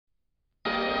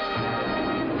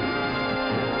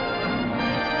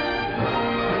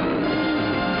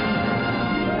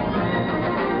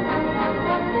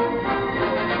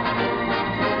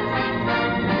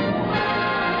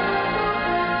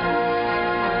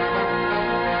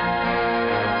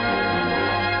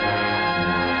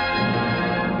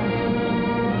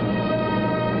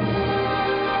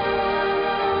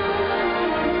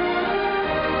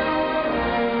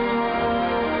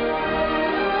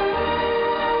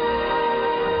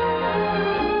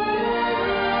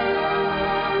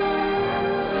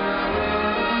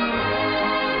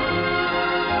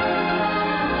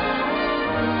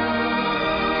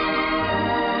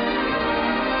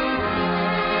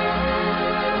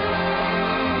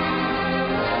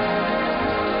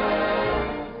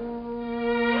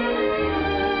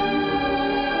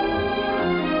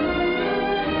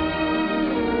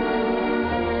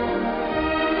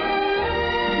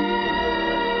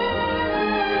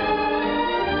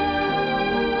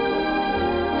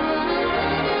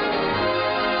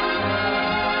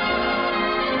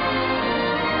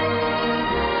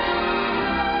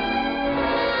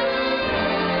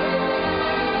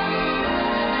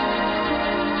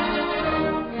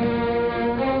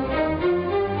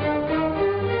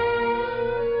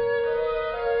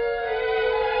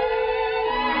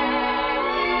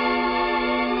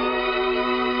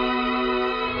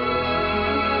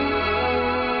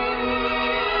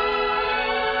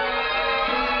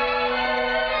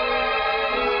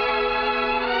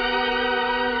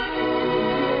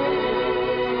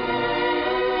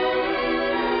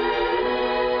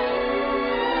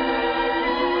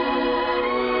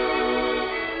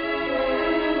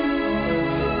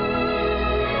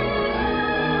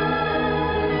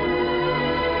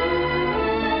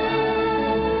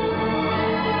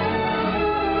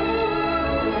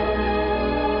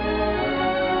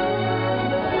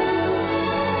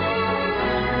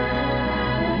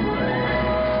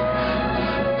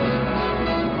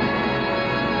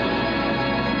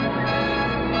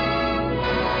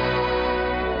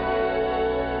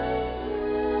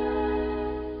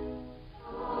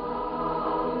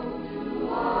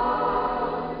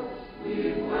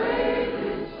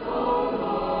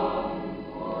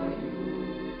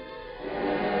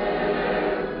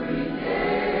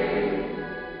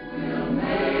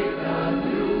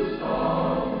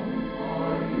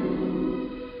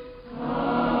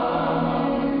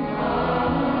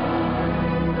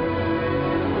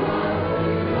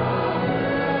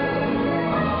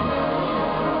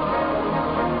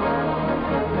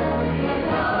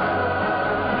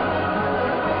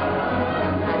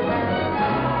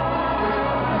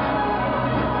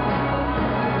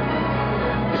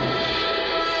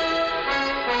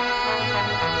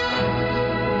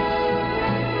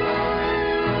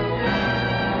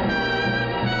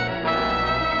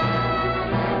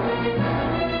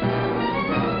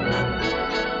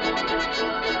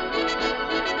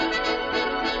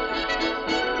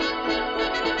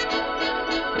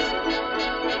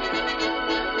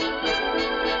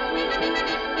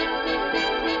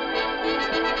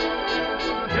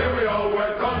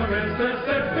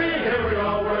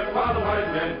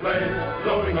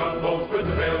loading up boats with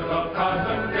the bales of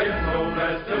cotton, getting no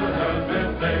rest till the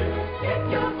judgment day. Get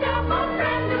yourself a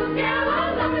brand new gal,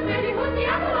 a lovely baby who's the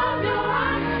apple of your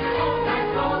eye. Oh, that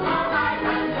goes all right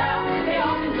and well. They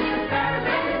often do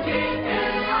paraben and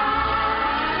chicken pie.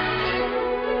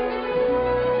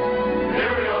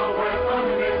 Here we all work on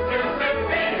the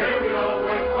Mississippi. Here we all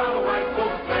work while the white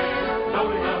folks play,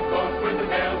 loading up boats with the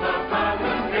bales of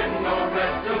cotton, getting no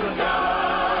rest till the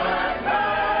judgment day.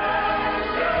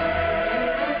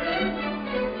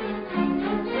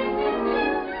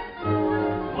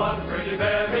 What pretty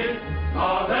babies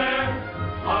are there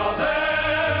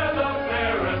the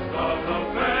fairest of the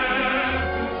fair,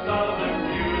 to Southern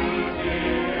beauty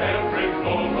every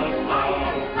moment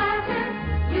flower. Clatter,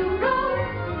 you roll,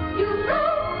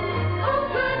 oh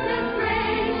goodness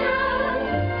gracious,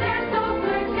 they're so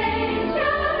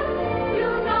flirtatious, you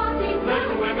naughty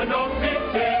Little women don't be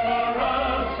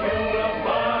timorous, you will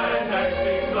find that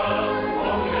she loves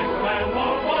only makes a man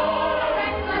more bold.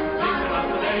 reckless These are not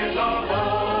the days of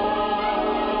old.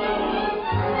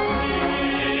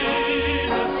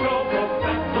 Please, a stroke of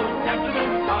pencil, Captain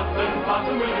and Cotton,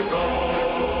 Blossom will you go?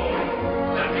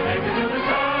 Let me take you to the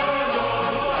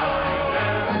shadow line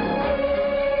there.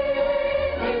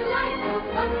 delightful,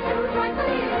 but too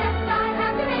joyfully accept I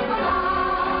have to make a law.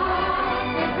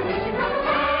 Get permission from the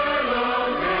Hello,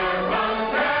 dear, from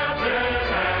Captain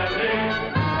Andy.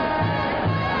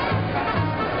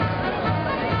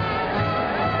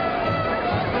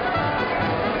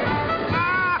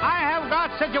 I have got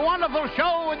such a wonderful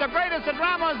show with the greatest of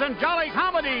dramas and jolly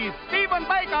comedies. Stephen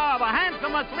Baker, the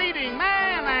handsomest leading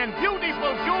man, and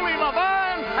beautiful Julie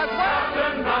Laverne as well.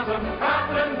 Captain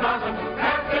Blossom,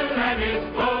 Captain Andy's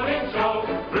floating show.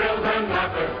 Thrills and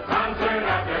laughter, concert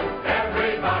after,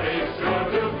 everybody's sure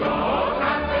to go.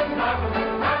 Captain Blossom,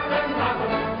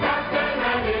 Captain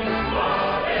Andy's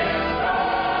floating show.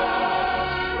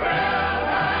 Thrills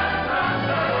and laughter,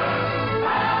 concert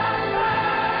after,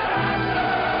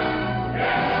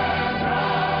 get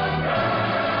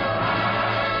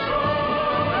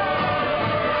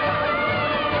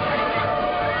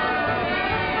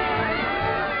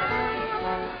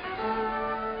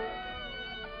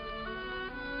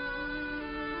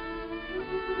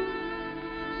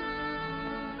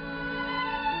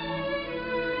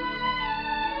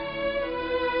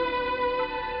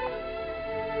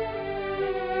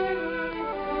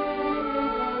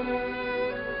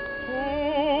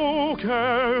Who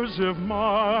cares if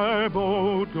my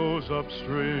boat goes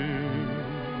upstream,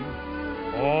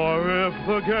 or if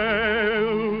the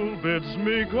gale bids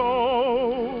me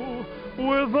go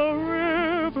with the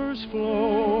river's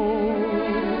flow?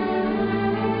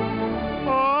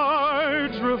 I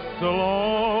drift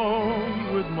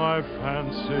along with my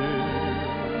fancy.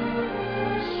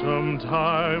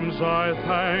 Sometimes I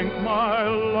thank my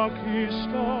lucky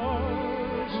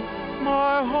stars,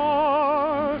 my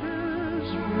heart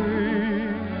is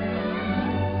free.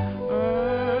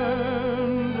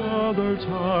 And other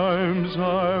times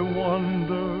I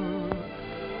wonder,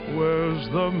 where's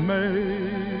the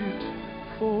mate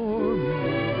for me?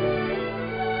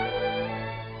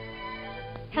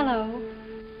 Hello.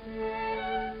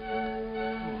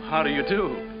 How do you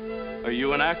do? Are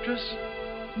you an actress?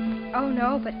 Oh,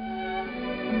 no, but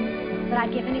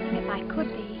I'd give anything if I could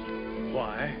be.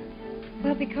 Why?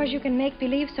 Well, because you can make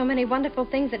believe so many wonderful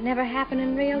things that never happen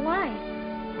in real life.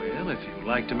 Well, if you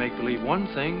like to make believe one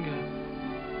thing,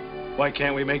 why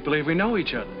can't we make believe we know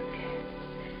each other?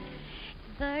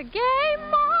 The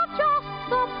game of just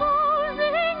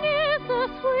supposing is the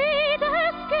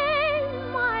sweetest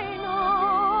game I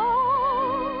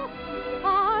know.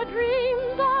 Our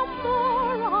dreams are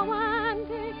more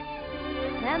romantic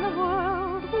than the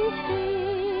world we see.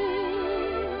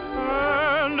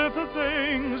 And if the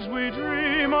things we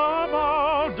dream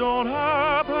about don't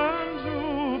happen to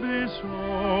be so,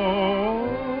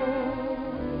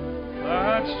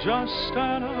 that's just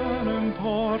an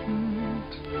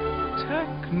unimportant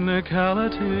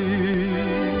technicality.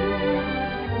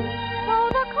 So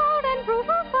the cold and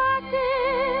brutal fact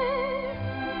is,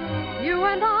 you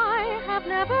and I have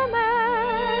never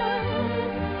met.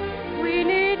 We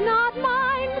need not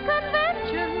mind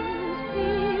conventions,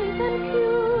 P's and Q's.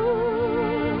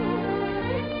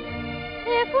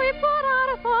 If we put out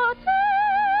a forte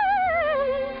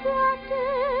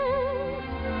practice,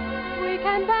 we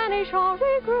can banish all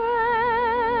regret.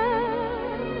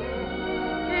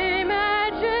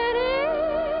 Imagining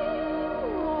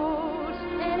most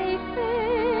anything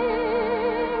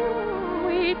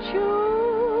we choose.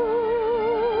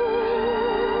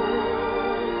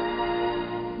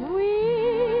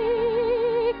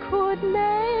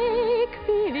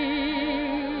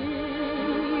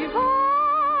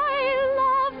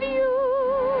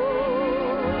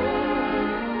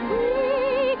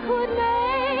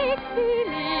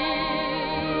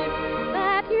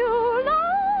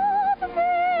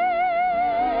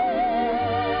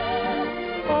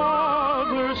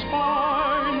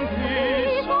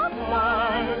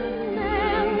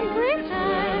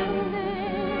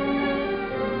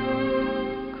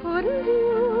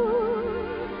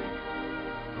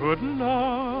 Couldn't I?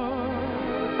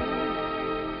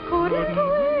 Couldn't we?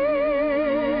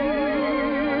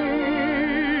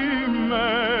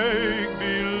 Make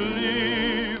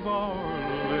believe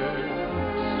our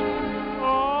lips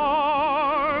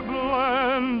are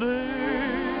blending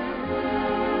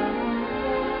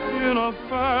in a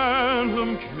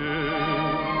phantom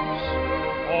kiss,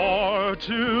 or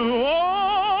two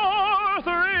or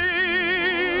three.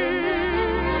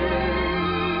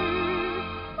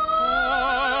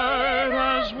 Might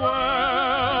as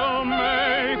well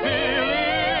make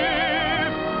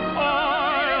believe I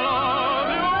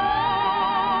love you.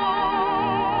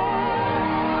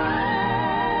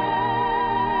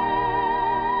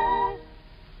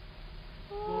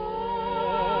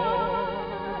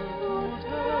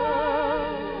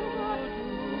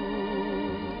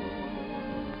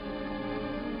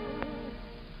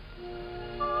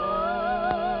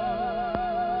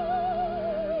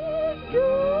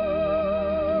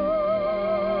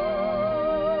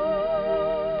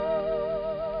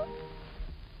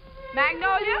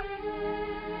 Magnolia?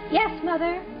 Yes,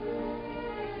 Mother.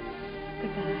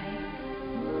 Goodbye.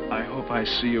 I hope I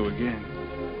see you again.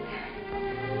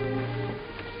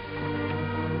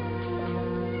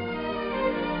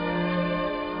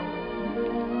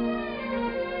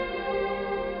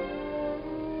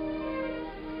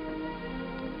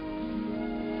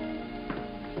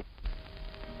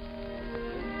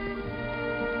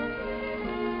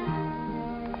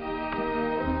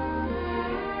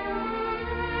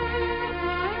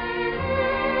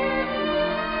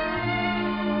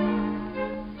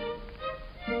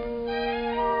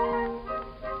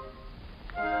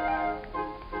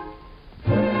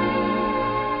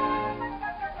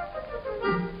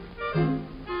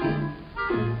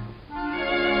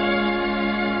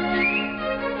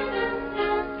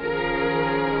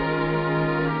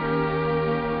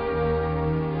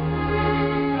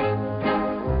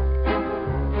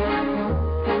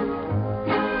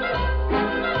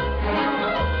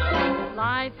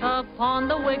 Upon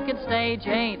the wicked stage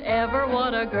ain't ever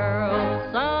what a girl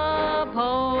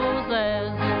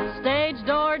supposes. Stage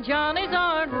door Johnnies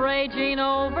aren't raging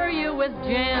over you with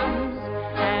gems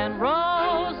and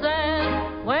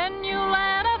roses. When you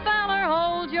let a feller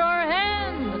hold your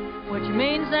hand, which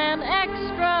means an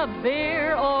extra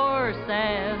beer or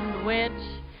sandwich,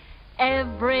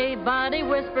 everybody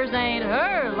whispers ain't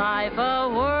her life a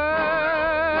whirl.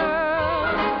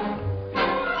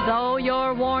 Though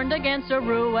you're warned against a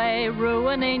roue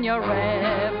ruining your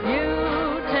reputation,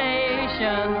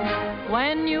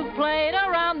 when you've played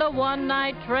around the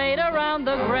one-night trade around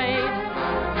the great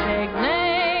big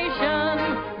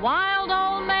nation, wild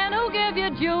old men who give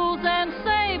you jewels and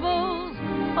sables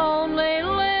only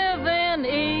live in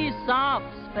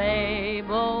Aesop's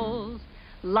fables.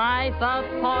 Life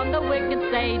upon the wicked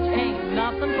stage ain't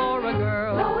nothing for a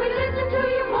girl. Though we listen to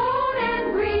your moan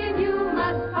and grieve, you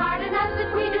must pardon us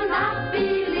if we do not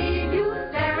believe you.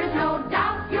 There is no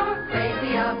doubt you're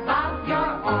crazy about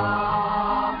your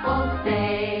awful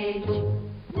stage.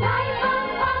 Life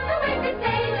upon the wicked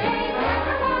stage ain't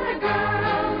never what a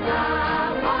girl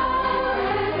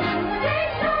supposes.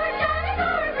 Stage door Johnnies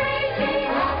aren't raging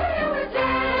over you with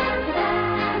gems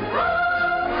and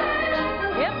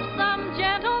roses. If some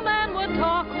gentleman would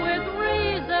talk with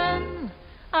reason,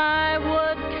 I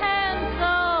would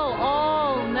cancel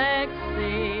all next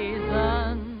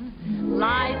season.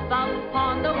 Life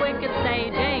upon the wicked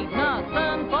stage ain't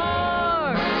nothing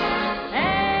for a girl.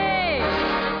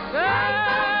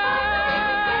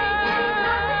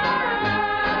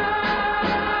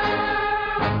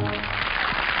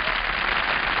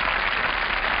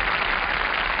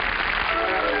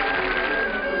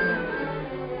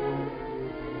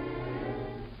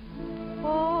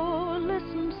 Oh,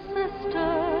 listen,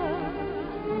 sister,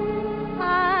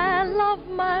 I love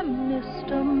my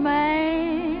Mr.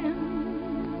 Man,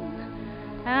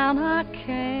 and I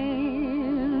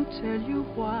can't tell you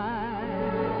why.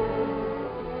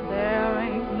 There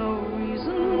ain't no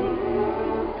reason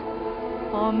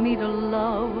for me to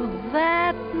love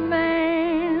that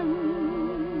man.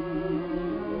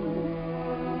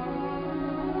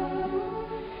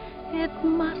 It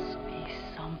must be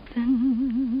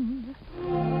something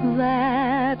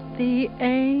that the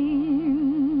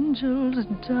angels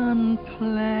done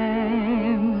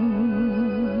planned.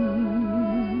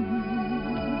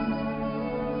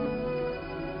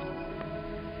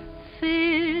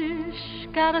 Fish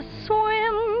gotta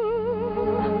swim,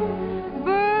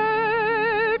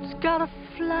 birds gotta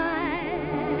fly.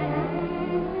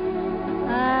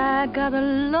 I gotta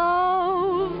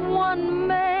love one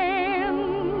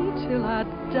man till I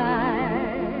die.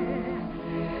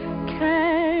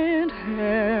 Can't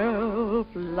help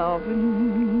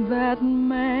loving that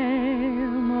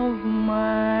man of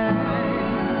mine.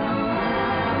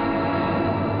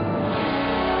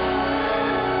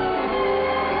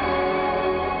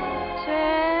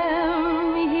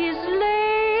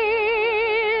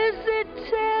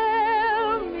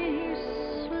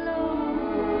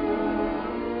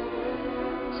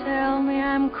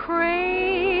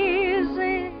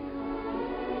 Crazy,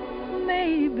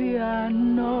 maybe I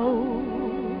know.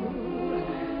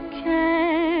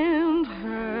 Can't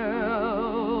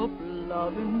help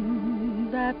loving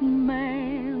that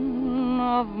man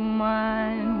of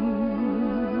mine.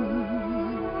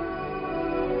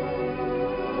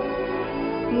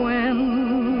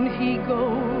 When he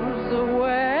goes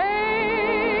away,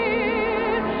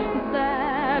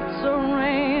 that's a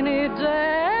rainy day.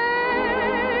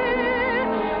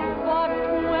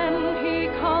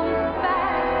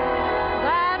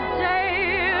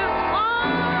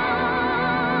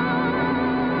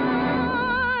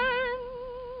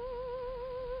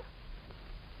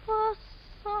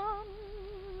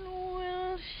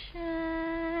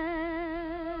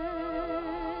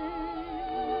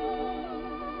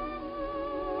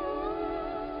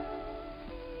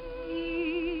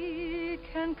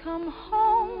 Come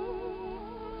home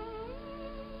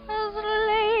as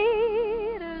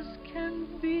late as can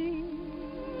be.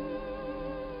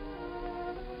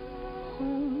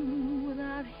 Home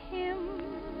without him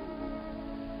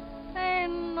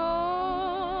ain't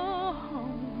no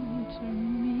home to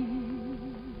me.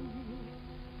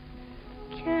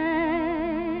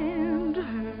 Can't help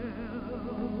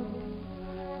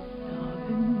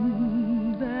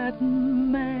loving that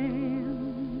man.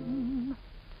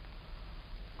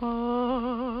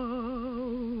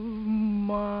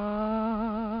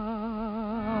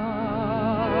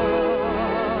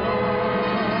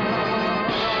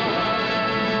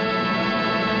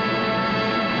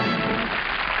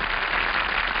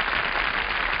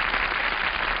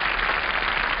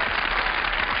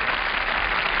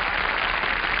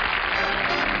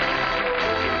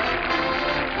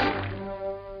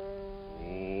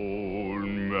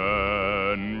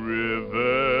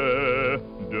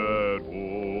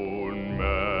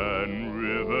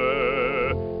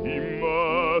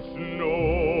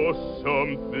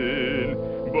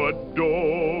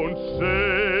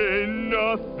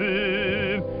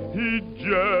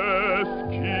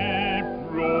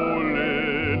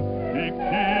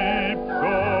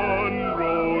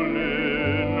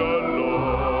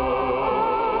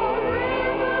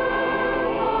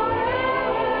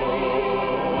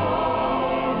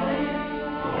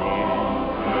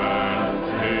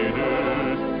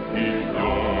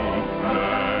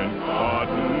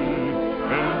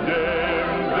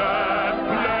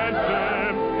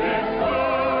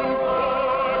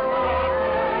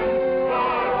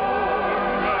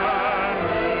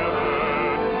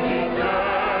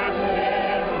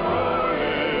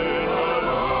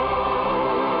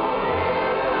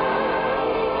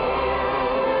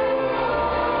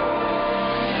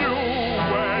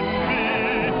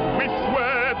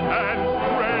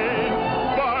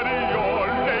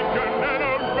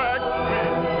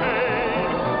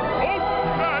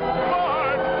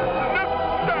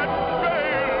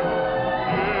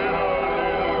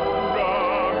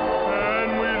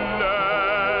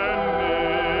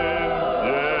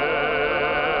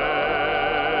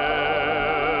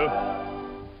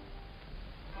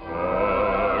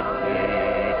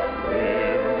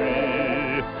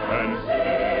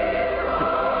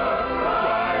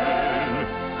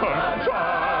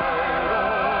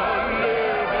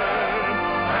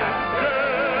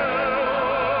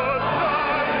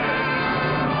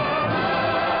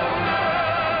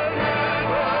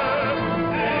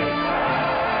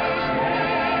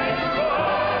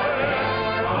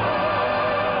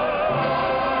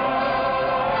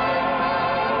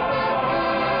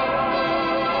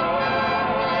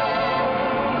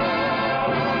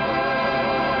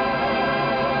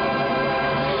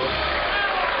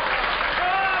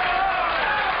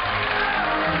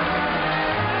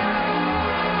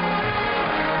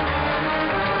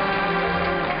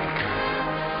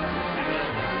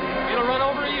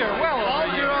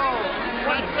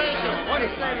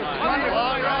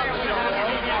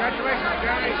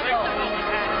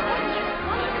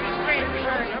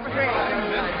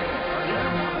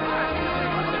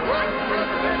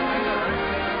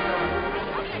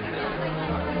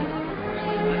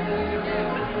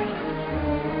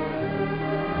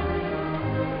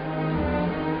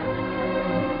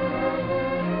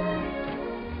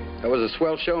 That was a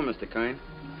swell show, Mr. Kern.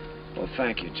 Well,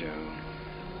 thank you, Joe.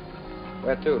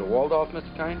 Where to? To Waldorf,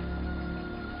 Mr. Kern?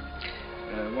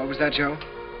 What was that, Joe?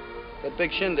 That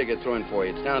big shindig you're throwing for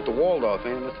you. It's down at the Waldorf,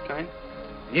 ain't it, Mr. Kine?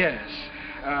 Yes.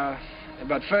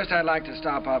 But first I'd like to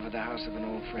stop off at the house of an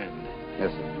old friend.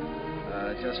 Yes,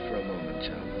 sir. Just for a moment,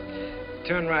 Joe.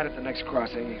 Turn right at the next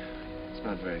crossing. It's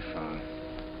not very far.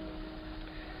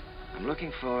 I'm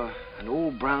looking for an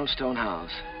old brownstone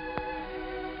house.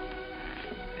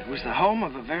 It was the home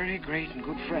of a very great and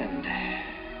good friend.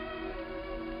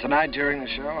 Tonight during the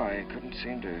show, I couldn't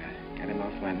seem to get him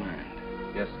off my mind.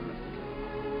 Yes, sir, Mr.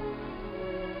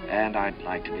 And I'd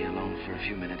like to be alone for a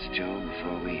few minutes, Joe,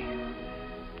 before we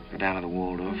go down to the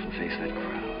Waldorf and face that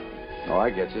crowd. Oh, I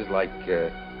get you. It's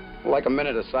like a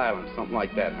minute of silence, something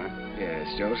like that, huh? Yes,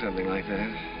 Joe, something like that.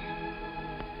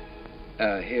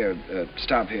 Here,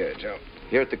 stop here, Joe.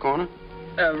 Here at the corner?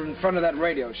 In front of that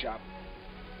radio shop.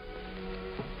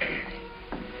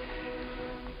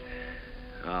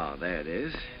 Oh, there it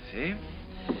is. See?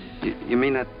 You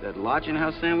mean that lodging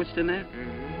house sandwiched in there?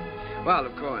 Mm-hmm. Well,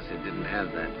 of course, it didn't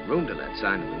have that room to let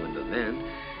sign in the window then.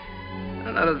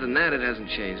 And other than that, it hasn't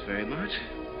changed very much.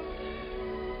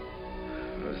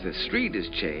 Well, the street has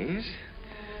changed.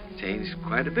 Changed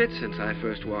quite a bit since I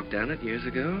first walked down it years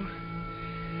ago.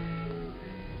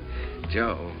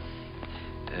 Joe,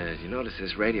 you notice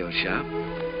this radio shop?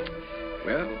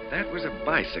 Well, that was a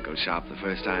bicycle shop the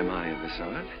first time I ever saw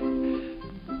it.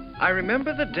 I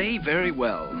remember the day very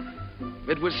well.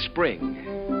 It was spring,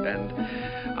 and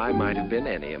I might have been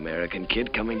any American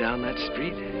kid coming down that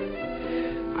street.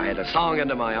 I had a song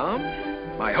under my arm,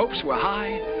 my hopes were high,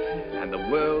 and the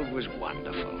world was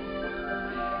wonderful.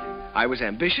 I was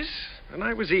ambitious, and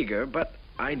I was eager, but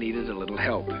I needed a little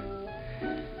help.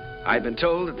 I'd been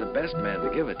told that the best man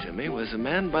to give it to me was a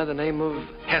man by the name of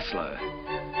Hessler,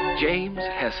 James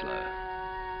Hessler.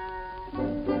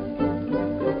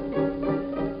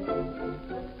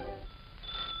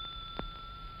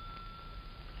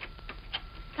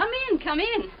 Come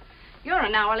in. You're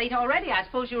an hour late already. I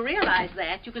suppose you realize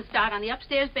that. You can start on the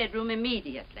upstairs bedroom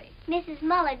immediately. Mrs.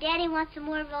 Muller, Daddy wants some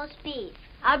more roast beef.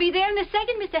 I'll be there in a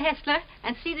second, Mr. Hessler,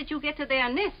 and see that you get to their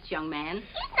nests, young man.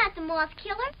 He's not the moth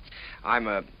killer. I'm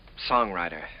a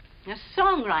songwriter. A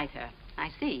songwriter. I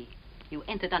see. You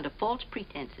entered under false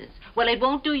pretenses. Well, it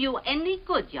won't do you any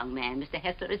good, young man. Mr.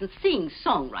 Hessler isn't seeing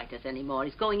songwriters anymore.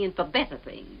 He's going in for better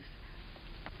things.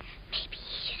 Maybe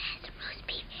he should have some roast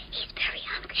beef. He's very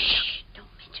hungry. Shh. Don't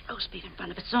mention roast beef in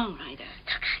front of a songwriter.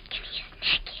 Look, Aunt, give me a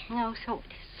snack here. No, so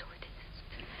it is, so it is.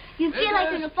 You feel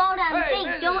like you're going to fall down and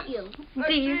faint, don't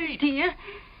you? Dear.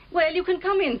 Well, you can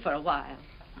come in for a while.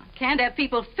 I can't have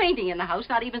people fainting in the house,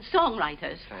 not even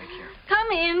songwriters. Thank you.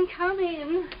 Come in, come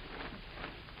in.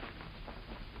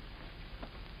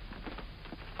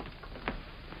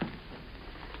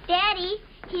 Daddy,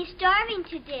 he's starving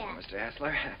to death. Mr.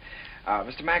 Hessler,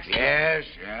 Mr. Max... Yes,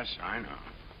 I know.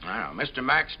 Mr.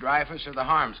 Max Dreyfus of the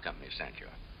Harms Company sent you.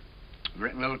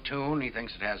 Written a little tune. He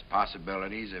thinks it has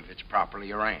possibilities if it's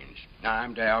properly arranged.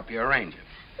 I'm to help you arrange it.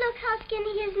 Look how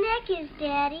skinny his neck is,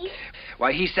 Daddy.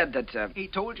 Why, he said that, He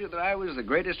told you that I was the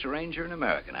greatest arranger in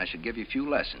America, and I should give you a few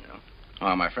lessons.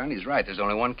 Oh, my friend, he's right. There's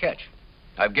only one catch.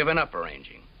 I've given up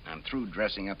arranging. I'm through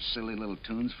dressing up silly little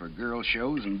tunes for girl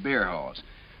shows and beer halls.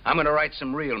 I'm going to write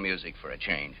some real music for a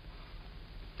change.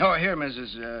 Oh, here,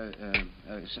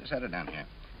 Mrs. Set it down here.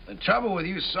 The trouble with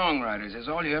you songwriters is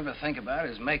all you ever think about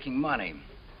is making money.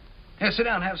 Here, sit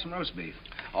down, have some roast beef.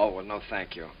 Oh, well, no,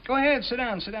 thank you. Go ahead, sit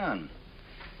down.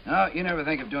 No, you never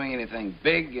think of doing anything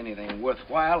big, anything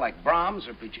worthwhile, like Brahms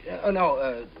or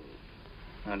no,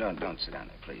 don't sit down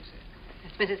there, please.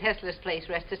 It's Mrs. Hessler's place,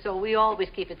 Rester, so we always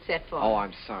keep it set for her. Oh,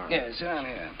 I'm sorry. Yeah, sit down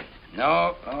here.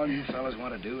 No, all you fellas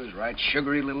want to do is write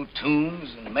sugary little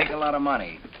tunes and make a lot of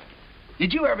money.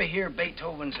 Did you ever hear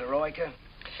Beethoven's Eroica?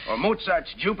 Or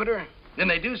Mozart's Jupiter? Didn't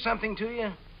they do something to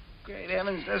you? Great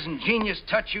heavens, doesn't genius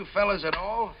touch you fellas at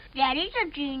all? Daddy's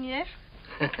a genius.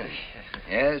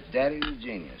 Yes, Daddy's a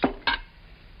genius.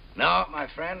 No, my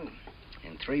friend,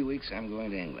 in 3 weeks I'm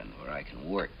going to England where I can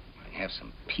work. I can have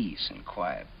some peace and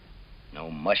quiet. No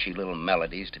mushy little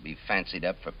melodies to be fancied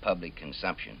up for public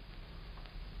consumption.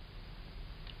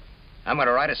 I'm going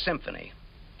to write a symphony.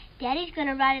 Daddy's going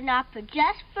to write an opera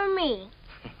just for me.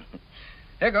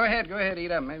 Here, go ahead,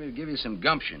 eat up. Maybe it'll give you some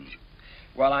gumption.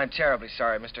 Well, I'm terribly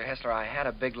sorry, Mr. Hessler. I had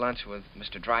a big lunch with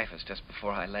Mr. Dreyfus just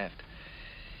before I left.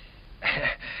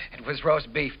 It was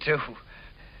roast beef, too.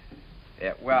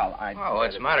 Yeah, well, Oh,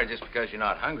 what's the matter? Just because you're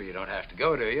not hungry, you don't have to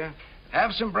go, do you?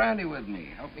 Have some brandy with me.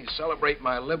 Help me celebrate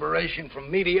my liberation from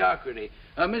mediocrity.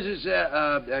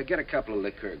 Mrs., get a couple of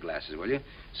liqueur glasses, will you?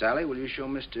 Sally, will you show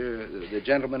the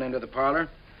gentleman into the parlor?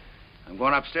 I'm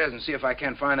going upstairs and see if I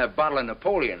can find a bottle of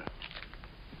Napoleon.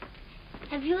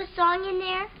 Have you a song in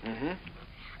there? Mm-hmm.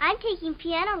 I'm taking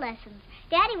piano lessons.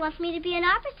 Daddy wants me to be an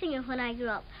opera singer when I grow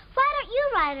up. Why don't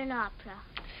you write an opera?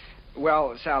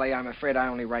 Well, Sally, I'm afraid I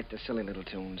only write the silly little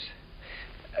tunes.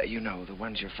 You know, the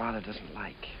ones your father doesn't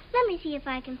like. Let me see if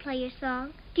I can play your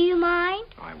song. Do you mind?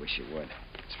 Oh, I wish you would.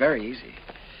 It's very easy.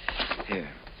 Here.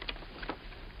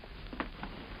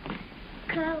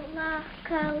 Kala,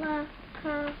 kala,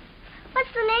 kala.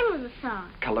 What's the name of the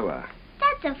song? Kalua.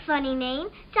 That's a funny name.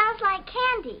 Sounds like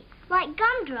candy, like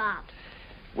gumdrops.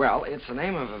 Well, it's the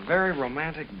name of a very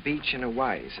romantic beach in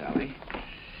Hawaii, Sally.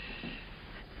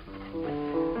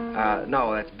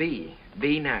 No, that's B.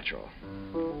 B natural.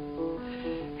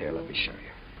 Here, let me show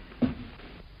you.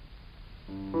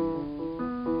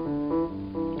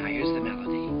 Now, here's the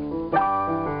melody.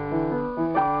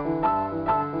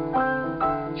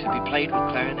 Should be played with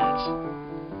clarinets.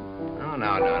 Oh,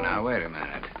 no. Wait a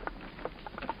minute.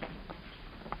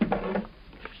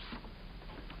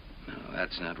 No,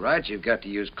 that's not right. You've got to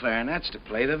use clarinets to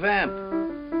play the vamp.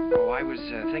 Oh, I was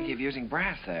thinking of using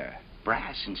brass there.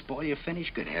 Brass and spoil your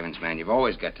finish? Good heavens, man, you've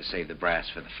always got to save the brass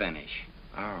for the finish.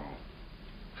 Oh.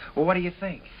 Well, what do you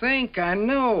think? I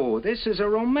know. This is a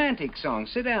romantic song.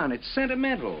 Sit down. It's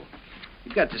sentimental.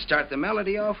 You've got to start the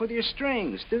melody off with your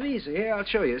strings. Divisa, here, I'll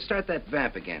show you. Start that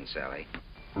vamp again, Sally.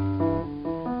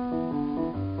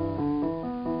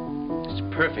 It's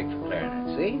perfect for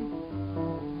clarinet, see?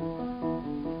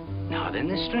 Now then,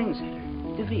 the strings enter.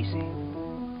 Divisa.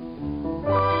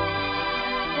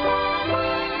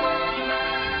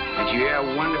 Did you hear how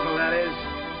wonderful that is?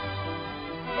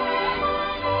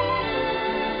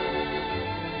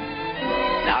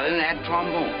 Now then, add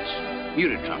trombones,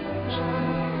 muted trombones.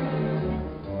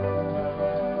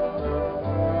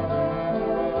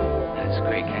 That's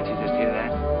great. Can't you just hear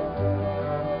that?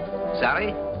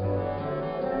 Sally?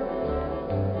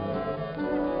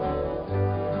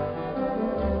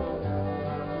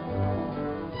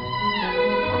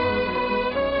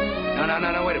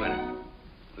 No, wait a minute.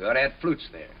 We ought to add flutes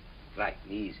there. Right,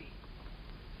 easy.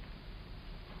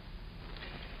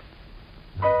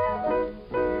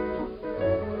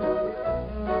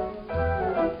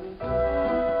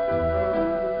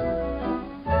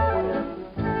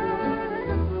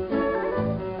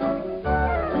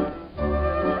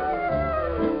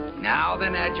 Now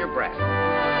then, add your brass.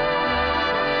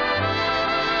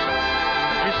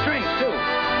 Your strings, too.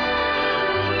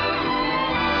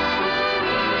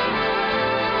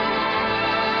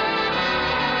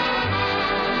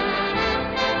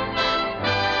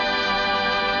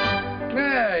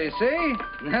 You see?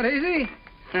 Not easy?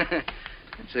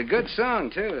 It's a good song,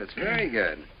 too. It's very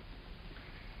good.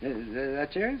 Is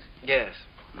that yours? Yes.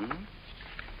 Mm-hmm.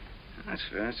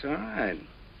 That's all right.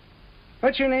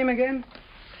 What's your name again?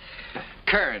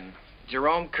 Kern.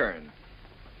 Jerome Kern.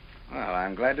 Well,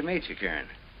 I'm glad to meet you, Kern.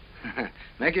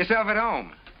 Make yourself at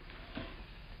home.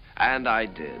 And I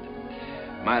did.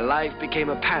 My life became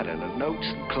a pattern of notes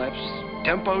and clefs,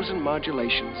 tempos and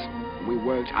modulations. We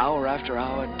worked hour after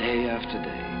hour, day after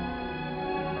day.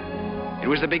 It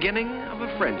was the beginning of a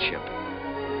friendship.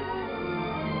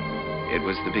 It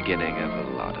was the beginning of a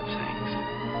lot of things.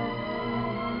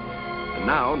 And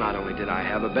now, not only did I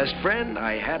have a best friend,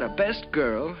 I had a best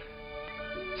girl,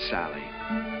 Sally.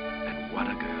 And what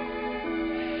a girl.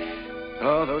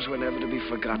 Oh, those were never to be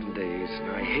forgotten days.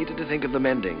 I hated to think of them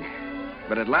ending.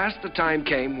 But at last the time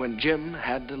came when Jim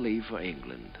had to leave for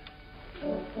England.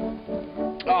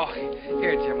 Oh,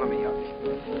 here, Jim, let me help you.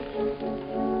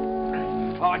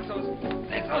 Oh, it's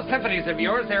those symphonies of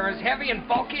yours. They're as heavy and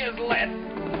bulky as lead.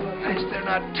 At least they're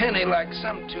not tinny like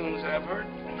some tunes I've heard.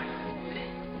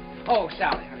 Oh,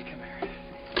 Sally, honey, come here.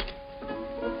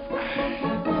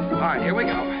 All right, here we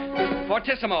go.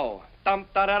 Fortissimo.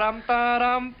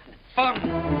 Dum-da-da-dum-da-dum. Bum.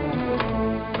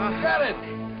 Got it.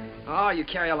 Oh, you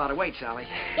carry a lot of weight, Sally.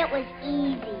 It was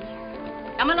easy.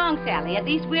 Come along, Sally. At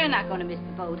least we're not going to miss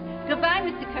the boat. Goodbye,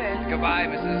 Mr. Kern. Goodbye,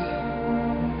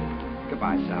 Mrs.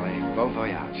 Goodbye, Sally. Bon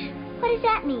voyage. What does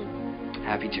that mean?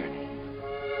 Happy journey.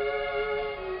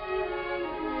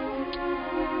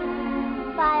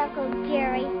 Bye, Uncle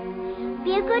Jerry.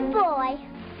 Be a good boy.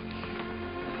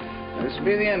 This will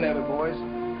be the end of it, boys.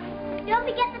 Don't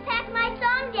forget to pack my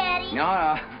song, Daddy. No,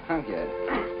 I'm good.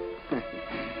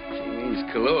 She means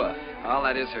Kalua. Well,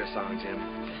 that is her song, Jim.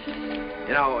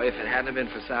 You know, if it hadn't been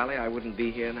for Sally, I wouldn't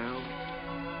be here now.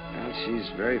 Well, she's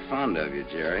very fond of you,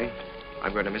 Jerry.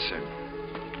 I'm going to miss her.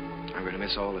 I'm going to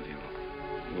miss all of you.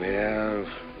 Well,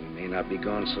 you may not be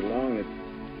gone so long. It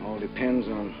all depends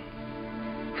on...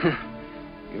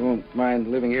 You won't mind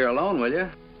living here alone, will you?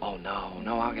 Oh,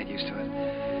 no, I'll get used to it.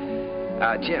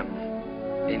 Jim,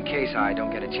 in case I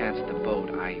don't get a chance at the boat,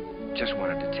 I just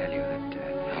wanted to tell you that...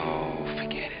 Oh,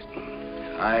 forget it.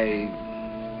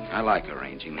 I like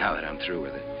arranging now that I'm through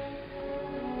with it.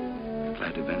 I'm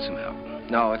glad to have been some help.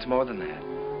 No, it's more than that.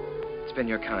 It's been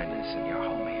your kindness and your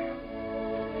home here.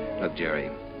 Look, Jerry,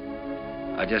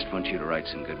 I just want you to write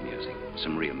some good music,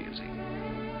 some real music.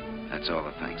 That's all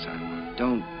the thanks I want.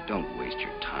 Don't waste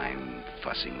your time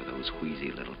fussing with those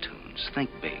wheezy little tunes. Think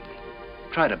big.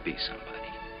 Try to be somebody.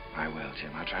 I will,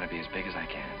 Jim. I'll try to be as big as I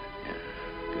can. Yeah,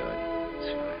 good. That's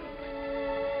fine.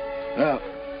 Well,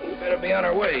 we better be on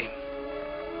our way.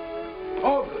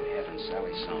 Oh, good heavens,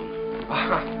 Sally's song.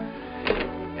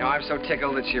 You know, I'm so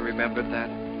tickled that she remembered that.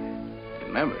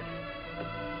 Remembered?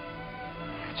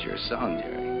 It's your song,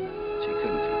 Jerry. She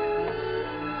couldn't forget.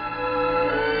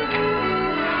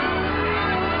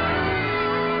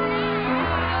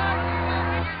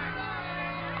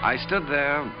 I stood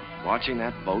there watching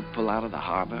that boat pull out of the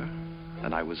harbor,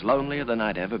 and I was lonelier than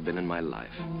I'd ever been in my life.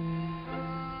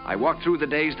 I walked through the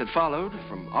days that followed,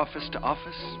 from office to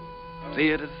office,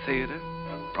 theater to theater,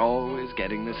 always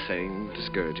getting the same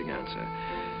discouraging answer.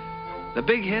 The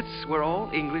big hits were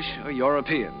all English or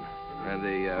European, and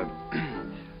the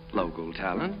local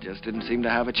talent just didn't seem to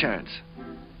have a chance.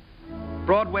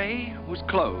 Broadway was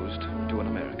closed to an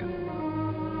American.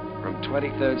 From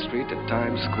 23rd Street to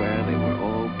Times Square, they were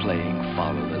all playing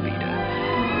Follow the Leader.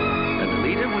 And the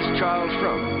leader was Charles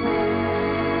Fromm.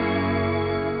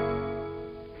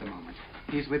 The moment.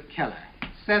 He's with Keller.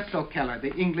 Cecil Keller,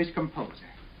 the English composer.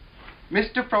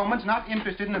 Mr. Frohman's not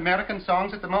interested in American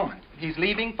songs at the moment. He's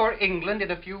leaving for England in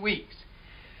a few weeks.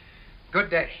 Good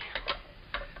day.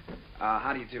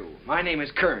 How do you do? My name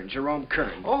is Kern, Jerome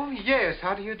Kern. Oh, yes.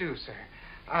 How do you do, sir?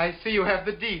 I see you have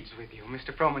the deeds with you.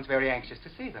 Mr. Frohman's very anxious to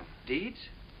see them. Deeds?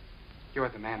 You're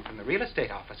the man from the real estate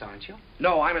office, aren't you?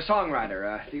 No, I'm a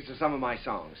songwriter. These are some of my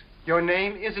songs. Your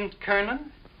name isn't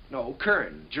Kernan? No,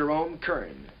 Kern, Jerome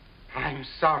Kern. I'm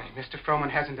sorry. Mr. Frohman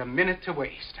hasn't a minute to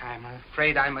waste. I'm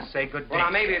afraid I must say good day. Well, now,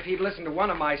 maybe if he'd listened to one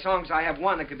of my songs, I have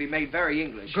one that could be made very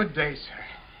English. Good day,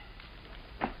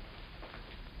 sir.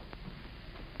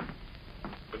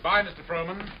 Goodbye, Mr.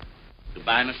 Frohman.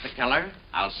 Goodbye, Mr. Keller.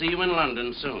 I'll see you in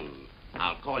London soon.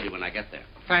 I'll call you when I get there.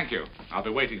 Thank you. I'll be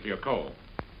waiting for your call.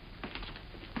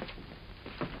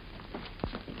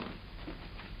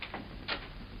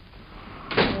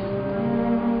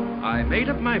 I made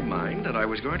up my mind that I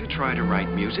was going to try to write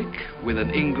music with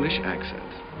an English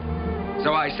accent.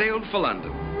 So I sailed for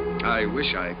London. I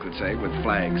wish I could say with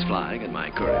flags flying and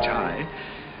my courage high.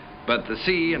 But the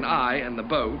sea and I and the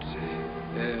boat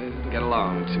didn't get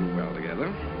along too well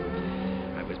together.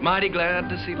 I was mighty glad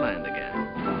to see land again.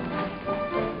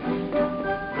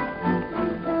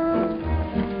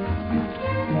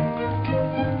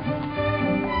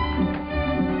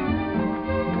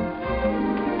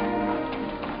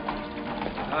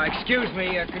 Excuse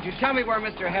me, could you tell me where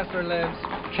Mr. Hessler lives?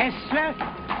 Hessler?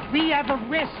 We have a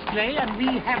Wesley and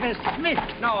we have a Smith.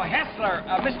 No, Hessler.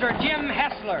 Mr. Jim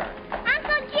Hessler.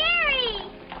 Uncle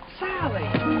Jerry! Sally!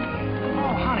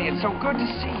 Oh, honey, it's so good to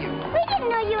see you. We didn't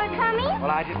know you were coming.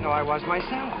 Well, I didn't know I was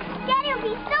myself. Daddy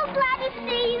will be so glad to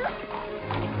see you.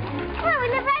 Come on, we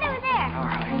live right over there. All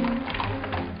right.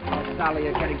 Oh, Sally,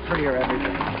 you're getting prettier every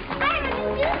day. I have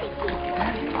a music teacher.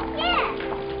 Yes.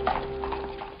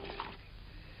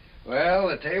 Well,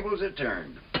 the tables are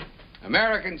turned.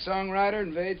 American songwriter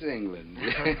invades England.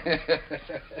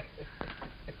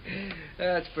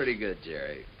 That's pretty good,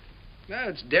 Jerry. No,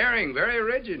 it's daring, very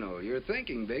original. You're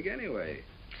thinking big anyway.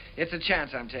 It's a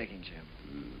chance I'm taking, Jim.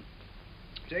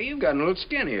 So you've gotten a little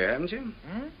skinnier, haven't you?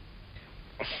 Hmm?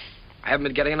 I haven't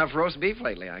been getting enough roast beef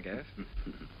lately, I guess.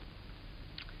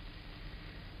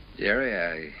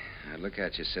 Jerry, I look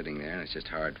at you sitting there, and it's just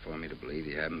hard for me to believe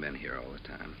you haven't been here all the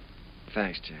time.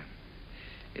 Thanks, Jim.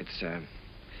 It's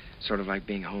sort of like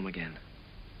being home again.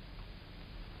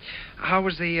 How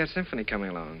was the symphony coming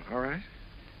along? All right?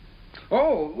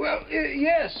 Oh, well,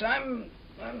 yes, I'm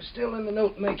still in the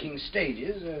note-making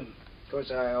stages. Of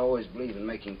course, I always believe in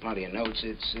making plenty of notes.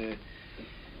 It's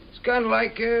kind of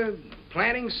like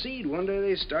planting seed. One day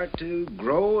they start to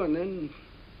grow, and then,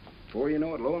 before you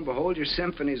know it, lo and behold, your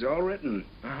symphony's all written.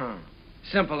 Uh-huh.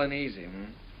 Simple and easy, hmm?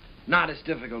 Not as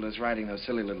difficult as writing those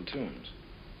silly little tunes.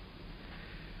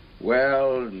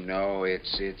 Well, no,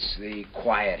 it's the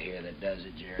quiet here that does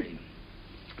it, Jerry.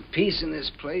 Peace in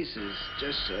this place is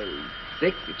just so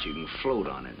thick that you can float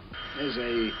on it.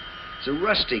 It's a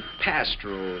rustic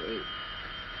pastoral.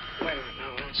 Wait a minute,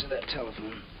 now, answer that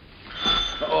telephone.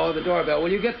 Oh, the doorbell.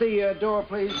 Will you get the door,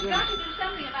 please? You've got to do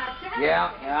something about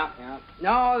Yeah.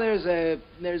 No, there's a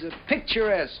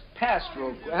picturesque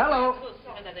pastoral. Hello.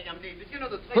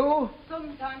 Who?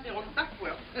 Sometimes they're on the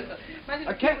backwell.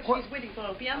 I can't. She's waiting for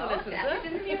a piano lesson, sir.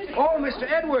 Oh, Mr.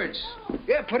 Edwards.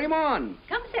 Yeah, put him on.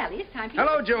 Come, Sally, it's time for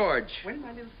Hello, George. When,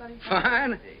 my little buddy?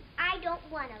 Fine. I don't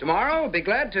want to. Tomorrow? Be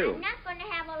glad to. I'm not going to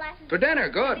have a lesson. For dinner,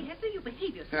 good. Hester, you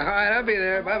behave yourself. All right, I'll be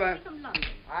there. Bye-bye.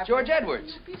 George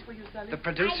Edwards. The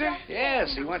producer?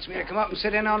 Yes, he wants me to come up and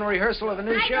sit in on a rehearsal of a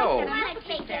new show. I don't want to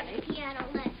take that piano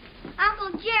lesson.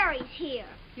 Uncle Jerry's here.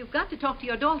 You've got to talk to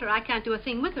your daughter. I can't do a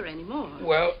thing with her anymore.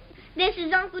 Well... This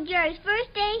is Uncle Jerry's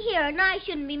first day here, and I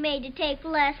shouldn't be made to take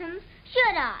lessons.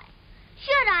 Should I?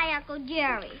 Should I, Uncle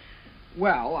Jerry?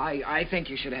 Well, I think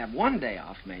you should have one day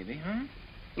off, maybe, huh?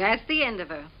 That's the end of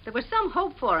her. There was some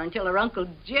hope for her until her Uncle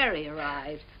Jerry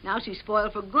arrived. Now she's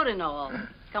spoiled for good and all.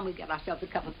 Come, we get ourselves a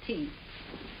cup of tea.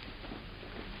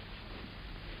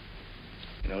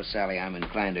 You know, Sally, I'm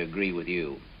inclined to agree with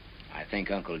you. I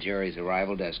think Uncle Jerry's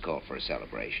arrival does call for a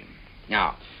celebration.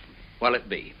 Now, what'll it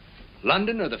be?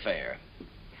 London or the fair?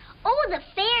 Oh, the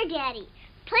fair, Daddy.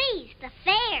 Please, the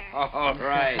fair. All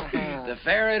right. The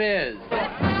fair it is.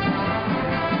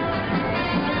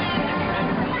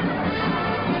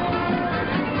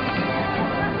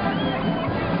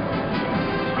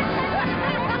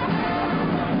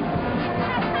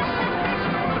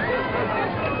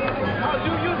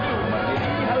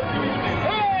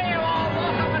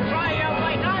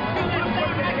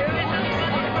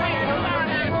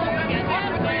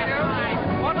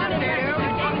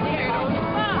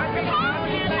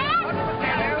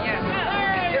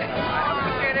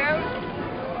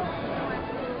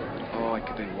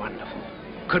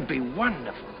 Could be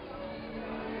wonderful.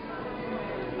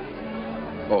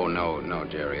 Oh, no,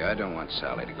 Jerry. I don't want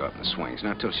Sally to go up in the swings,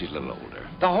 not till she's a little older.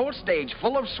 The whole stage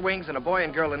full of swings and a boy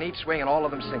and girl in each swing and all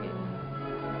of them singing.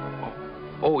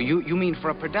 Oh, you mean for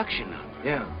a production number?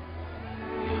 Yeah.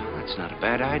 That's not a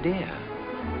bad idea.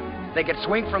 They could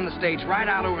swing from the stage right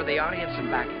out over the audience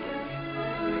and back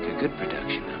again. Make a good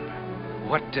production number.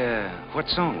 What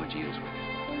song would you use with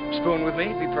it? Spoon with Me?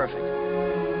 Be perfect.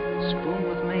 Spoon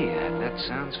with Me? That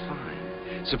sounds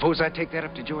fine. Suppose I take that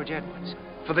up to George Edwards.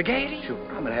 For the gaiety? Sure.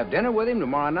 I'm going to have dinner with him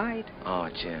tomorrow night. Oh,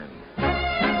 Jim.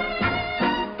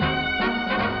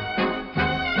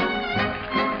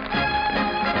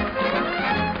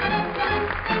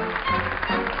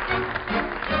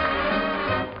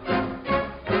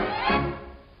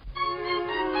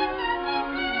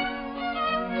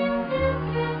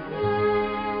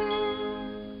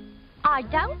 I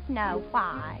don't know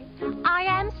why I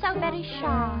am so very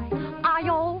shy. I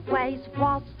always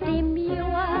was demure.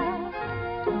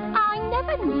 I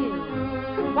never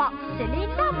knew what silly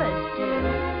lovers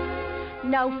do.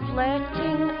 No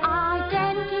flirting I'd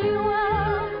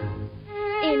endure.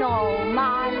 In all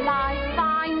my life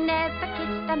I never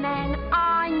kissed a man.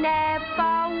 I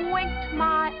never winked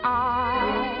my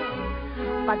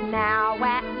eye. But now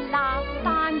at last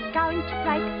I'm going to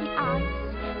break the ice.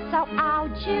 So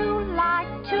how'd you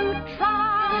like to try?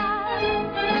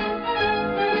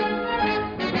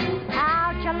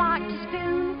 How'd you like to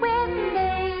spoon with me?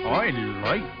 I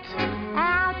like to.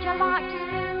 How'd you like to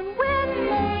spoon with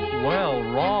me? Well,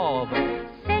 rather.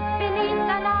 Sit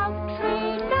beneath an oak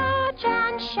tree, large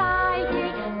and shady.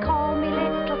 Call me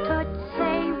little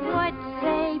Tootsie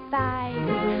Woodsy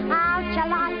baby. How'd you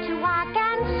like to hug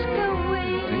and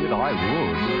squeeze? Did I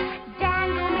would.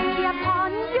 Dangle me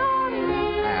upon your knee.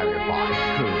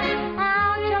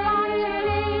 How'd you like to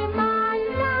be my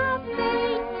lovely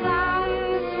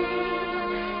Tootsie?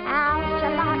 How'd you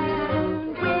like to spoon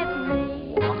with me?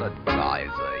 What a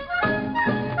daisy.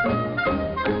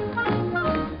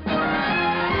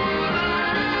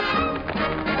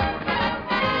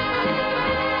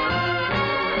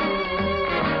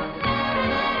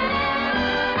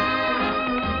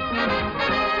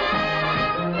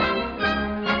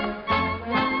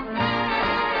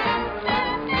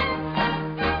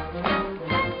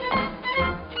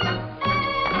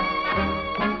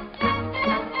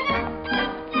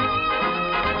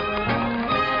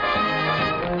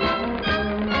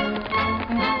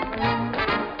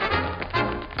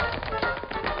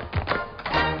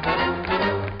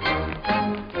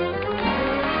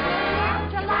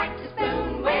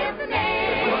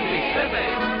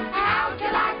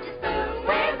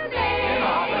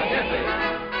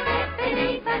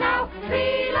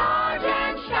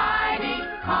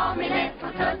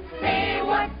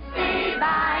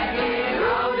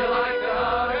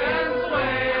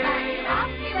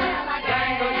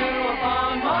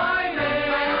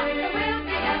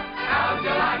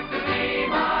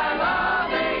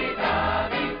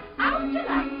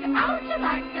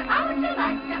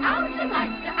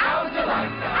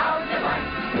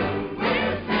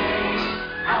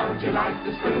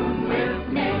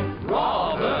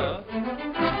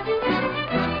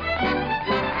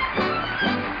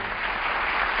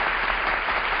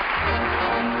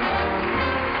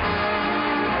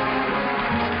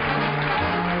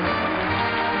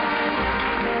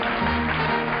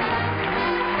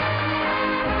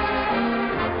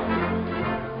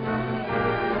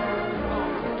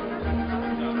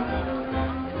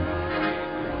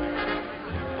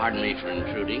 Pardon me for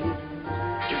intruding.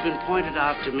 You've been pointed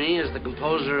out to me as the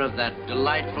composer of that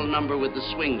delightful number with the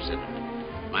swings in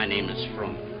it. My name is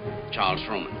Froman, Charles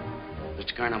Froman.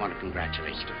 Mr. Kern, I want to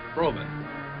congratulate you. Froman?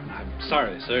 I'm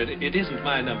sorry, sir. It isn't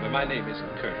my number. My name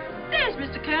isn't Kern. There's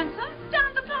Mr. Kern, sir.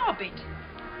 Down the bar a bit.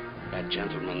 That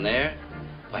gentleman there?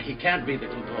 Why, he can't be the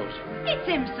composer. It's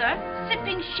him, sir,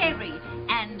 sipping sherry.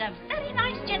 And a very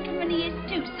nice gentleman he is,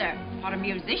 too, sir, for a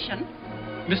musician.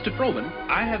 Mr. Froman,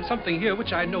 I have something here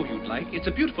which I know you'd like. It's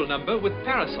a beautiful number with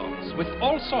parasols, with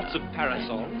all sorts of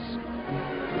parasols.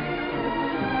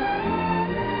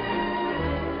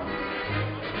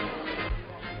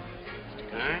 Mr.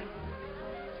 Kern?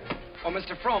 Oh,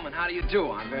 Mr. Froman, how do you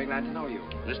do? I'm very glad to know you.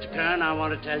 Mr. Kern, I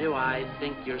want to tell you I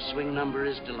think your swing number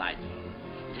is delightful.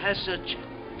 It has such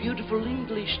beautiful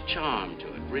English charm to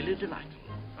it, really delightful.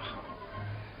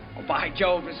 Oh, by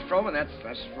Jove, Mr. Froman,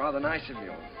 that's rather nice of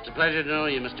you. It's a pleasure to know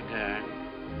you, Mr. Kern.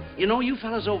 You know, you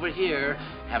fellas over here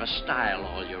have a style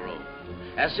all your own.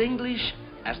 As English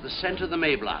as the scent of the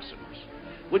May blossoms.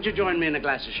 Would you join me in a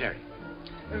glass of sherry?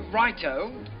 Righto.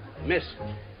 Miss.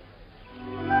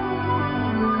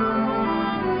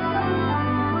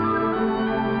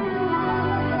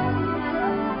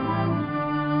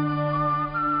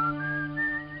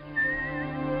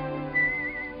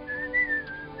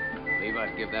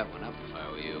 I'd give that one up if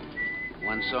I were you.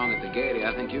 One song at the Gaiety,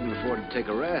 I think you can afford to take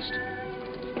a rest.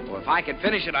 Well, if I could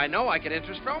finish it, I know I could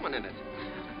interest Froman in it.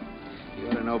 You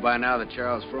ought to know by now that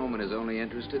Charles Froman is only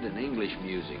interested in English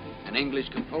music and English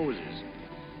composers.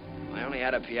 If I only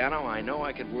had a piano, I know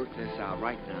I could work this out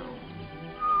right now.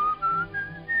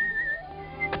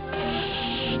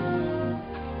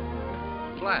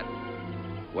 Flat.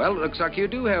 Well, it looks like you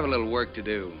do have a little work to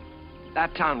do.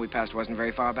 That town we passed wasn't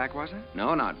very far back, was it?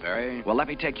 No, not very. Well, let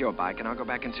me take your bike, and I'll go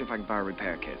back and see if I can borrow a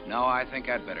repair kit. No, I think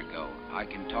I'd better go. I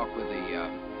can talk with the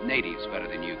natives better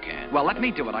than you can. Well, let me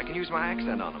do it. I can use my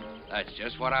accent on them. That's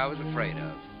just what I was afraid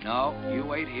of. No, you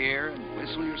wait here and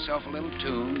whistle yourself a little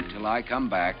tune till I come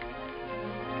back.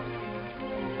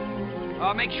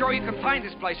 Make sure you can find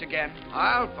this place again.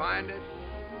 I'll find it.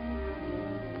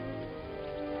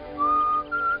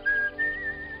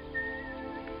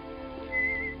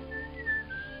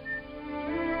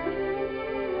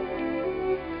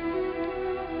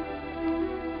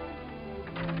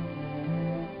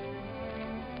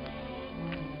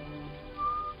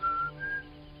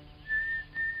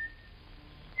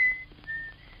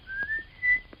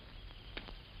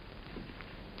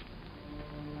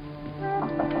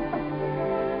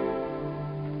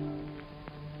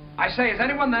 I say, is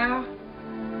anyone there?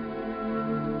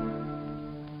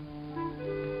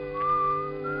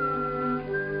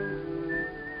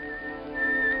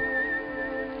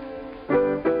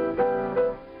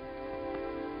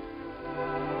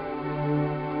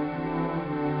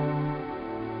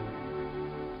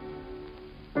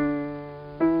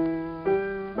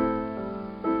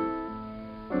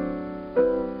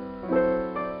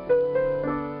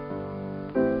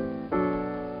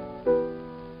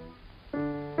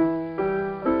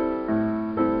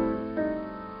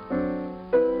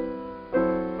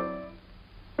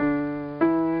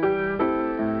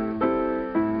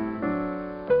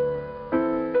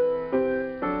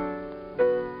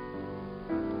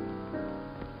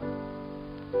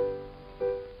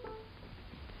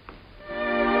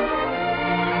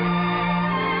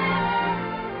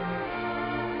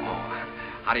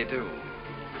 How do you do?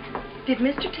 Did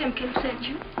Mr. Timkins send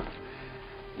you?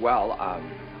 Well,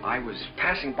 I was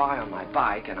passing by on my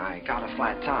bike, and I got a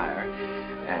flat tire,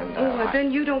 and... Oh, well, then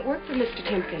you don't work for Mr.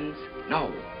 Timkins.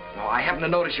 No, I happened to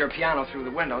notice your piano through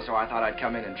the window, so I thought I'd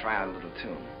come in and try out a little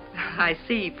tune. I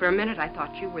see. For a minute, I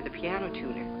thought you were the piano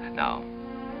tuner. No.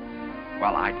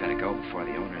 Well, I'd better go before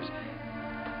the owners...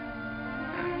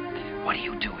 what do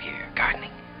you do here?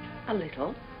 Gardening? A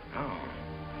little. Oh.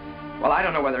 Well, I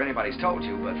don't know whether anybody's told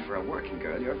you, but for a working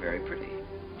girl, you're very pretty.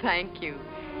 Thank you.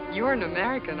 You're an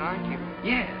American, aren't you?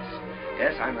 Yes.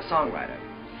 Yes, I'm a songwriter.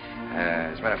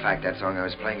 As a matter of fact, that song I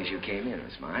was playing as you came in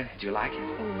was mine. Did you like it?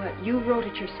 Oh, you wrote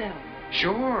it yourself?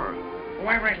 Sure. Oh,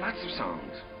 I write lots of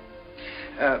songs.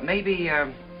 Maybe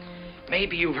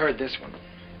you've heard this one.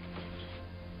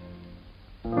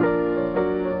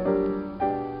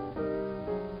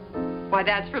 Why,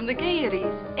 that's from the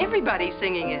Gaieties. Everybody's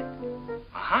singing it.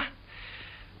 Uh-huh.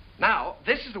 Now,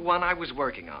 this is the one I was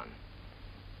working on.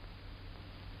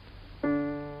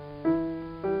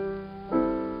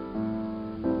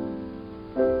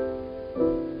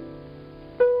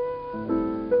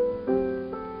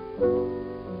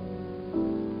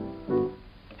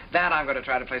 That I'm going to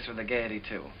try to place for the Gaiety,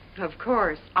 too. Of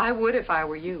course. I would if I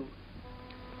were you.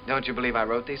 Don't you believe I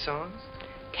wrote these songs?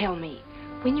 Tell me,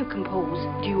 When you compose,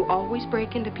 do you always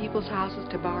break into people's houses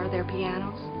to borrow their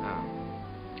pianos?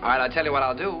 All right, I'll tell you what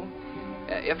I'll do.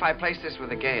 If I place this with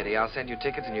the Gaiety, I'll send you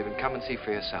tickets and you can come and see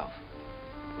for yourself.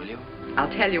 Will you?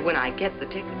 I'll tell you when I get the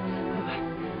tickets.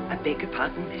 I beg your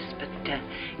pardon, miss, but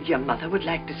your mother would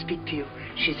like to speak to you.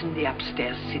 She's in the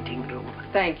upstairs sitting room.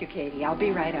 Thank you, Katie. I'll be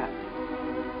right up.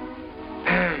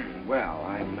 Well,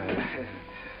 I'm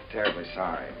terribly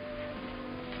sorry.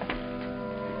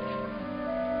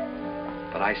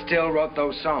 But I still wrote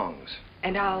those songs.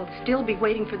 And I'll still be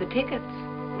waiting for the tickets.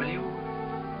 Will you?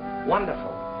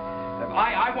 Wonderful.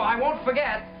 I won't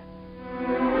forget.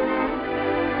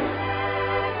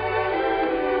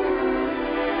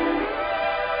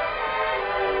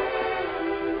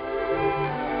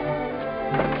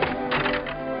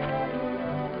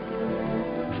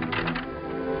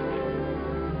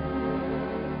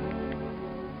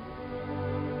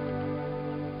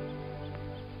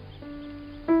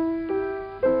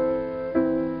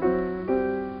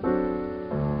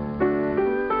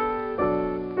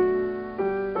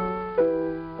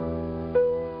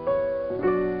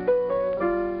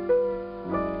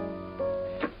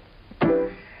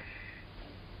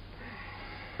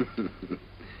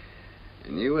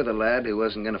 And you were the lad who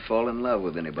wasn't going to fall in love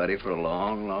with anybody for a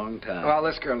long, long time. Well,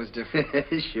 this girl is different.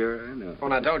 Sure, I know. Well,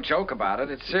 now, don't joke about it.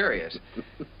 It's serious.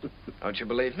 Don't you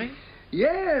believe me?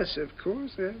 Yes, of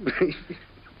course I believe you.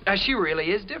 She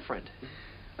really is different.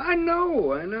 I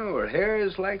know. Her hair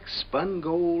is like spun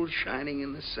gold shining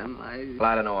in the sunlight. Well,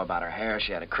 I don't know about her hair.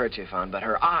 She had a kerchief on, but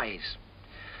her eyes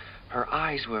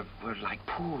were like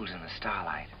pools in the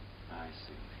starlight. I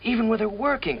see. Even with her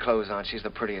working clothes on, she's the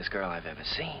prettiest girl I've ever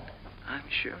seen. I'm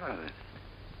sure of it.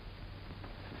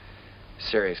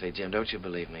 Seriously, Jim, don't you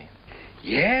believe me?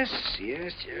 Yes,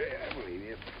 Jerry, I believe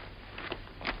you.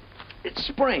 It's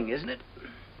spring, isn't it?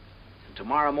 And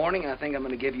tomorrow morning, I think I'm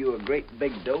going to give you a great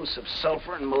big dose of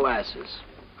sulfur and molasses.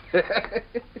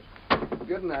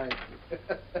 Good night.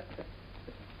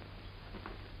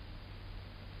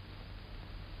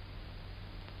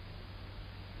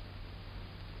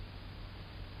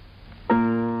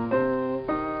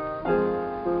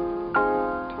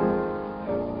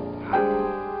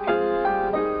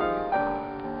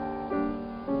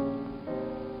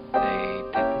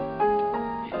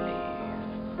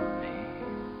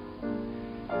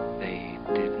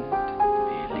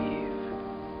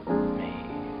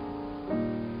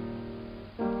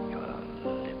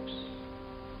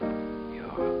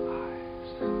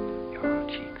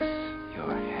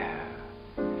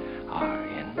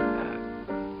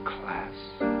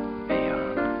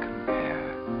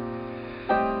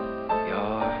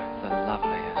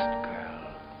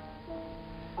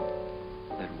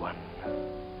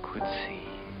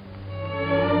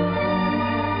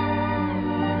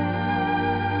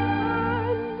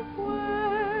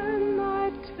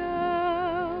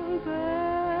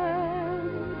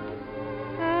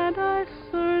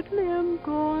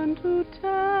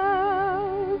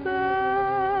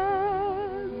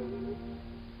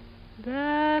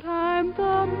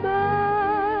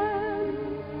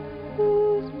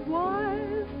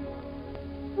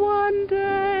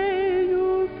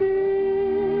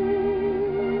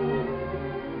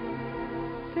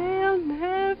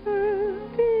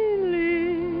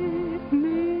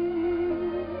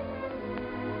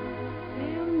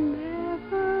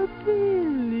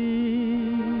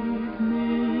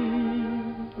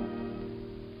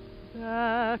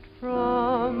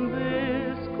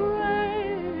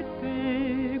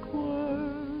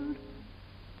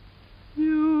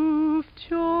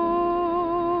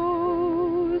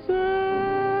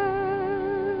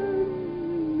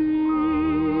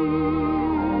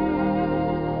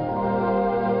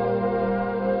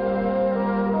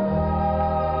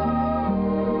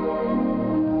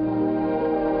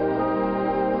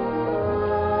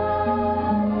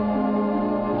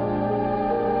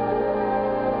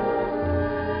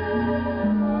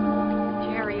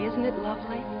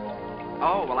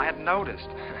 Noticed.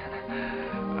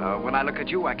 When I look at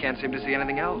you, I can't seem to see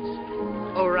anything else.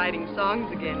 Oh, writing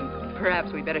songs again.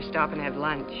 Perhaps we better stop and have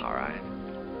lunch. All right.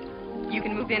 You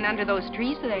can move in under those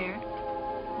trees there.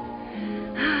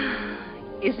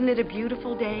 Isn't it a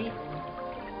beautiful day?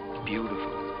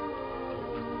 Beautiful.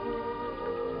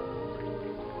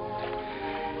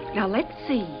 Now, let's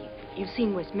see. You've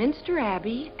seen Westminster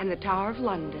Abbey and the Tower of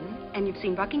London, and you've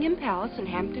seen Buckingham Palace and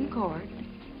Hampton Court.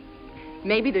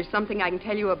 Maybe there's something I can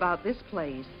tell you about this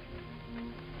place.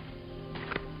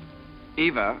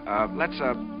 Eva, let's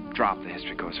drop the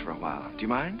history course for a while. Do you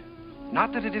mind?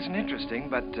 Not that it isn't interesting,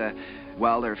 but,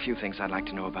 well, there are a few things I'd like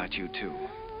to know about you, too.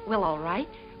 Well, all right.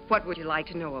 What would you like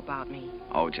to know about me?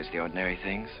 Oh, just the ordinary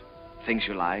things. things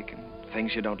you like and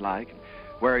things you don't like, and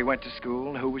where you went to school,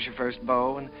 and who was your first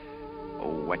beau, and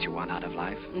what you want out of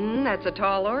life. That's a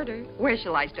tall order. Where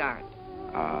shall I start?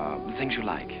 The things you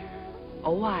like.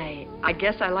 Oh, I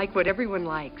guess I like what everyone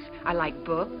likes. I like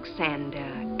books and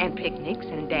picnics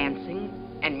and dancing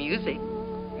and music.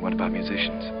 What about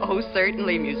musicians? Oh,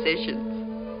 certainly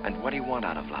musicians. And what do you want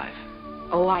out of life?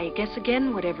 Oh, I guess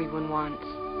again what everyone wants.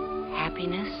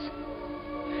 Happiness.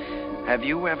 Have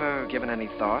you ever given any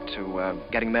thought to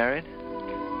getting married?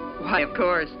 Why, of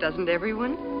course. Doesn't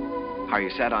everyone? Are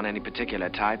you set on any particular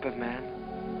type of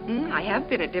man? I have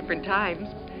been at different times.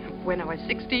 When I was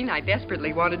 16, I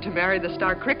desperately wanted to marry the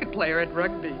star cricket player at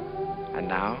rugby. And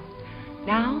now?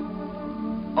 Now?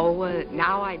 Oh,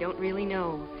 now I don't really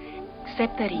know.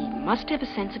 Except that he must have a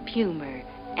sense of humor,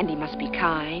 and he must be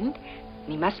kind,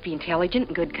 and he must be intelligent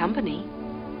and good company.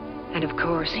 And of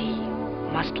course, he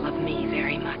must love me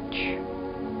very much.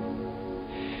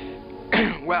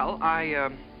 Well, I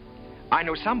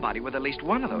know somebody with at least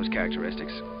one of those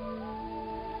characteristics.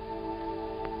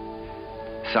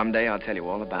 Someday I'll tell you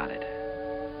all about it.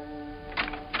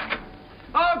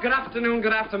 Oh, good afternoon,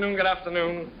 good afternoon, good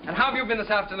afternoon. And how have you been this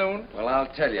afternoon? Well, I'll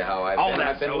tell you how I've been.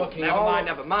 That's I've been so. looking Never all... mind,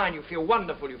 never mind. You feel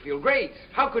wonderful. You feel great.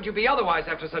 How could you be otherwise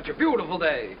after such a beautiful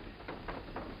day?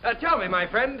 Tell me, my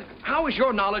friend, how is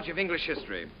your knowledge of English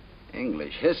history?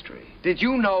 English history? Did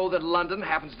you know that London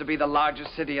happens to be the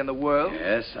largest city in the world?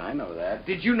 Yes, I know that.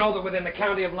 Did you know that within the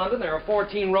county of London there are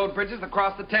 14 road bridges that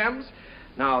cross the Thames?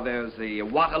 Now, there's the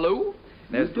Waterloo.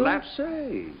 There's You don't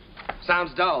say.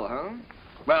 Sounds dull, huh?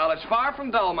 Well, it's far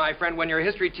from dull, my friend, when your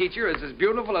history teacher is as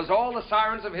beautiful as all the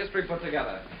sirens of history put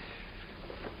together.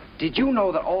 Did you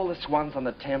know that all the swans on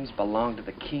the Thames belong to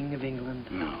the King of England?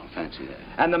 No, fancy that.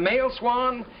 And the male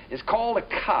swan is called a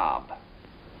cob.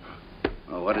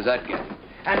 Well, what does that get?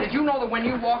 And did you know that when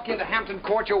you walk into Hampton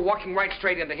Court, you're walking right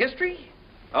straight into history?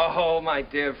 Oh, my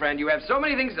dear friend, you have so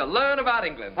many things to learn about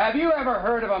England. Have you ever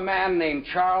heard of a man named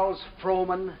Charles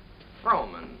Frohman?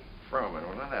 Frohman? Well,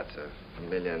 now that's a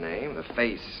familiar name. The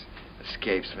face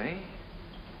escapes me.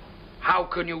 How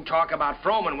can you talk about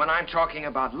Frohman when I'm talking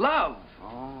about love?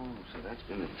 Oh, so that's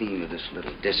been the theme of this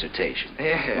little dissertation.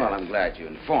 Yeah. Well, I'm glad you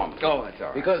informed me. Oh, that's all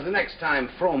right. Because the next time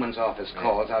Frohman's office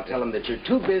calls, I'll tell him that you're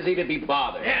too busy to be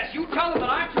bothered. Yes, you tell them that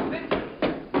I'm too busy.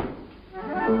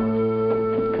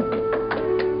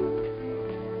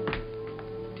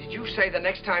 Did you say the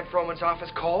next time Frohman's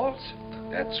office calls?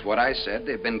 That's what I said.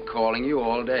 They've been calling you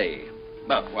all day.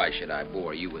 But why should I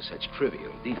bore you with such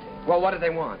trivial details? Well, what do they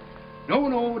want?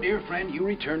 No, dear friend, you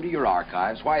return to your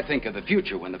archives. Why think of the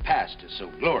future when the past is so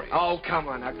glorious? Oh, come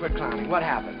on, now quit clowning. What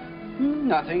happened?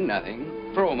 Nothing.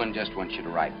 Frohman just wants you to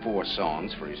write 4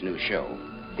 songs for his new show.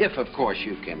 If, of course,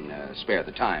 you can spare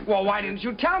the time. Well, why didn't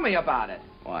you tell me about it?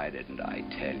 Why didn't I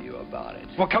tell you about it?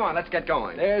 Well, come on, let's get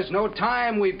going. There's no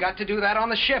time. We've got to do that on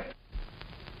the ship.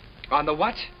 On the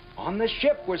what? On the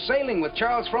ship. We're sailing with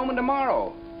Charles Frohman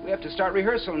tomorrow. We have to start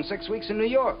rehearsal in 6 weeks in New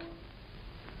York.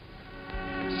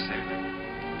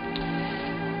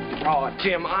 Oh,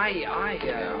 Jim, Oh,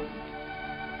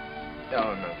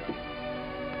 nothing.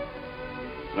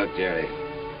 Look, Jerry,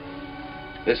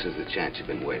 this is the chance you've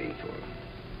been waiting for.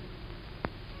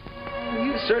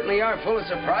 You certainly are full of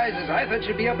surprises. I thought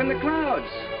you'd be up in the clouds.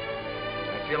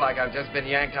 I feel like I've just been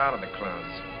yanked out of the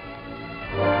clouds.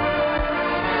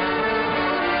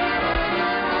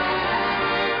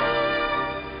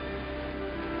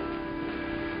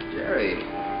 Jerry,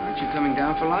 aren't you coming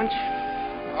down for lunch?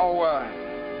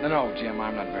 No, Jim,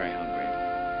 I'm not very hungry.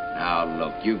 Now,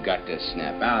 look, you've got to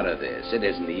snap out of this. It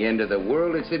isn't the end of the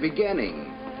world, it's the beginning.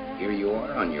 Here you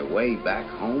are on your way back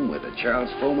home with a Charles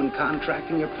Frohman contract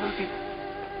in your pocket.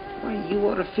 Why, you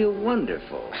ought to feel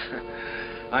wonderful.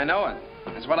 I know it.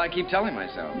 That's what I keep telling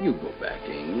myself. You go back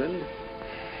to England.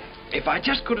 If I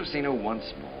just could have seen her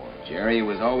once more. Jerry, it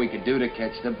was all we could do to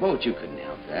catch the boat. You couldn't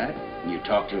help that. You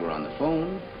talked to her on the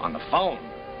phone. On the phone?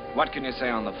 What can you say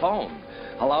on the phone?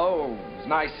 Hello, it's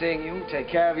nice seeing you. Take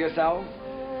care of yourself.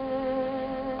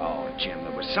 Oh, Jim,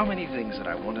 there were so many things that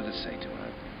I wanted to say to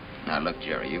her. Now, look,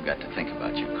 Jerry, you've got to think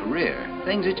about your career.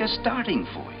 Things are just starting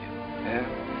for you.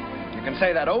 Yeah? You can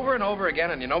say that over and over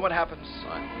again, and you know what happens?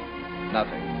 What?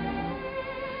 Nothing.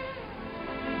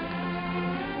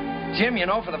 Jim, you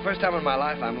know, for the first time in my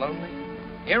life, I'm lonely.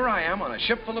 Here I am on a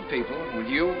ship full of people with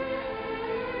you,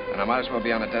 and I might as well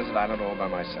be on a desert island all by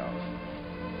myself.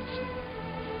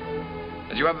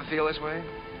 Did you ever feel this way?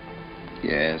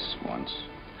 Yes, once.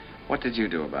 What did you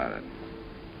do about it?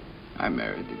 I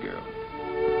married the girl.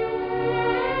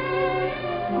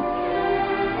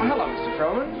 Oh, hello, Mr.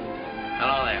 Frohman.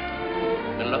 Hello there.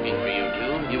 Been looking for you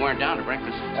two. You weren't down to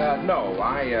breakfast. No,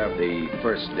 the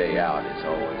first day out is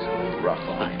always rough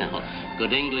on me. Good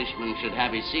Englishman should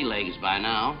have his sea legs by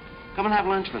now. Come and have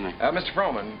lunch with me. Mr.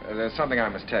 Froman, there's something I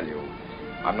must tell you.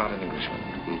 I'm not an Englishman.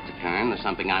 Mr. Kern, there's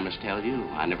something I must tell you.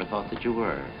 I never thought that you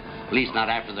were. At least not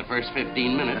after the first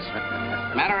 15 minutes.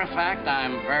 Matter of fact,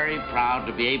 I'm very proud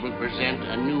to be able to present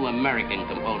a new American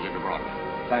composer to Broadway.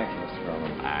 Thank you, Mr.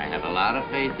 Froman. I have a lot of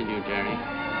faith in you, Jerry.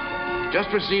 Just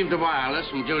received a wireless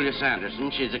from Julia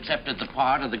Sanderson. She's accepted the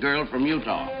part of the girl from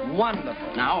Utah.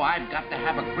 Wonderful. Now I've got to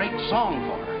have a great song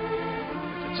for her.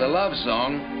 If it's a love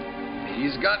song,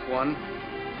 he's got one.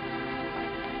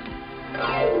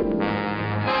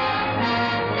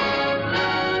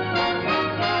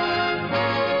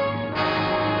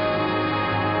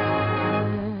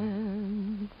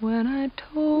 When I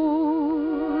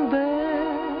told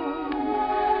them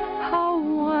how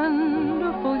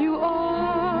wonderful you are,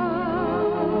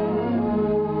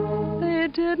 they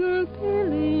didn't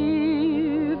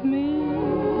believe me.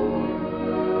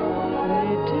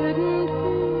 They didn't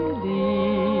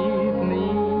believe me.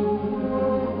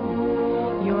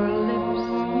 Your lips,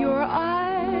 your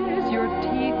eyes, your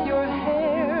teeth, your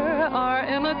hair are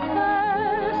in a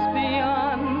class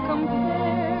beyond compare.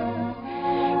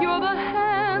 You're the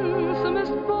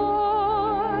handsomest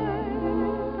boy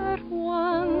that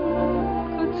one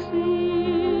could see.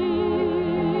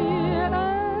 And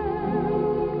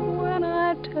when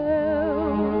I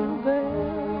tell them,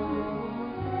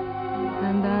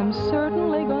 and I'm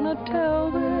certainly gonna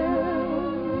tell them,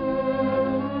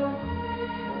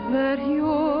 that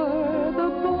you're the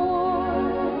boy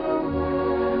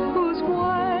whose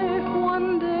wife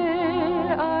one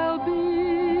day I'll be,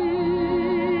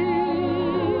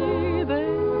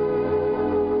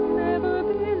 never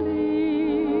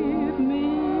believe me.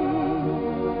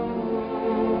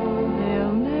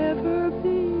 They'll never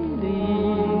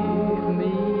believe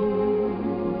me.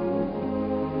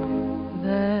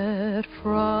 That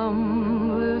from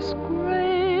this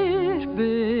great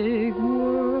big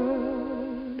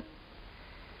world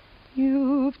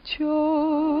you've chosen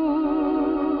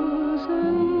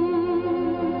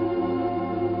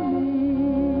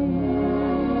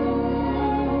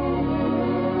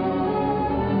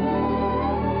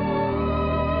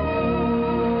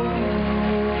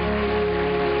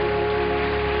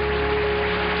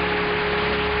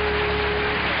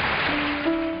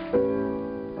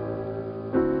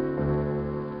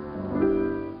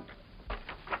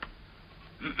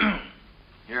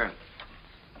Here.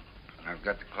 I've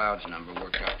got the Clouds number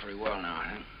worked out pretty well now,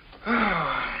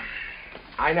 huh?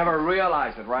 I never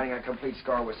realized that writing a complete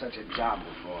score was such a job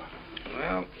before.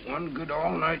 Well, one good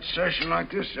all-night session like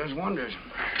this does wonders.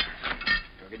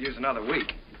 I could use another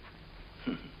week.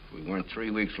 We weren't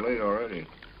 3 weeks late already.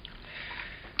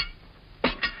 Oh,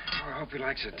 I hope he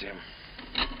likes it, Tim.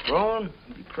 Ron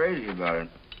would be crazy about it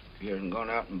if he hadn't gone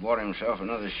out and bought himself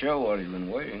another show while he's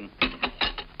been waiting.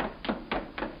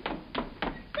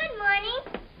 Good morning.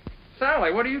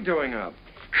 Sally, what are you doing up?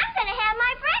 I'm going to have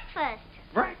my breakfast.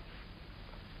 Right.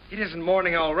 It isn't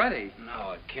morning already.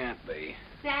 No, it can't be.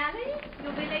 Sally,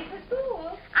 you'll be late for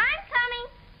school. I'm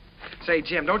coming. Say,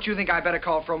 Jim, don't you think I better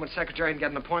call Froman's secretary and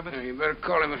get an appointment? Yeah, you better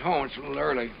call him at home. It's a little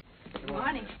early. Good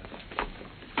morning.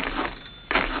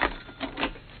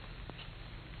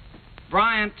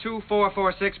 Bryant,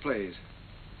 2446, please.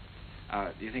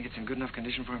 Do you think it's in good enough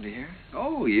condition for him to hear?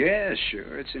 Oh, yeah,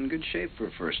 sure. It's in good shape for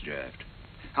a first draft.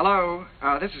 Hello,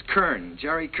 this is Kern,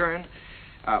 Jerry Kern.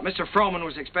 Mr. Froman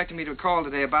was expecting me to call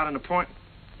today about an appointment.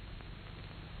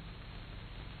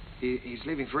 He's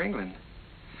leaving for England.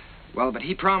 Well, but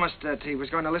he promised that he was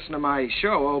going to listen to my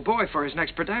show, Oh Boy, for his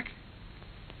next production.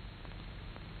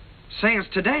 Sales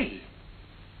today.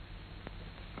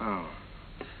 Oh,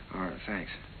 all right,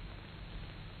 thanks.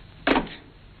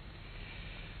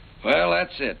 Well,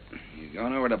 that's it. He's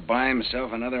going over to buy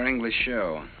himself another English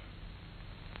show.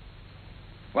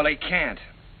 Well, he can't.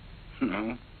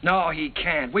 No? No, he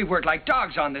can't. We worked like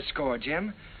dogs on this score,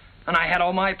 Jim. And I had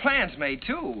all my plans made,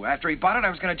 too. After he bought it, I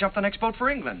was going to jump the next boat for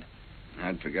England.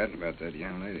 I'd forgotten about that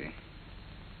young lady.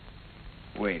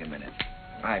 Wait a minute.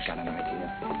 I've got an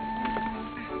idea.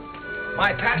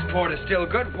 My passport is still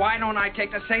good. Why don't I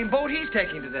take the same boat he's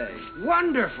taking today?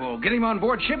 Wonderful. Get him on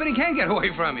board ship and he can't get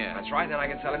away from you. That's right. Then I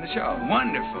can sell him the show.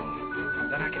 Wonderful.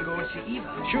 Then I can go and see Eva.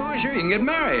 Sure. You can get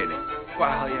married.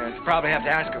 Well, you probably have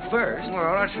to ask her first.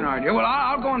 Well, that's an idea. Well,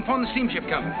 I'll go and phone the steamship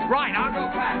company. Right. I'll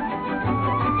go back.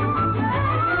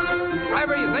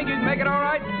 Driver, you think you can make it all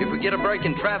right? If we get a break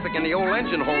in traffic and the old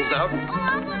engine holds out. Oh,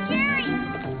 Uncle Jerry.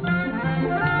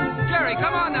 Jerry,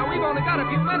 come on now. We've only got a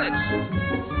few minutes.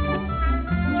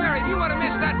 Jerry, if you want to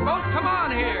miss that boat, come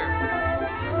on here.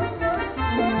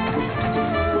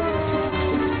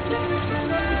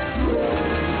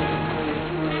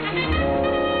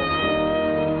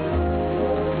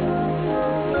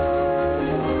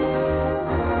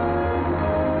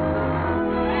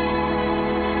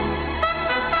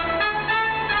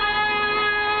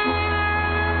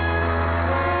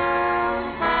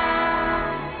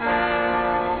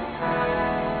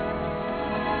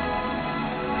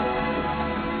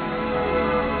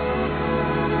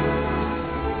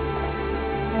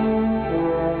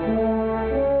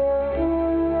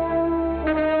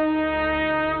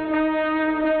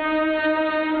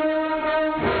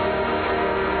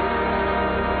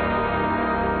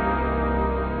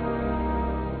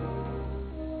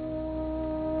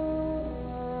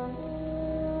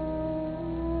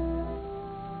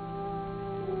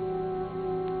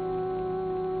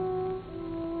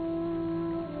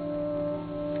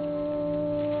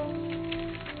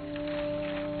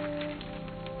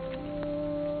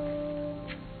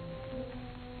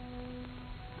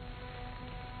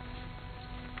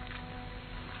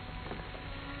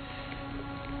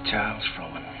 Charles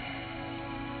Frohman.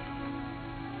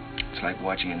 It's like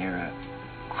watching an era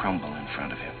crumble in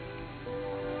front of him.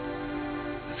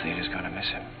 The theater's going to miss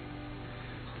him.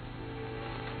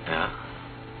 Yeah?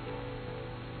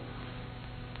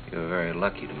 You were very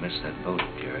lucky to miss that boat,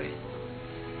 Jerry.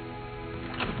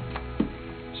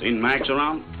 Seen Max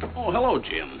around? Oh, hello,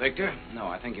 Jim. Victor? No,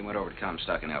 I think he went over to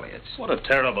Comstock and Elliott's. What a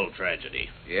terrible tragedy.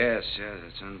 Yes,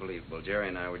 it's unbelievable. Jerry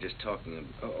and I were just talking.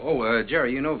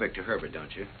 Jerry, you know Victor Herbert,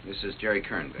 don't you? This is Jerry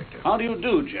Kern, Victor. How do you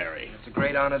do, Jerry? It's a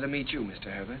great honor to meet you,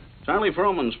 Mr. Herbert. Charlie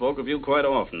Frohman spoke of you quite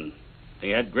often. He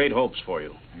had great hopes for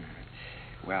you.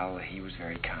 Well, he was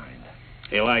very kind.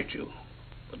 He liked you.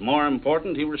 But more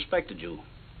important, he respected you.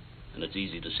 And it's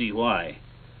easy to see why.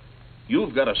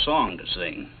 You've got a song to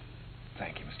sing.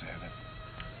 Thank you, Mr. Herbert.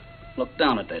 Look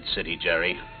down at that city,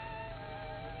 Jerry.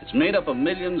 It's made up of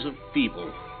millions of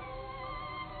people.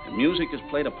 And music has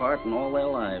played a part in all their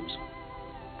lives.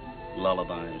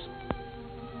 Lullabies,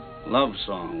 love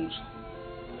songs,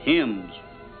 hymns,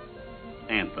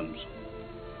 anthems.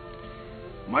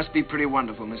 Must be pretty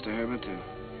wonderful, Mr. Herbert, to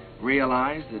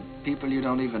realize that people you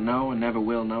don't even know and never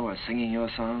will know are singing your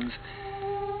songs,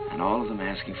 and all of them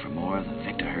asking for more of the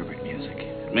Victor Herbert music.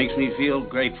 It makes me feel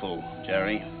grateful,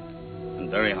 Jerry,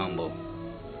 and very humble.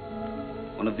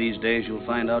 One of these days you'll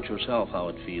find out yourself how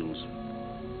it feels.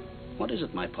 What is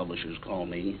it my publishers call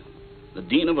me? The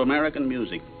Dean of American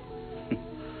Music.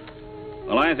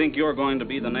 Well, I think you're going to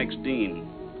be the next dean.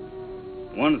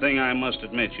 One thing I must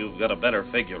admit, you've got a better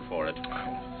figure for it.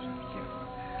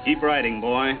 Keep writing,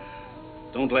 boy.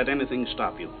 Don't let anything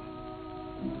stop you.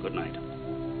 Good night.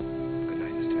 Good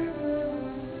night, Mr. Herbert.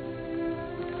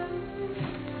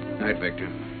 Night, Victor.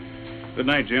 Good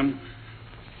night, Jim.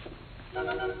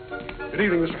 Good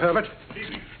evening, Mr. Herbert.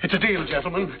 It's a deal,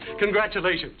 gentlemen.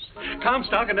 Congratulations.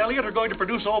 Comstock and Elliott are going to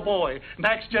produce Oh Boy.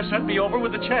 Max just sent me over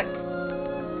with the check.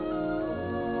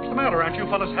 What's the matter? Aren't you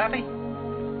fellas happy?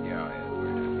 Yeah,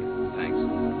 Ed. Thanks.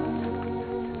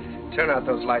 Turn out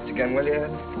those lights again, will you, Ed?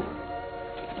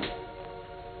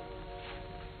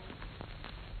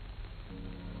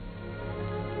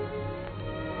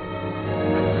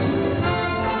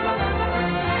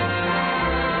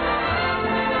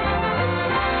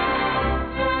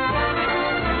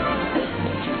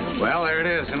 Well, there it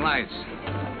is in lights.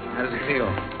 How does it feel?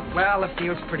 Well, it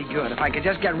feels pretty good. If I could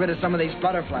just get rid of some of these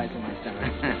butterflies in my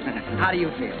stomach. How do you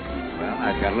feel? Well,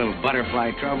 I've got a little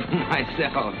butterfly trouble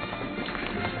myself.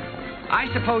 I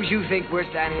suppose you think we're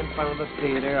standing in front of the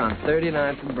theater on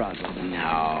 39th and Broadway.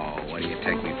 No, what do you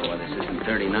take me for? This isn't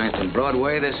 39th and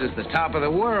Broadway. This is the top of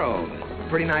the world.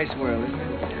 Pretty nice world, isn't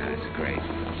it? Yeah, it's great.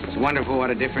 It's wonderful what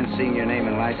a difference seeing your name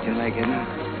in lights can make, isn't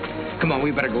it? Come on,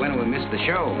 we better go in or we'll miss the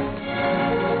show.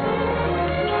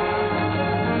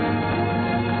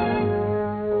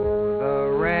 The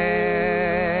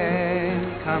rain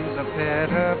comes a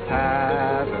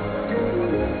pitter-patter,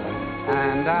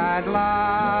 and I'd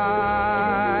like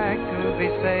to be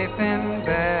safe in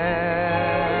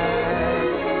bed.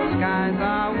 Skies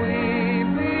are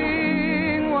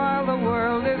weeping while the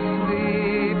world is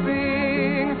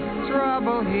sleeping,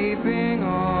 trouble heaping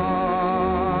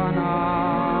on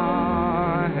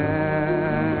our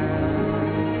heads.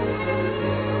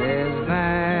 It is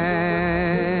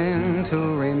vain to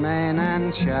remain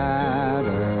and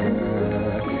chatter,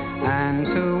 and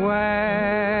to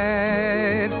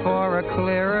wait for a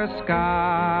clearer sky.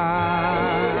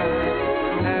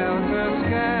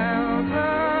 Helter-skelter,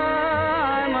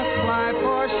 I must fly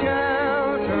for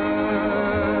shelter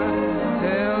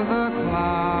till the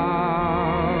clouds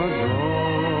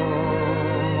roll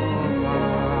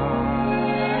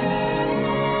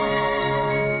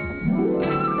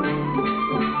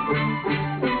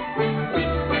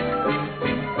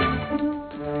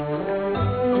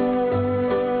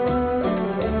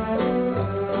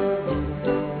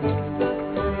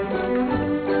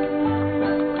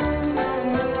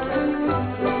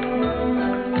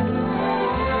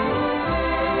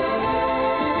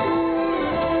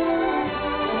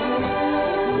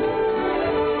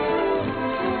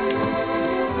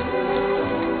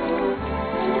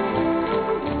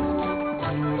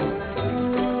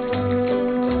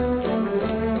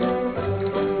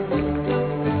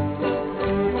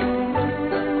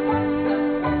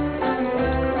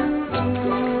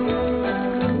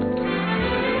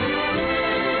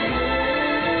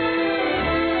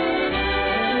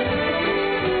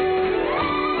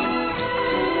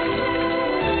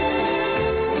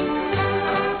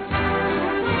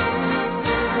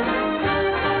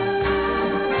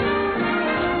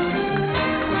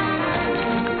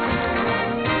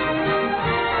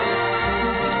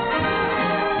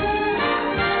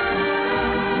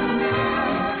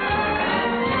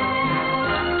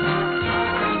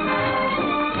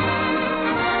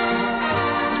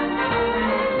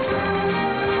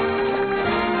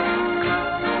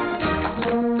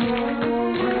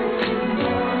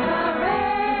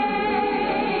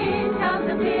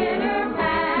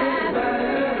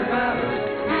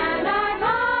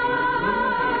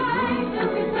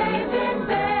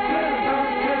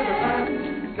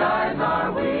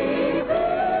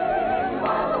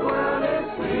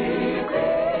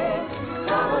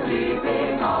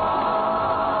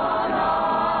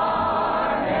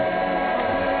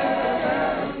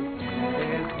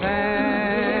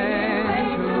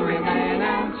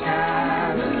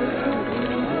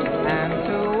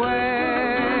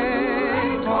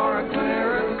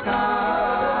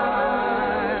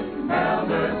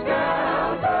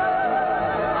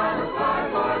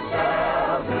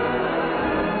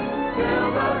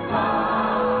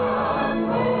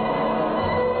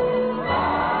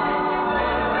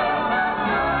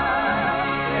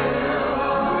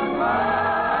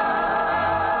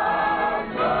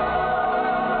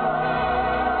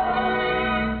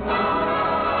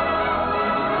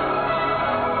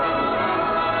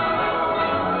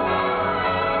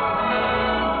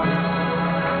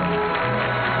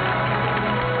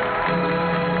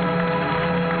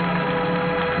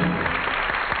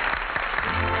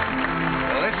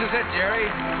Jerry.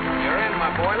 You're in,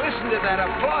 my boy. Listen to that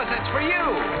applause. That's for you.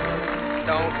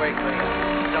 Don't wake me up.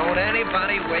 Don't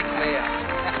anybody wake me up.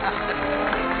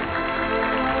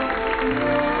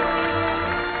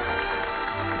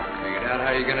 Figured out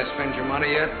how you're going to spend your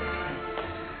money yet?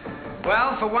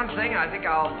 Well, for one thing, I think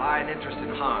I'll buy an interest in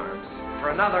Harms. For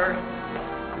another...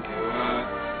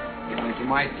 You think you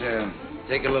might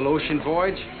take a little ocean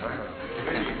voyage?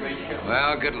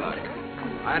 Well, good luck.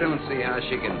 I don't see how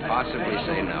she can possibly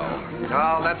say no.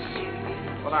 Well, that's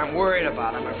what I'm worried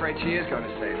about. I'm afraid she is going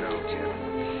to say no,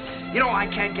 Jim. You know, I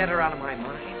can't get her out of my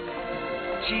mind.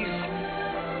 She's...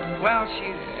 Yeah,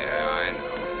 I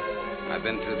know. I've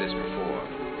been through this before.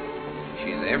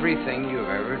 She's everything you've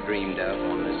ever dreamed of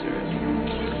on this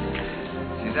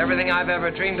earth. She's everything I've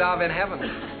ever dreamed of in heaven.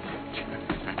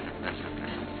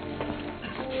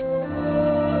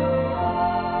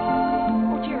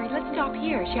 Oh, Jerry, let's stop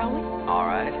here, shall we? All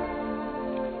right.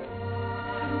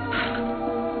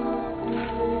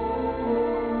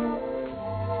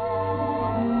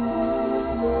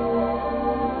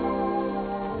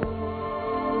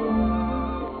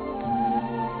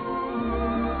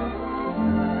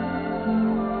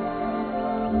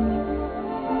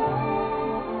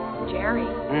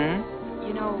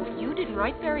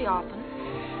 Write very often.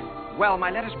 Well, my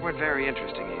letters weren't very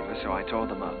interesting, Eva, so I tore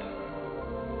them up.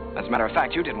 As a matter of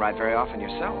fact, you didn't write very often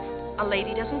yourself. A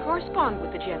lady doesn't correspond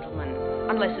with a gentleman,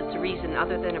 unless it's a reason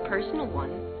other than a personal one.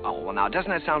 Oh, well, now,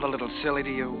 doesn't that sound a little silly to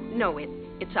you? No, it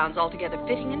sounds altogether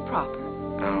fitting and proper.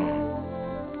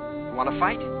 Oh. Want to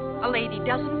fight? A lady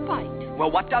doesn't fight.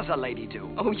 Well, what does a lady do?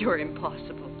 Oh, you're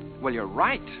impossible. Well, you're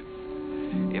right.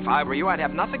 If I were you, I'd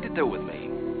have nothing to do with me.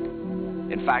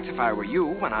 In fact, if I were you,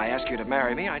 when I ask you to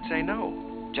marry me, I'd say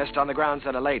no. Just on the grounds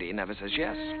that a lady never says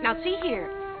yes. Now, see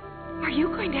here. Are you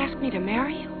going to ask me to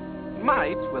marry you?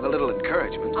 Might, with a little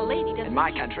encouragement. A lady doesn't... In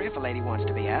my country, if a lady wants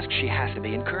to be asked, she has to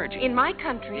be encouraging. In my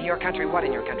country... In your country? What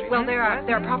in your country? Well, there are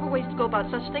proper ways to go about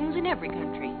such things in every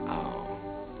country. Oh.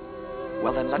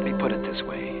 Well, then let me put it this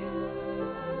way.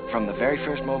 From the very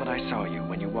first moment I saw you,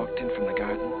 when you walked in from the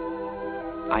garden,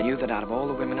 I knew that out of all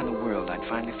the women in the world, I'd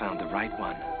finally found the right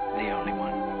one. The only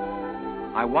one.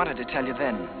 I wanted to tell you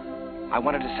then. I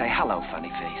wanted to say, hello, funny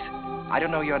face. I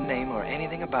don't know your name or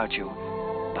anything about you,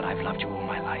 but I've loved you all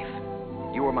my life.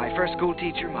 You were my first school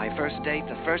teacher, my first date,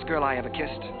 the first girl I ever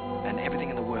kissed, and everything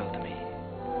in the world to me.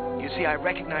 You see, I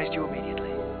recognized you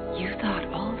immediately. You thought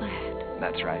all that?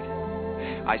 That's right.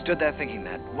 I stood there thinking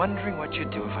that, wondering what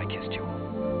you'd do if I kissed you.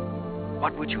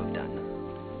 What would you have done?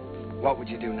 What would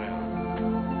you do now?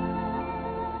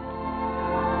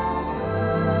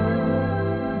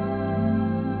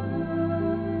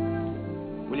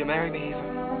 Will you marry me, Eva?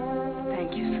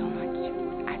 Thank you so much.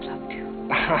 I'd love to.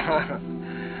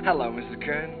 Hello, Mrs.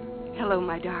 Kern. Hello,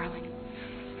 my darling.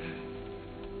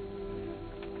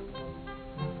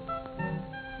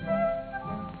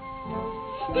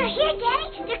 They're here, Daddy.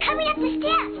 They're coming up the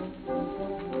steps.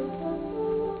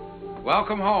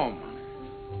 Welcome home.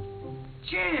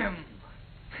 Jim!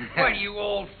 What, you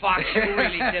old fox, you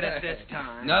really did it this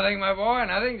time. Nothing, my boy,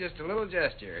 nothing, just a little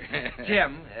gesture.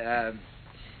 Jim,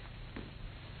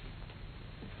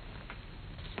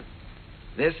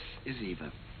 this is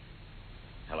Eva.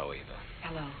 Hello, Eva.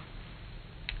 Hello.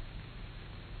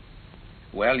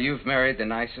 Well, you've married the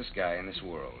nicest guy in this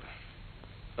world.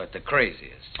 But the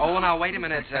craziest. Oh, now, wait a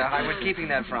minute. I was keeping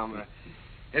that from her.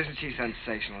 Isn't she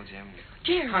sensational, Jim?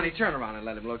 Jerry. Honey, turn around and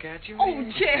let him look at you. Oh,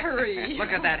 Jerry. Look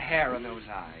at that hair and those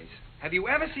eyes. Have you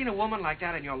ever seen a woman like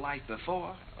that in your life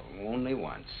before? Only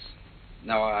once.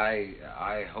 No,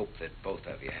 I hope that both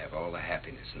of you have all the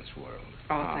happiness in this world.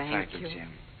 Oh, thank you, Jim.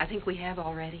 I think we have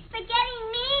already.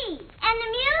 Forgetting me and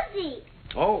the music.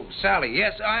 Oh, Sally,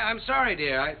 yes, I'm sorry,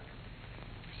 dear.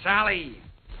 Sally.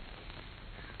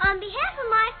 On behalf of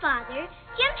my father,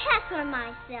 Jim Hessler and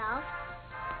myself.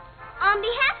 On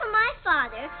behalf of my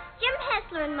father, Jim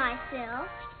Hessler and myself,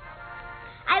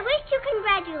 I wish to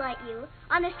congratulate you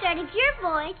on the start of your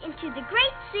voyage into the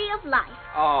great sea of life.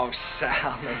 Oh,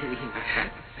 Sally.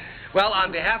 Well,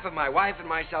 on behalf of my wife and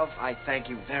myself, I thank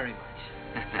you very much.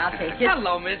 I'll take it.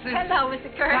 Hello, Mrs. Hello, Mr.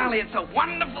 Kern. Sally, it's so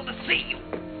wonderful to see you.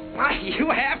 Why,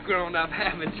 you have grown up,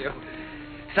 haven't you?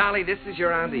 Sally, this is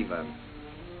your Aunt Eva.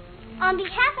 On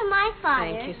behalf of my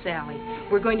father... Thank you, Sally.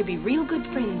 We're going to be real good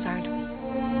friends, aren't we?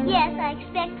 Yes, I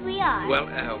expect we are. Well,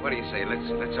 what do you say?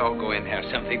 Let's all go in and have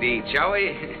something to eat, shall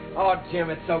we? Oh, Jim,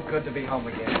 it's so good to be home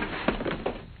again.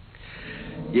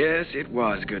 Yes, it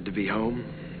was good to be home.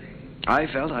 I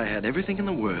felt I had everything in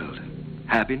the world.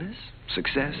 Happiness,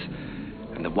 success,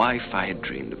 and the wife I had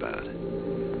dreamed about.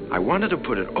 I wanted to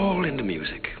put it all into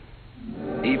music.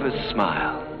 Eva's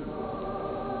smile,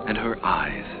 and her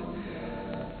eyes,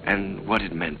 and what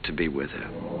it meant to be with her.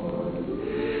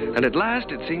 And at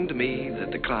last it seemed to me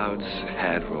that the clouds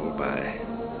had rolled by.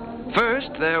 First,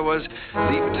 there was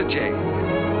Leave It to Jane.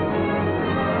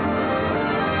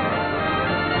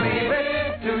 Leave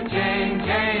it to Jane,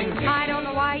 Jane, Jane. I don't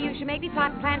know why you should make me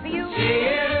plot and plan for you. She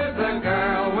is the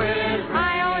girl with...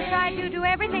 I always try to do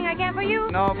everything I can for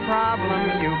you. No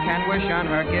problem you can wish on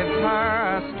her gives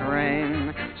her a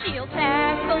strain. She'll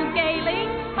tackle gaily,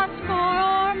 a score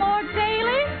or more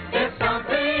daily. If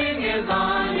something is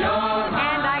on your mind,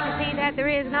 and I can see that there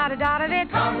is not a dot of it.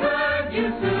 Comfort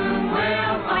you soon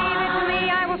will find. Leave it to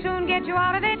me, I will soon get you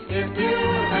out of it. If you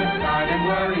have started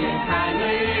worrying,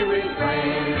 kindly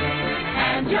refrain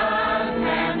and just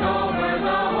hand over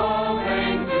the whole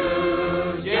thing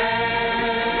to Jane.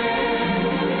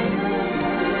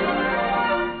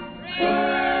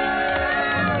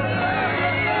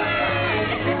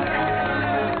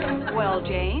 Well,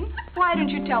 Jane, why don't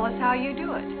you tell us how you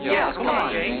do it? Yeah, come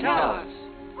on, Jane, tell us.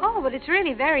 Oh, but it's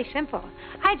really very simple.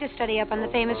 I just study up on the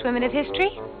famous women of history.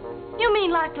 You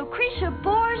mean like Lucretia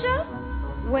Borgia?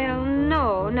 Well,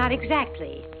 no, not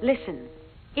exactly. Listen.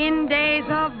 In days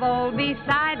of old,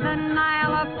 beside the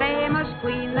Nile, a famous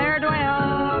queen there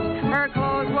dwelt. Her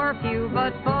clothes were few,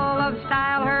 but full of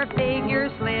style, her figure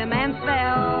slim and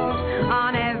svelte.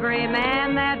 On every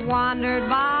man that wandered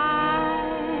by,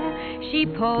 she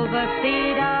pulled the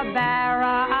Theda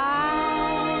Bara eye.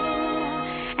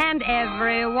 And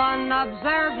everyone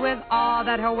observed with awe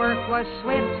that her work was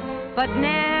swift, but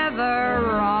never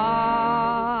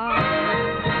raw.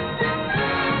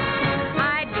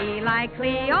 I'd be like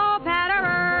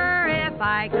Cleopatra if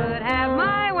I could have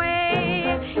my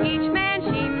way. Each man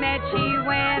she met, she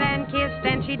wed and kissed,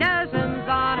 and she dozens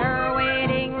on her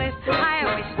waiting list. I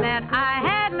wish that I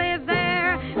had lived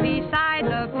there beside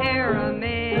the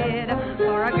pyramid.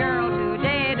 For a girl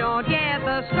today don't get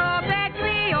the scope that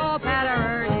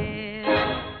Cleopatra did.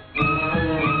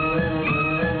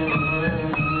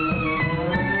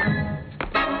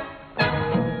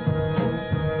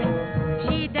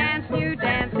 She danced new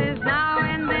dances now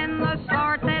and then, the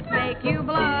sort that make you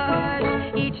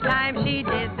blush. Each time she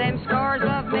did them, scores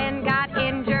of men got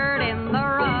injured in the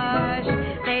rush.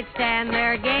 They'd stand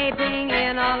there gaping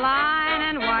in a line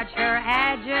and watch her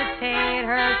agitate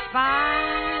her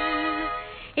spine.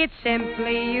 It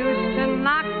simply used to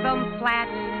knock them flat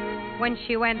when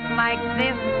she went like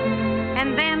this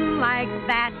and then like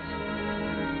that.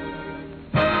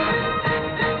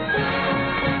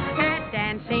 At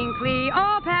dancing,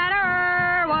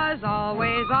 Cleopatra was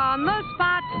always on the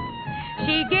spot.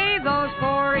 She gave those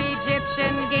poor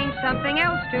Egyptian kings something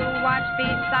else to watch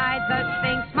besides the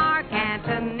Sphinx. Mark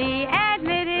Antony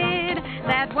admitted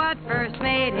that what first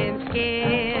made him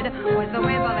skid was the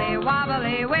wibbly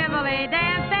wobbly wibbly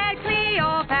dance that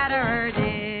Cleopatra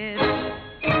did.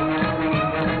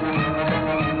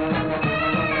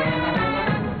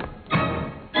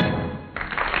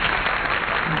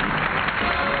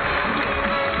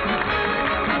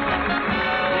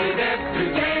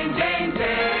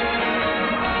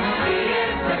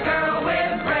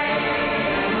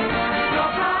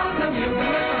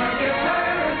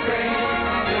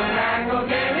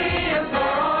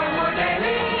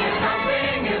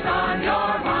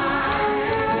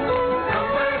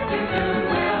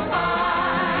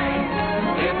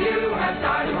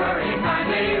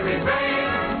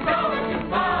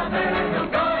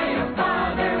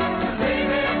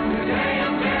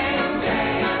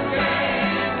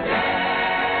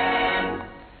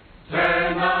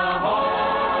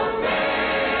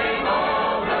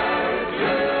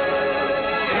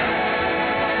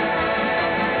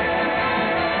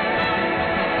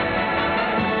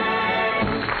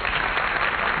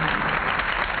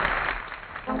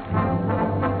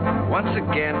 Once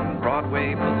again,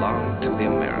 Broadway belonged to the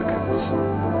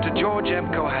Americans. To George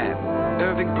M. Cohan,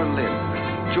 Irving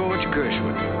Berlin, George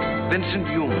Gershwin, Vincent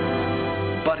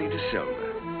Yoon, Buddy DeSilva.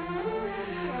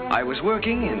 I was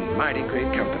working in mighty great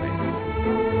company.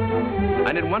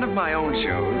 And in one of my own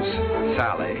shows,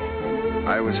 Sally,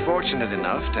 I was fortunate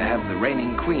enough to have the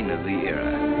reigning queen of the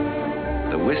era,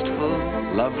 the wistful,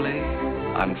 lovely,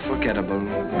 unforgettable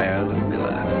Marilyn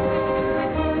Miller.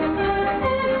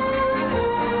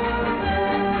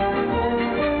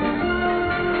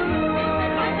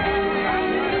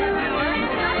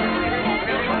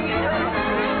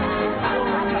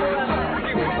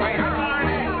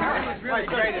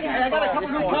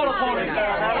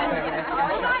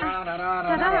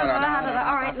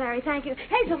 All right, Larry, thank you.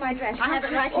 Hazel, my dress. I have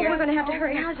it right Oh, here. we're going to have to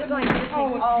hurry. How's it going?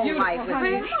 Oh, my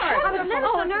goodness. I was never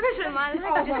so nervous in my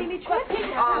life. Did you see me trip?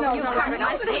 Oh, you are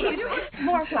nice.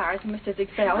 More flowers, Mr.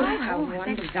 Zixell. Oh,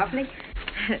 wonderful. Lovely.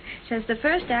 Says the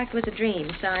first act was a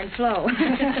dream, signed Flo.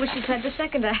 Wish she said the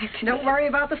second act. Don't worry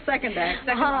about the second act.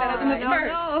 Second's better than the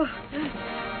first. No.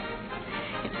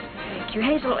 Thank you.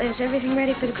 Hazel, is everything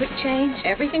ready for the quick change?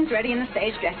 Everything's ready in the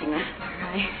stage dressing room. All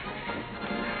right.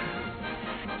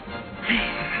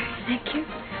 Thank you.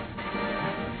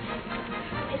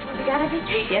 Hazel, we got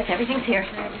everything? Yes, everything's here.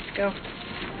 All right, let's go.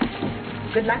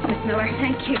 Good luck, Miss Miller.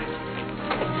 Thank you.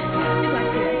 Good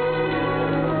luck, dear.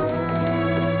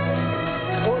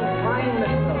 Fine,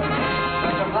 Miss Miller.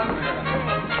 Best of luck to her.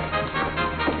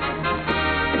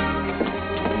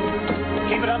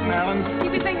 Keep it up, Marilyn.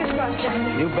 Keep your fingers crossed,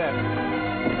 Johnny. You bet.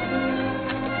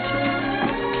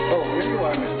 Oh, here you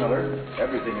are, Miss Miller.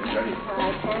 Everything is ready. All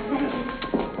right,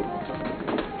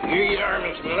 Here you are,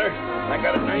 Miss Miller. I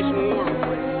got it nice and warm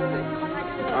for you.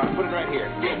 Put it right here.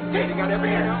 You got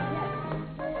everything else?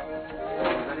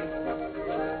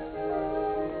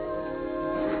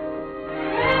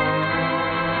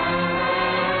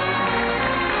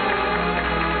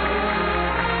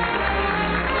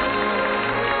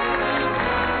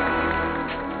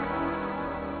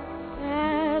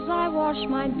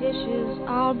 My dishes,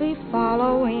 I'll be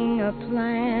following a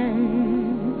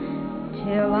plan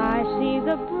till I see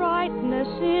the brightness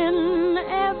in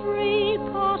every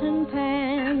pot and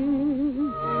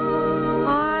pan.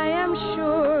 I am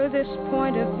sure this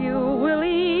point of view will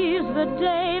ease the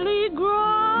daily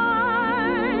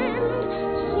grind,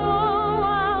 so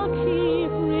I'll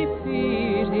keep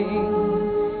repeating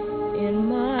in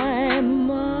my mind.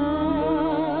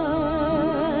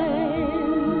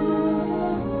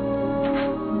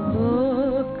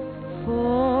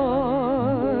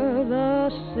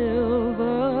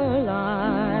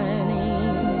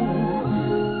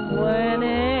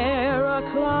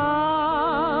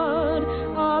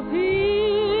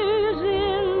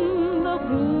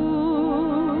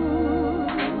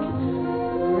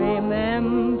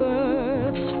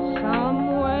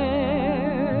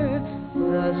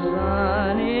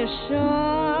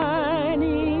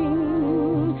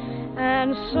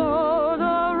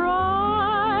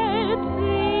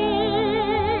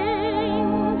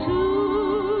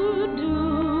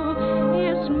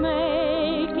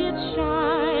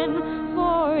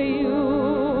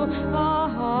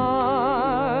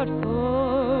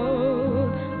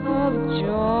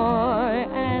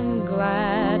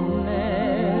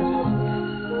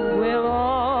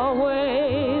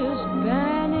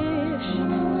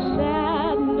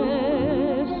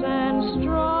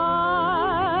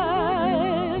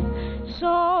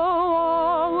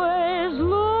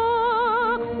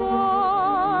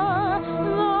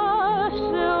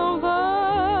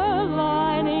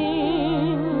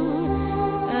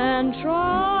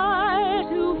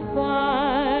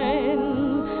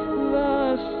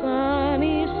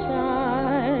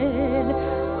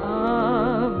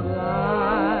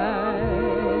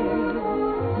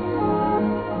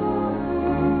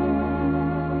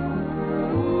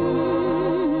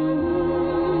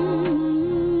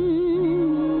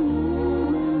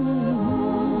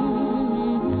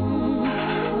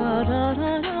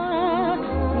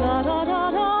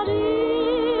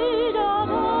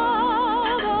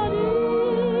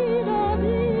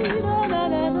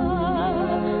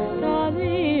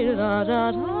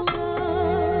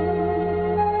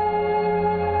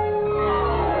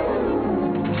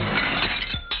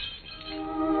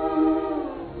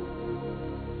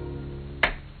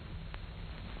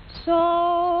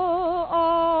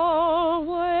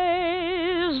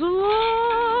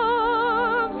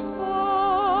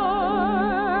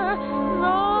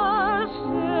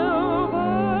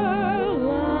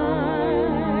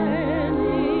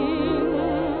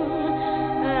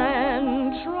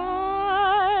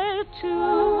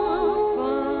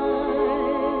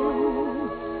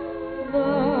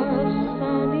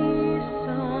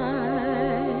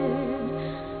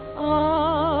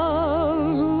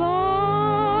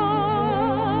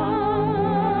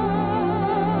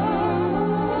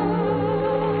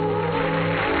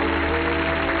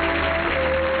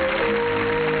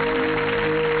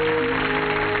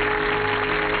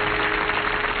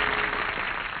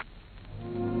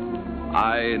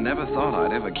 I never thought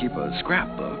I'd ever keep a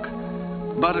scrapbook,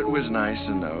 but it was nice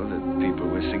to know that people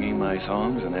were singing my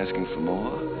songs and asking for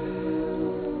more.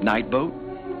 Night Boat,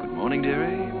 Good Morning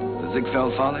Dearie, The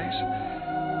Ziegfeld Follies.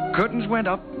 Curtains went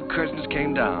up, curtains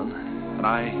came down, and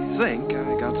I think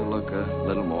I got to look a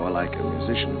little more like a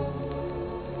musician.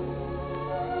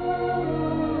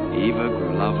 Eva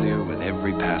grew lovelier with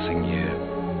every passing year.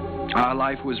 Our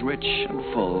life was rich and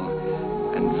full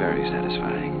and very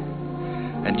satisfying.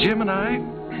 And Jim and I,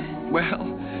 well,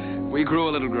 we grew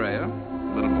a little grayer,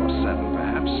 a little more settled,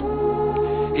 perhaps.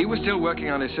 He was still working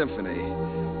on his symphony,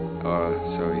 Or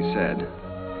so he said.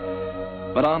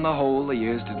 But on the whole, the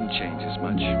years didn't change as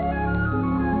much.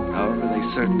 However, they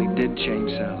certainly did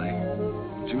change Sally.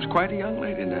 She was quite a young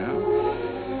lady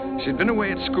now. She'd been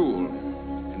away at school.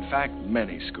 In fact,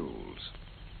 many schools.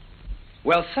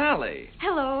 Well, Sally.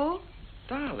 Hello.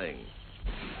 Darling.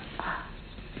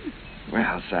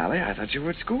 Well, Sally, I thought you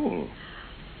were at school.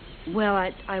 Well,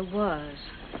 I was.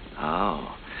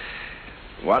 Oh.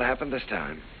 What happened this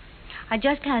time? I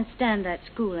just can't stand that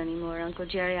school anymore, Uncle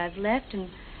Jerry. I've left, and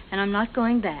I'm not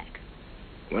going back.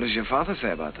 What does your father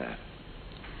say about that?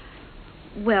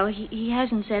 Well, he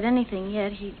hasn't said anything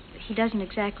yet. He doesn't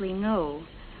exactly know.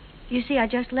 You see, I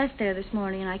just left there this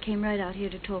morning, and I came right out here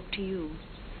to talk to you.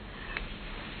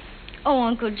 Oh,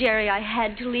 Uncle Jerry, I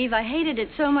had to leave. I hated it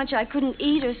so much I couldn't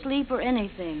eat or sleep or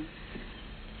anything.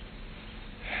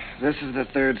 This is the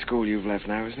third school you've left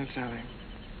now, isn't it, Sally?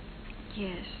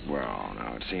 Yes. Well,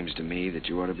 now, it seems to me that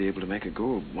you ought to be able to make a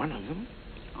go of one of them.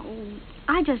 Oh,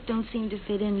 I just don't seem to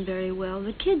fit in very well.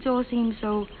 The kids all seem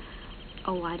so...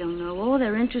 Oh, I don't know. All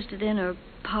they're interested in are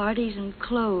parties and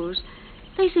clothes.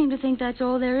 They seem to think that's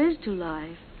all there is to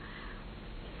life.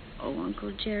 Oh,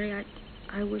 Uncle Jerry,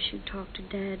 I wish you'd talk to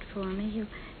Dad for me.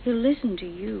 He'll listen to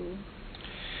you.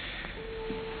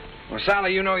 Well,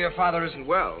 Sally, you know your father isn't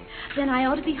well. Then I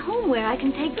ought to be home where I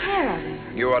can take care of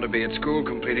him. You ought to be at school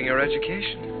completing your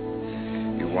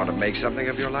education. You want to make something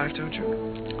of your life, don't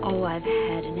you? Oh, I've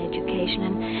had an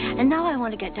education, and now I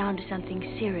want to get down to something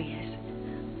serious.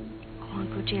 Oh,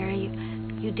 Uncle Jerry,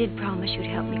 you did promise you'd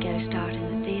help me get a start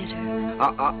in the theater.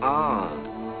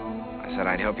 I said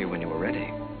I'd help you when you were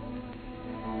ready.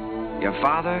 Your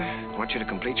father wants you to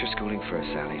complete your schooling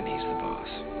first, Sally, and he's the boss.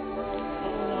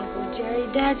 Oh, Uncle Jerry,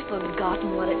 Dad's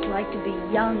forgotten what it's like to be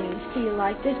young and feel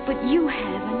like this, but you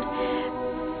haven't.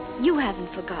 You haven't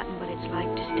forgotten what it's like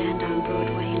to stand on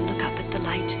Broadway and look up at the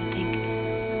lights and think,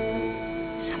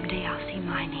 someday I'll see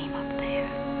my name up there.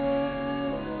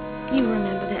 You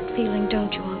remember that feeling, don't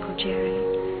you, Uncle Jerry?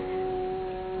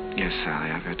 Yes,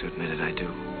 Sally, I've got to admit it, I do.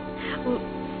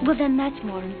 Well, then that's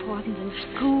more important than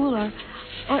school or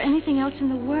anything else in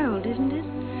the world, isn't it?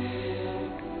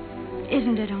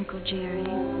 Isn't it, Uncle Jerry?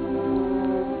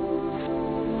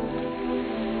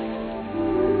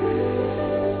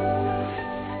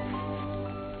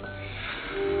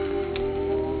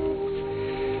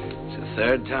 It's the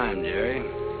third time, Jerry.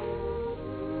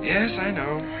 Yes, I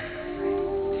know.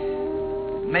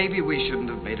 Maybe we shouldn't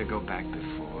have made her go back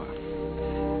before.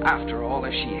 After all,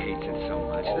 if she hates it so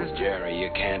much... Oh, Jerry,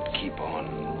 you can't keep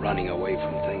on running away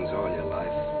from things all your life.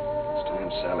 It's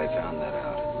time Sally found that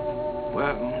out.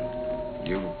 Well,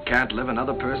 you can't live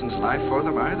another person's life for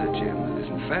them either, Jim. It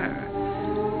isn't fair.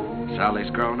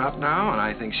 Sally's grown up now, and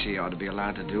I think she ought to be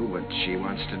allowed to do what she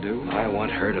wants to do. I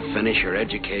want her to finish her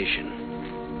education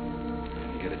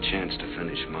and get a chance to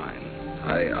finish mine.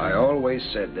 I always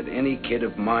said that any kid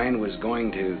of mine was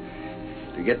going to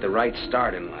get the right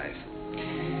start in life.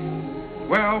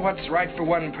 Well, what's right for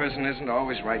one person isn't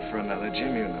always right for another,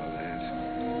 Jim. You know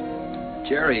that.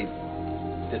 Jerry,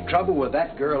 the trouble with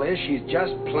that girl is she's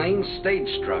just plain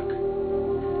stage-struck.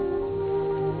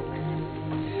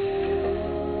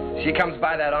 She comes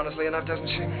by that honestly enough, doesn't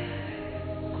she?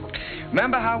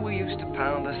 Remember how we used to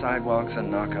pound the sidewalks and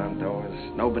knock on doors?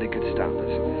 Nobody could stop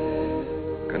us.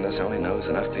 Goodness only knows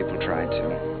enough people tried to.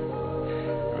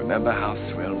 Remember how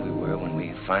thrilled we were when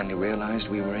we finally realized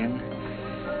we were in?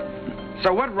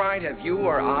 So what right have you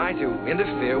or I to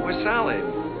interfere with Sally?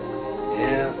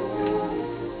 Yeah.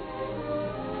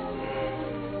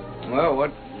 Well,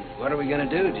 what are we going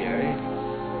to do, Jerry?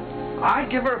 I'd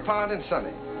give her a part in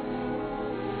Sonny.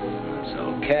 It's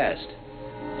all cast.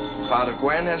 Part of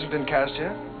Gwen hasn't been cast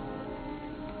yet?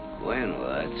 Gwen?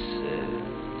 Well,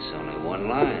 it's only one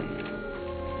line.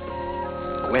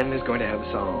 Gwen is going to have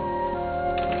a song.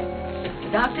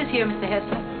 The doctor's here, Mr.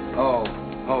 Heflin. Oh,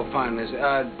 fine, Miss.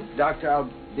 Doctor, I'll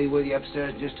be with you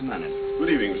upstairs just a minute. Good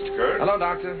evening, Mr. Kern. Hello,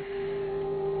 Doctor.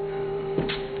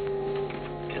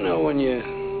 You know, when you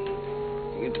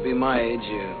get to be my age,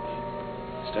 you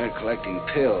start collecting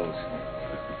pills.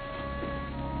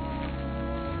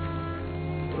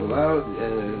 Well,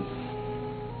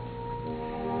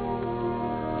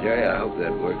 Jerry, I hope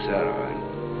that works out all right.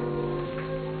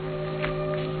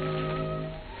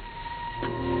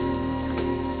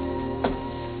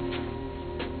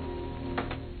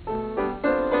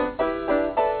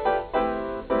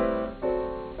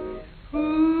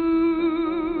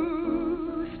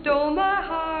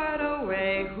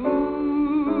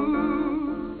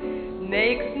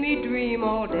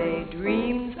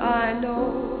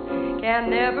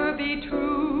 Never be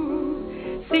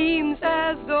true. Seems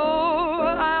as though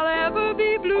I'll ever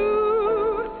be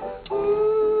blue.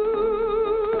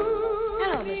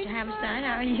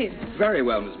 Very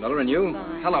well, Miss Miller, and you?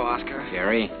 Fine. Hello, Oscar.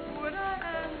 Jerry.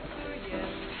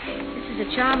 This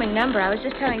is a charming number. I was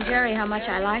just telling Jerry how much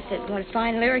I liked it. What a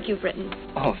fine lyric you've written.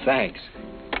 Oh, thanks.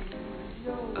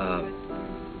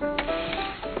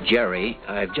 Jerry,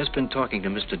 I've just been talking to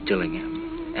Mr.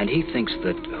 Dillingham, and he thinks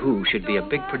that Who should be a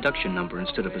big production number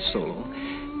instead of a solo,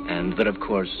 and that, of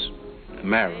course,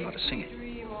 Marilyn ought to sing it.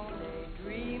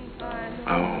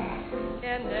 Oh.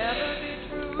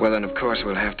 Well, then, of course,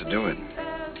 we'll have to do it.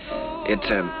 It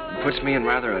puts me in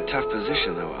rather a tough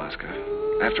position, though, Oscar.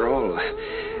 After all,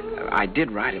 I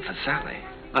did write it for Sally.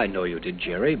 I know you did,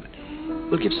 Jerry, but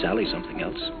we'll give Sally something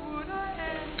else.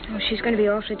 Oh, she's going to be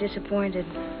awfully disappointed.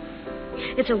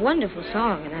 It's a wonderful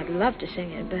song, and I'd love to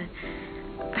sing it, but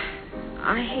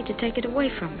I hate to take it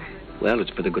away from her. Well,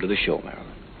 it's for the good of the show,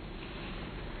 Marilyn.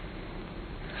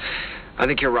 I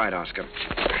think you're right, Oscar.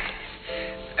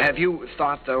 Have you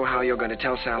thought, though, how you're going to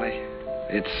tell Sally?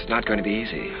 It's not going to be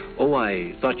easy. Oh,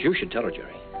 I thought you should tell her,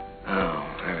 Jerry. Oh,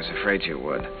 I was afraid you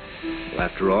would. Well,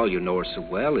 after all, you know her so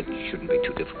well, it shouldn't be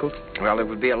too difficult. Well, it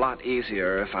would be a lot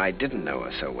easier if I didn't know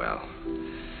her so well.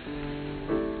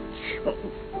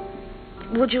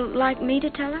 Would you like me to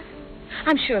tell her?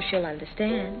 I'm sure she'll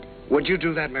understand. Would you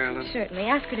do that, Marilyn? Certainly.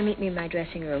 Ask her to meet me in my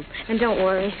dressing room. And don't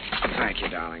worry. Thank you,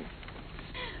 darling.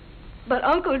 But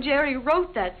Uncle Jerry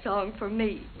wrote that song for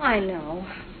me. I know.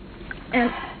 And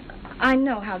I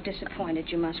know how disappointed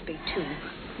you must be, too.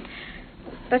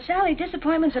 But, Sally,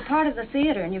 disappointments are part of the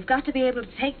theater, and you've got to be able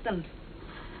to take them.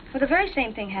 Well, the very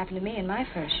same thing happened to me in my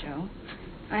first show.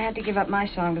 I had to give up my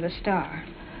song to the star.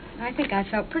 I think I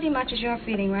felt pretty much as you're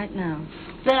feeling right now.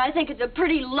 Then I think it's a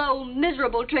pretty low,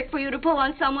 miserable trick for you to pull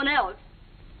on someone else.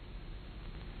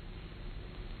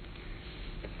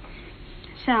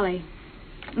 Sally,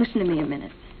 listen to me a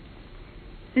minute.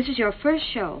 This is your first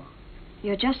show.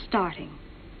 You're just starting.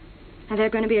 Now, there are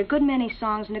going to be a good many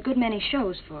songs and a good many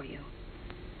shows for you.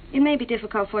 It may be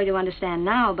difficult for you to understand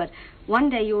now, but one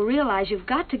day you'll realize you've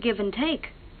got to give and take,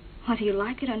 whether you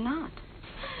like it or not.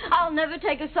 I'll never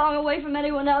take a song away from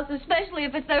anyone else, especially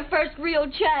if it's their first real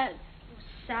chance.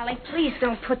 Sally, please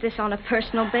don't put this on a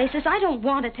personal basis. I don't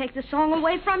want to take the song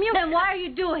away from you. Then why are you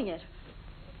doing it?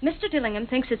 Mr. Dillingham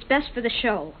thinks it's best for the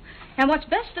show. And what's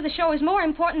best for the show is more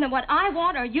important than what I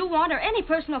want or you want or any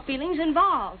personal feelings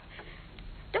involved.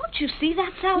 Don't you see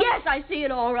that, Sally? Yes, I see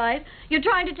it all right. You're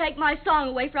trying to take my song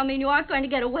away from me, and you aren't going to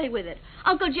get away with it.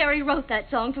 Uncle Jerry wrote that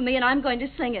song for me, and I'm going to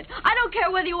sing it. I don't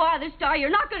care whether you are the star. You're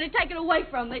not going to take it away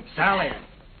from me. Sally.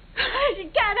 She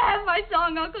can't have my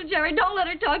song, Uncle Jerry. Don't let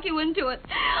her talk you into it.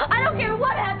 I don't care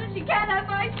what happens. She can't have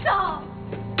my song.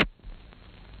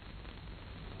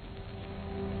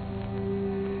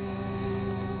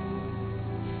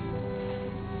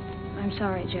 I'm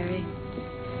sorry, Jerry.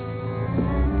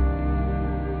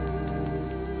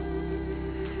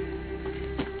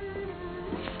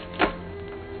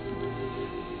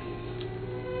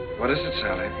 What is it,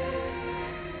 Sally?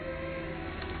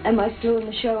 Am I still in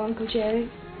the show, Uncle Jerry?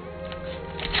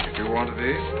 If you want to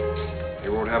be,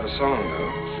 you won't have a song,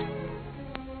 though.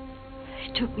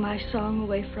 They took my song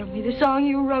away from me, the song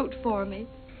you wrote for me.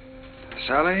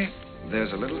 Sally,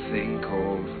 there's a little thing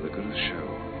called the good of the show.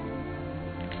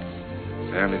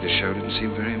 Apparently the show didn't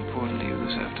seem very important to you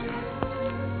this afternoon.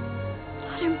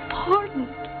 Not important.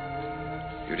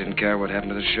 You didn't care what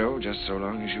happened to the show just so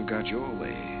long as you got your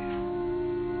way.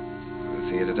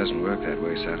 The theater doesn't work that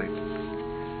way, Sally.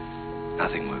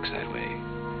 Nothing works that way.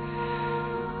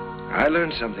 I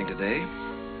learned something today.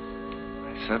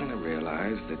 I suddenly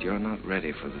realized that you're not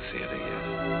ready for the theater yet.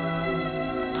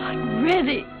 Not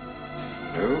ready?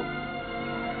 No.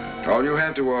 All you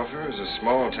have to offer is a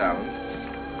small talent,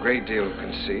 a great deal of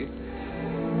conceit,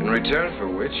 in return for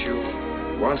which you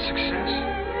want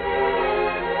success.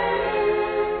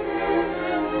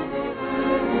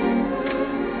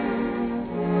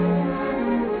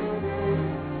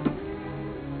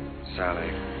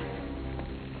 Sally,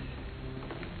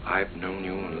 I've known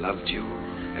you and loved you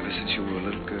ever since you were a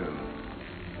little girl.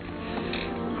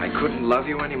 I couldn't love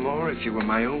you anymore if you were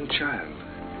my own child.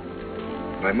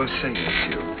 But I must say this to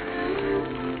you.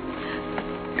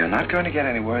 You're not going to get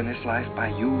anywhere in this life by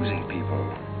using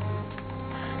people.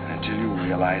 And until you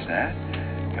realize that,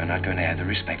 you're not going to have the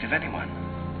respect of anyone.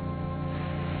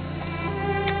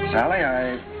 Sally,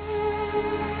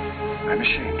 I'm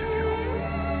ashamed of you.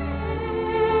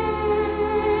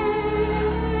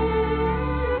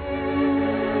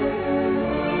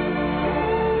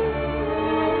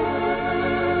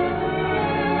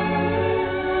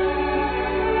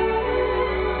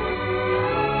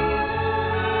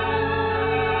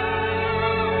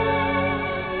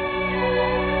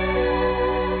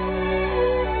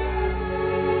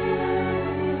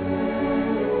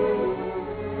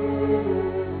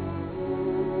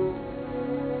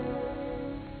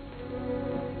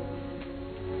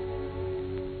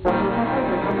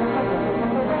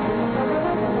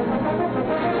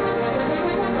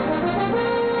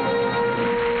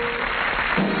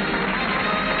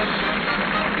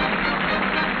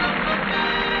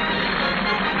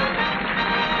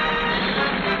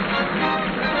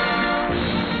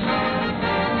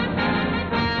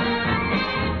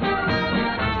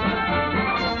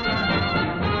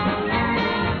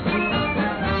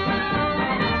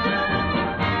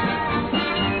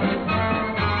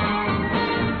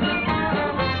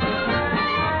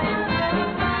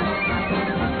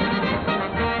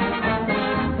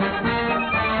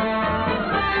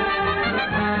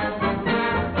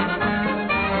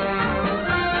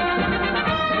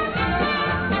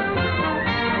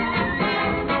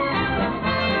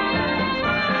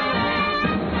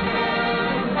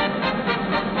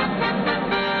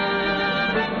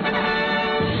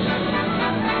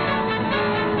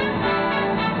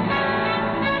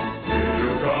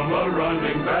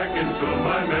 back into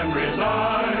my memory's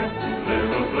eye.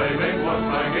 Little playmate was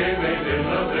my game mate in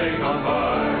the day gone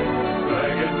by.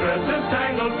 Ragged dresses,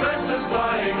 tangled tresses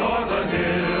flying o'er the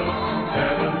hill.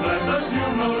 Heaven bless us, you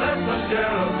know that's the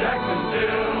Sheriff Jackson's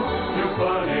hill. You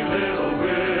funny little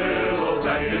willow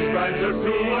that describes her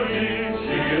to a T.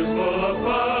 She is full of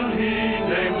fun, he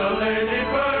named the lady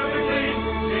perfectly.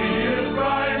 She is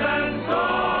bright and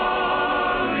sunny.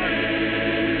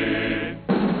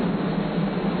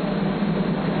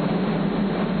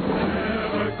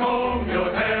 Never comb your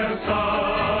hair,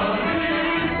 sonny.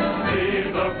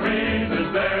 Leave the breezes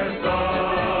there,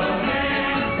 sonny.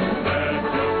 Let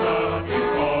your stockings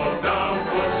fall down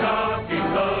for shocking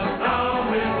the town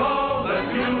is all that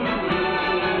you do.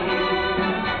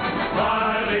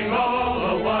 Smiling all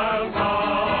the while,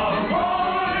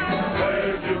 cowboy.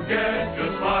 Where'd you get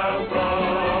your smile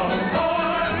from,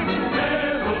 boy?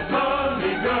 Little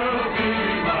sunny girl, be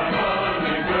my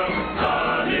honey girl,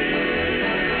 sunny.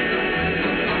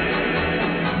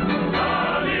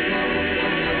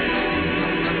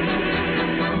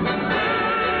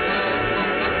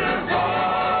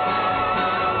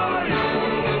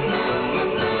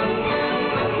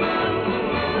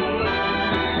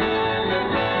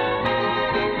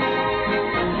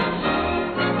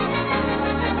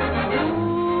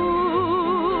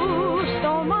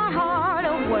 Stole my heart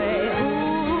away.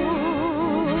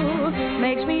 Ooh,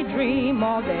 makes me dream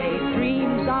all day.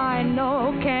 Dreams I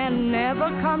know can never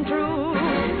come true.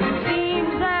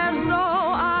 Seems as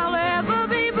though I'll ever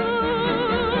be blue.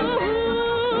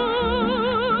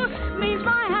 Means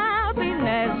my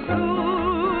happiness too.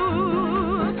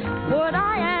 Would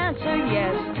I answer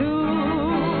yes to?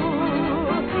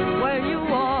 Well, you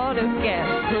ought to guess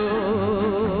who.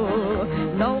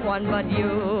 No one but you.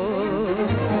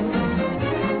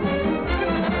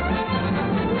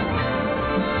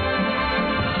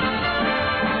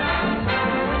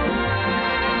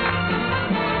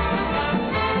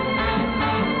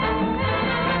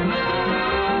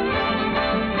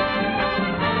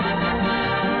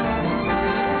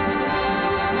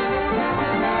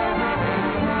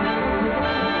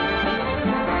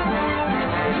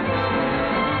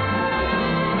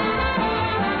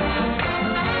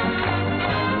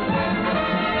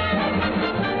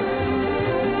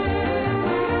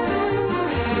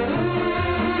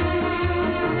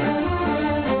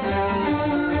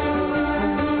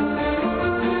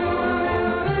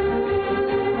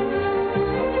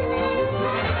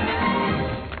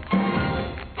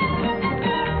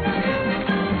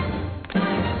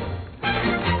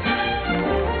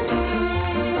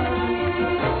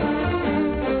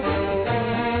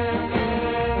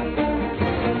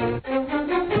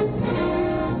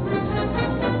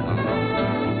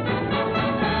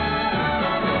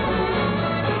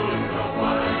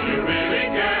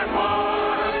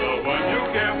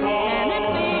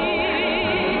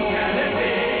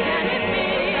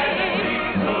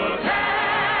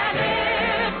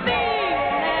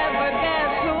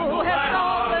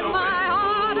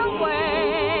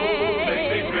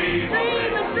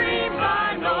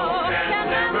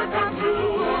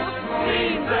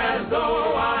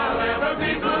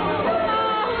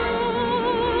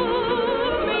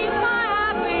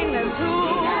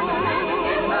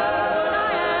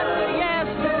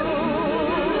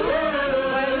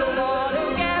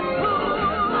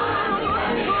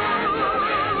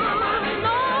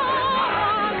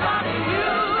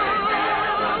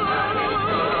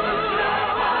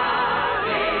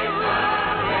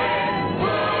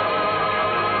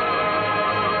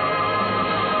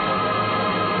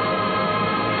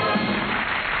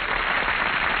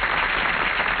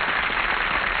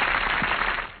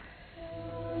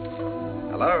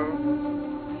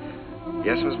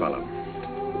 Yes, Miss Mullum.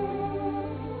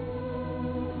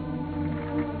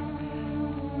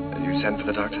 You sent for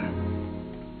the doctor?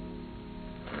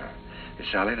 Is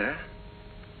Sally there?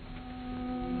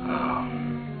 Oh.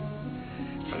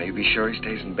 Well, you be sure he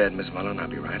stays in bed, Miss Mullum. I'll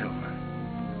be right over.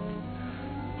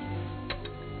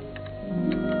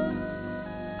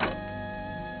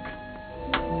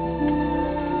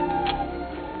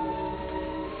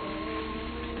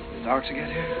 The doctor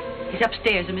get here? He's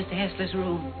upstairs in Mr. Hessler's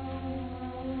room.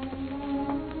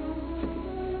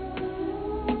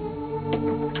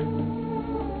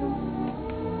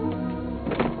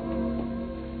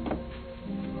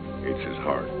 It's his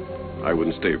heart. I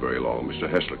wouldn't stay very long. Mr.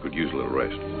 Hessler could use a little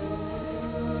rest.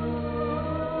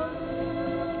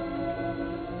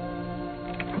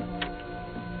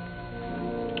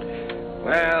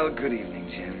 Well, good evening,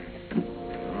 Jim.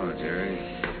 Oh, Jerry.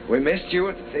 We missed you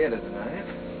at the theater tonight.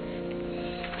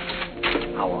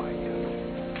 How are you?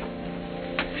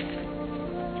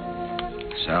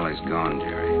 Sally's gone,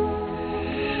 Jerry.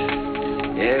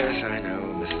 Yes, I know.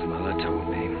 Mrs. Muller told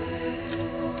me.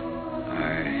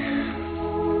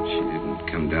 She didn't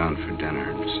come down for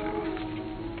dinner, so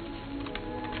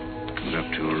went up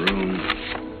to her room.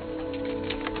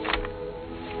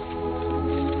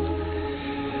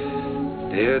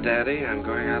 Dear Daddy, I'm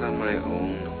going out on my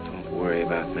own. Don't worry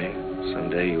about me.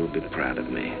 Someday you'll be proud of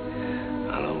me.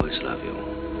 I'll always love you.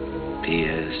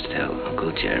 P.S. Tell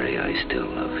Uncle Jerry I still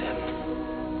love him.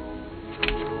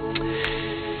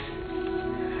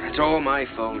 It's all my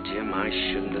fault, Jim. I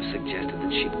shouldn't have suggested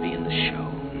that she'd be in the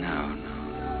show. No,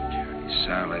 Jerry.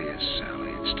 Sally is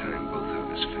Sally. It's time both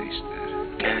of us faced that.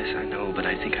 Yes, I know, but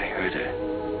I think I heard her.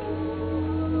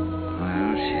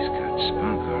 Well, she's got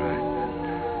spunk, all right.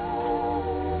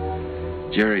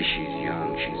 Jerry, she's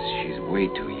young. She's way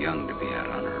too young to be out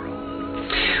on her own.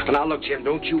 Well, now, look, Jim,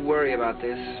 don't you worry about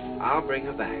this. I'll bring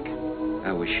her back.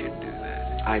 I wish you'd do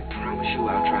that. I promise you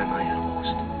I'll try my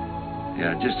utmost.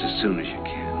 Yeah, just as soon as you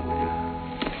can.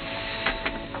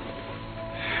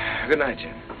 Good night,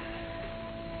 Jim.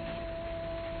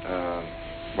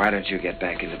 Why don't you get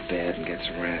back into bed and get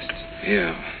some rest?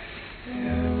 Yeah.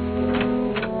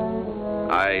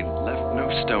 I left no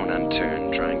stone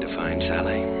unturned trying to find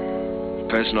Sally.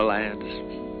 Personal ads,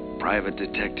 private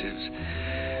detectives.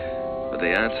 But the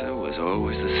answer was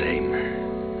always the same.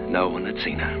 No one had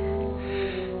seen her.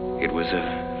 It was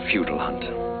a futile hunt.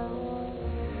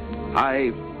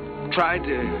 I tried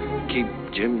to keep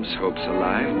Jim's hopes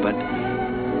alive, but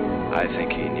I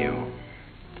think he knew.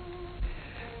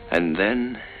 And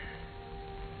then,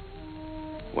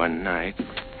 one night...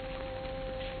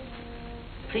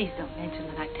 Please don't mention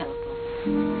that I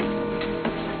telephoned.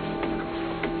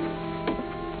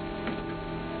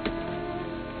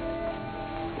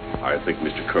 I think,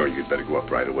 Mr. Kern, you'd better go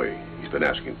up right away. He's been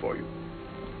asking for you.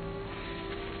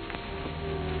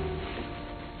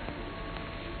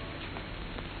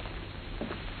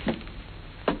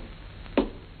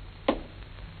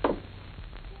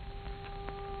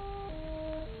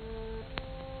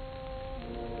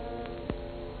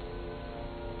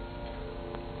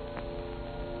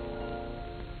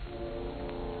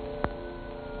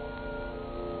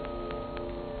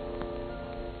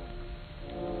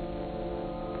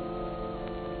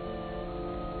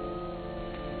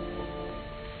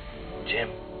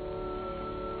 Jim.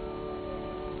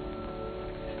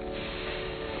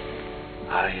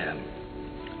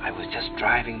 I was just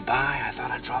driving by. I thought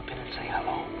I'd drop in and say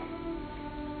hello.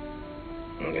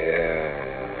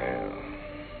 Yeah.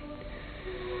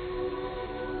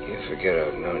 You forget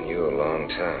I've known you a long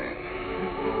time.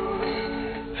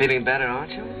 Feeling better,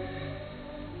 aren't you?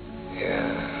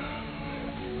 Yeah,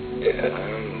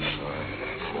 I'm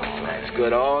fine. Oh, that's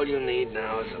good. All you need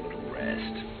now is a little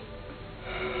rest.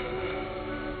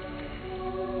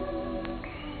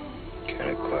 Kind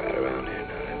of quiet around here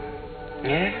now.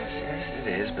 Yes,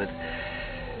 it is, but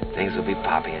things will be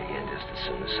popping again just as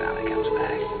soon as Sally comes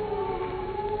back.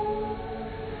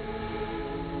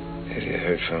 Have you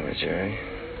heard from her, Jerry?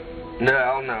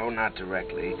 No, not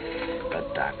directly.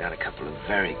 But I've got a couple of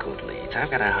very good leads.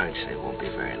 I've got a hunch they won't be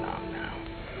very long now.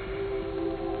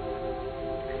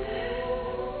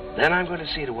 Then I'm going to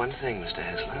see to one thing, Mr.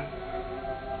 Hessler.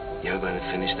 You're going to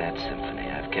finish that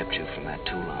symphony. I've kept you from that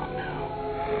too long now.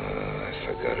 Oh, I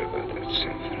forgot about that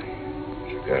symphony.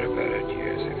 Forgot about it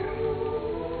years ago.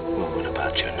 Well, what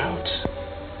about your notes?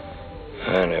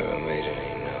 I never made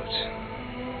any notes.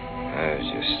 I was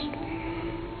just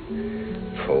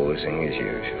posing as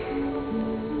usual.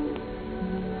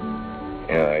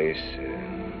 You know, I used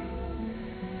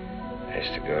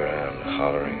to go around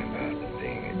hollering about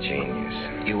being a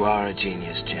genius. You are a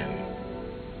genius, Jim.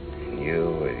 And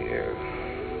you with your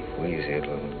wheezy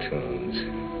little tunes.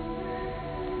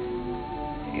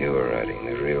 You were writing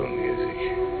the real music.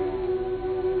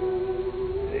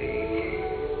 The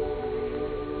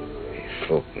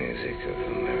folk music of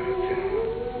America.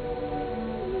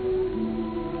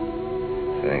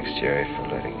 Thanks, Jerry, for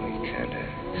letting me kind of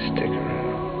stick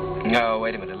around. No,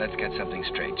 wait a minute. Let's get something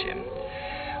straight, Jim.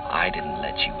 I didn't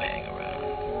let you hang around.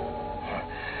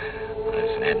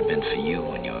 If it hadn't been for you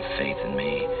and your faith in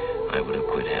me, I would have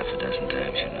quit half a dozen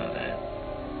times, you know that.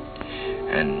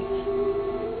 And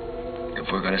if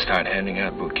we're going to start handing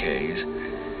out bouquets,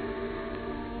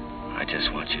 I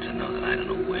just want you to know that I don't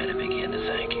know where to begin to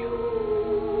thank you.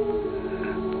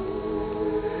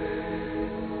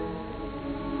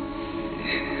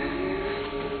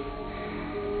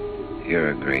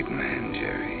 You're a great man,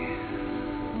 Jerry.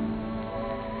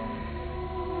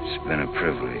 It's been a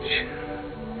privilege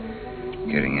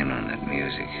getting in on that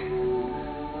music.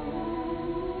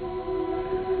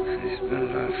 It's been a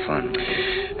lot of fun with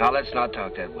you. Now, let's not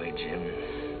talk that way, Jim.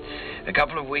 In a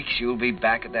couple of weeks, you'll be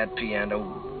back at that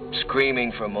piano,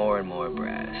 screaming for more and more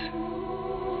brass.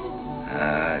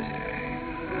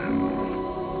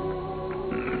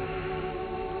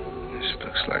 This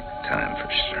looks like time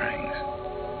for strings.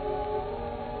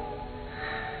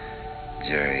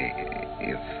 Jerry,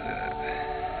 if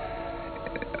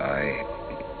I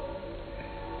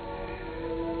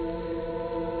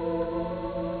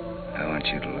want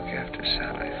you to look after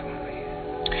Sally for me.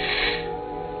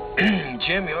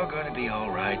 Jim, you're going to be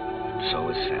all right. So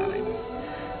is Sally.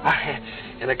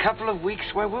 In a couple of weeks,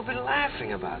 why, we'll be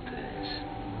laughing about this.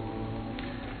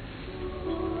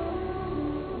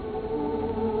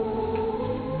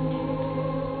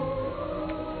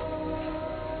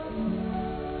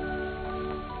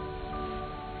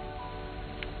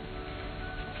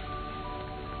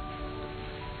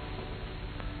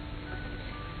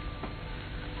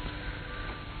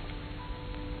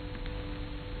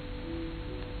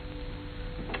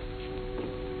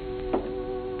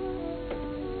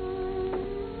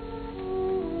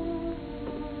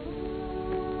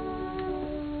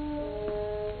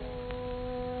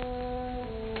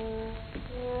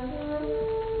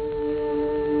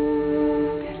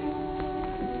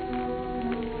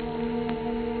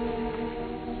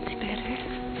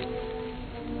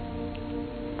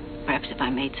 I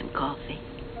made some coffee.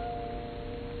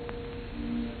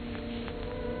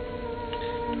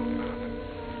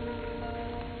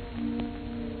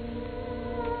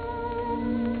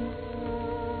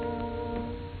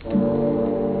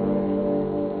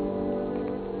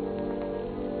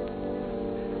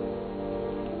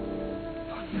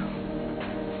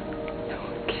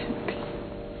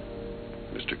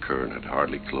 Mr. Kern had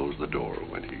hardly closed the door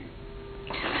when he...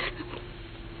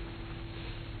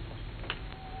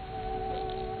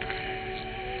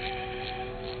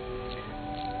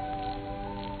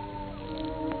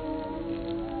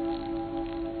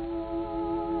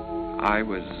 I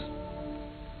was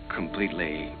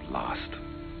completely lost,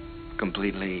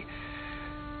 completely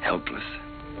helpless.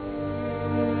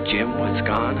 Jim was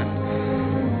gone,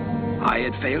 and I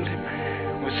had failed him,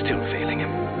 was still failing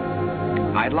him.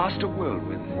 I'd lost a world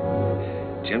with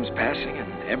Jim's passing,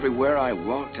 and everywhere I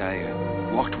walked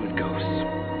with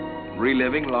ghosts,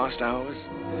 reliving lost hours,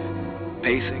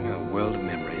 pacing a world of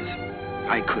memories.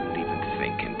 I couldn't even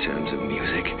think in terms of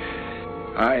music.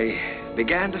 I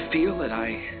began to feel that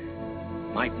I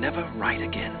might never write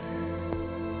again.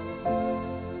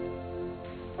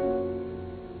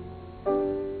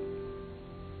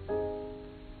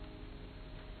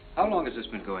 How long has this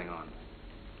been going on?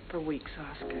 For weeks,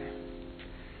 Oscar.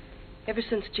 Ever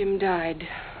since Jim died.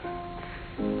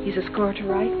 He's a score to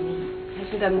write me.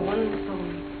 Hasn't done one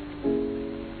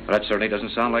song. Well, that certainly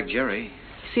doesn't sound like Jerry.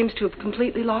 He seems to have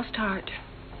completely lost heart.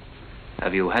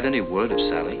 Have you had any word of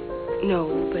Sally?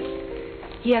 No, but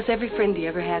he has every friend he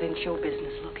ever had in show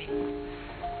business looking.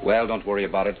 Well, don't worry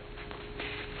about it.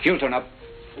 She'll turn up.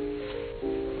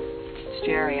 It's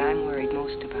Jerry I'm worried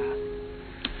most about.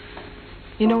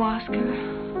 You know, Oscar,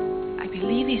 I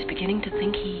believe he's beginning to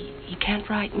think he can't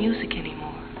write music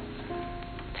anymore.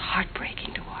 It's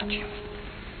heartbreaking to watch him.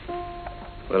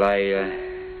 Well,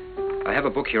 I have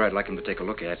a book here I'd like him to take a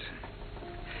look at.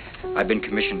 I've been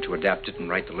commissioned to adapt it and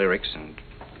write the lyrics, and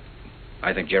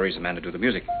I think Jerry's the man to do the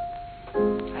music.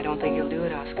 I don't think he'll do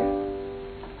it, Oscar.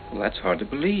 Well, that's hard to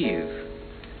believe.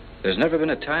 There's never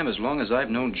been a time as long as I've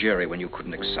known Jerry when you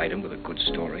couldn't excite him with a good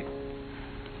story.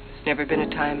 There's never been a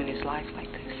time in his life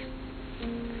like this.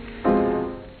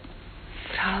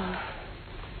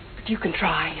 But you can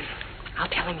try, and I'll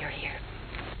tell him you're here.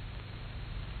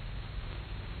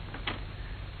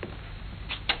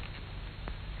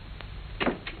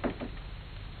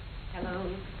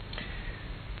 Hello.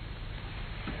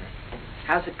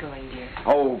 How's it going, dear?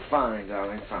 Oh, fine,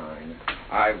 darling, fine.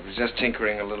 I was just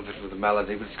tinkering a little bit with the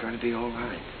melody, but it's going to be all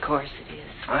right. Of course it is.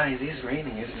 Aye, it is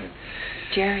raining, isn't it?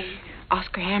 Jerry,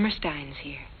 Oscar Hammerstein's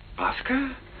here.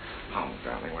 Oscar? Oh,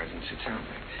 darling, why didn't you tell me?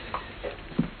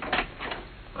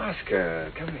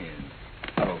 Oscar, come in.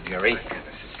 Hello, Jerry. My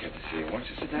goodness, it's good to see you. Won't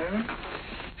you sit down?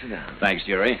 Sit down. Thanks,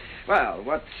 Jerry. Well,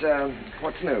 what's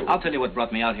new? I'll tell you what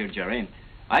brought me out here, Jerry.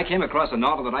 I came across a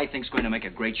novel that I think's going to make a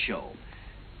great show.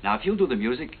 Now, if you'll do the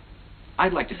music,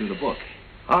 I'd like to do the book.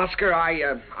 Oscar,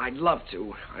 I'd love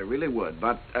to. I really would,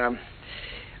 but,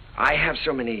 I have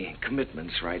so many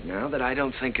commitments right now that I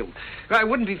don't think it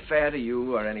wouldn't be fair to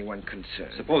you or anyone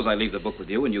concerned. Suppose I leave the book with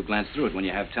you and you glance through it when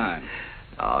you have time.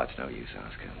 Oh, it's no use,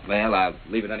 Oscar. Well, I'll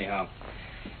leave it anyhow.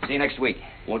 See you next week.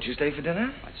 Won't you stay for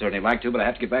dinner? I'd certainly like to, but I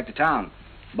have to get back to town.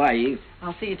 Bye, Eve.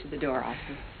 I'll see you to the door,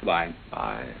 Oscar. Bye.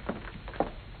 Bye.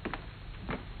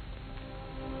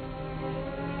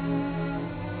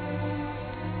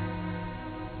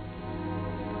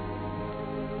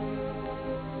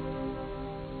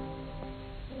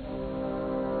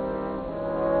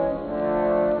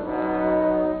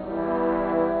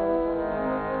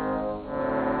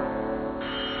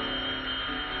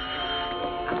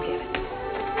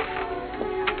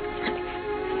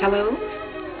 Hello?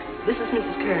 This is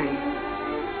Mrs. Kern.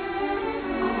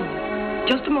 Oh,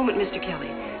 just a moment, Mr. Kelly.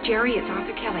 Jerry, it's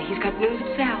Arthur Kelly. He's got news of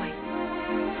Sally.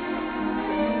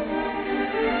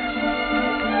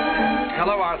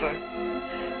 Hello, Arthur.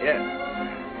 Yeah.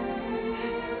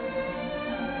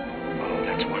 Oh,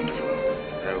 that's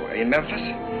wonderful. In Memphis?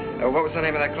 What was the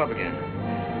name of that club again?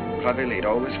 Club Elite,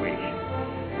 all this week.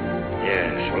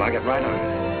 Yes, well, I'll get right on it.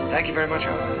 Thank you very much,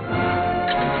 Arthur.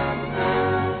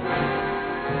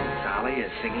 Sally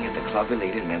is singing at the Club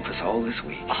Elite in Memphis all this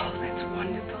week. Oh, that's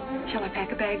wonderful. Shall I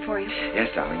pack a bag for you? Yes,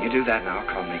 darling, you do that and I'll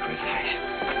call and make reservations.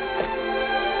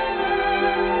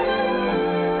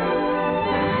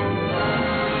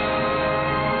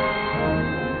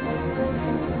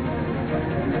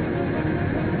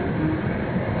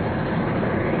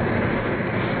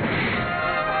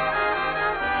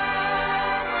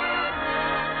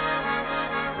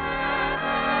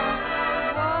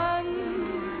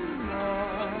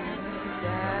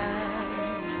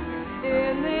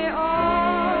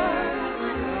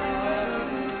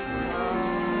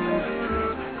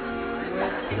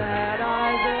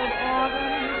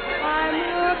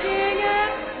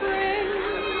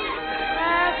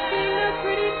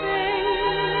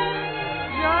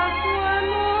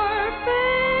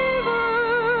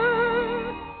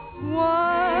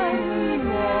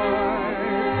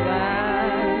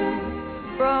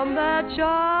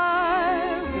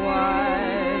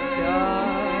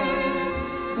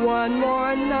 One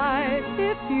more night,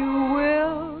 if you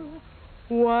will.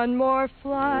 One more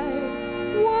flight,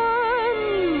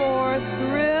 one more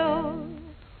thrill.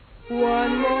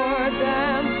 One more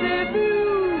dance, if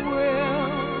you will,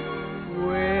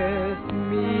 with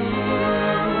me.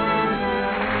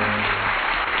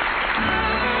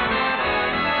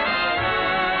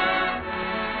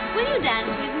 Will you dance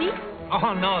with me?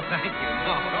 Oh, no, thank you.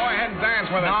 No. Go ahead and dance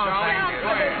with us, Charlie. Go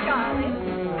ahead, Charlie.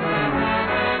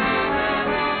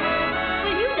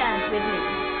 Will you dance with me?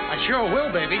 I sure will,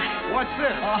 baby. What's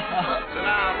this? Sit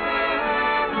down.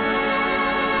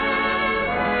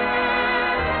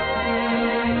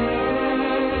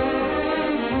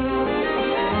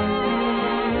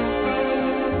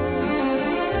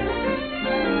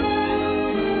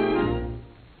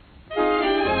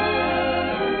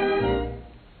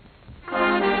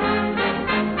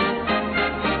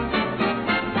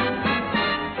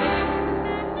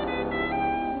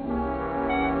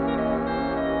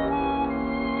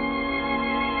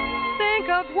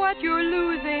 What you're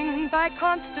losing by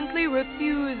constantly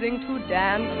refusing to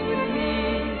dance with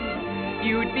me.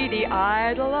 You'd be the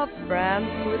idol of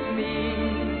France with me,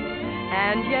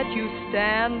 and yet you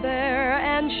stand there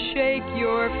and shake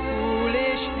your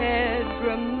foolish head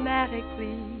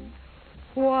dramatically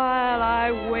while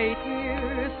I wait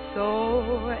here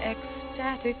so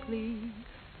ecstatically.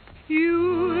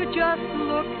 You just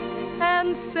look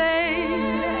and say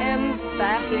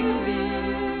emphatically,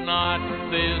 not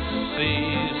this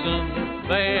season,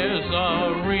 there's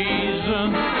a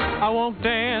reason. I won't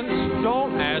dance,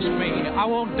 don't ask me. I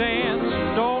won't dance,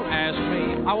 don't ask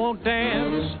me. I won't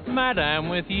dance, madame,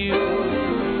 with you.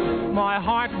 My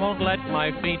heart won't let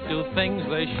my feet do things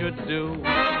they should do.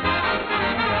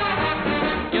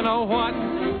 You know what?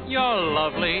 You're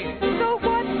lovely. So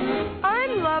what?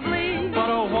 I'm lovely. But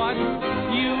oh, what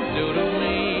you do to me.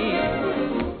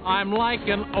 I'm like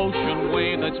an ocean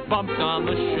wave that's bumped on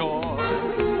the shore.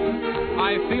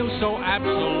 I feel so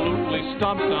absolutely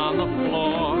stumped on the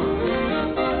floor.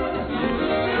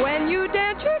 When you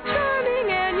dance, you're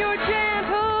charming and you're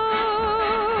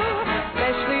gentle,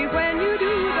 especially when you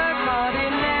do the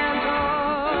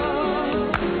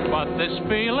continental. But this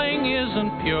feeling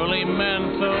isn't purely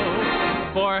mental.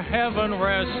 For heaven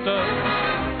rest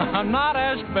us, not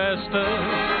asbestos.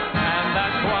 And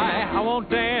that's why I won't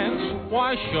dance.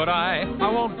 Why should I? I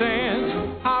won't dance.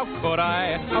 How could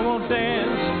I? I won't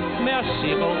dance.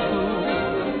 Merci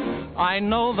beaucoup. I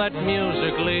know that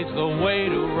music leads the way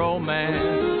to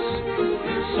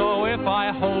romance. So if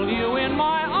I hold you in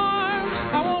my arms,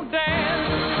 I won't dance.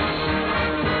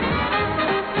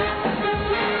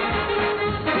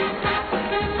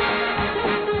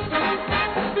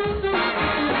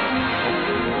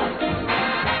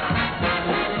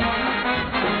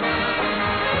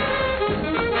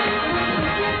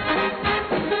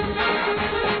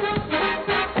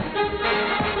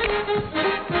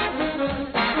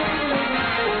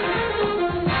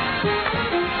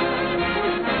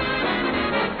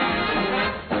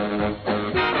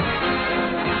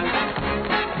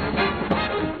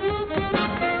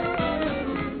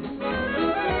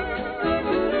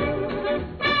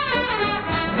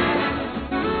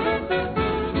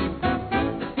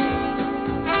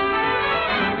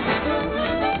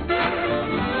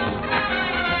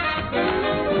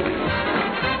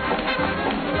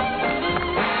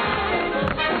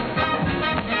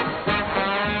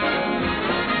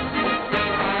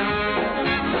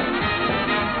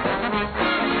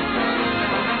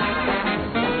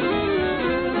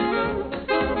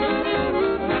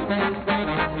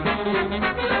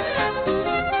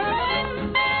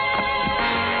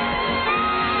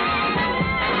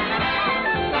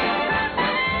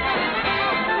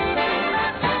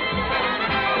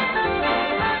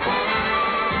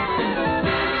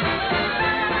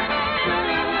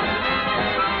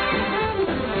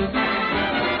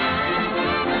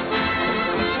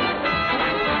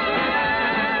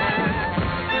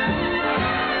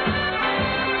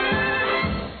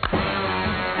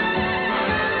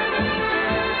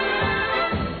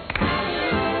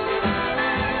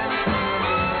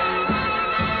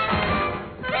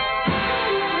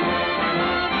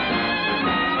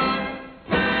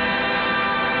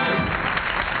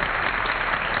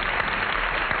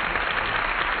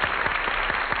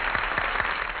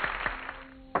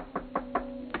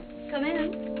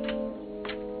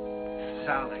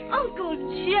 Sally. Uncle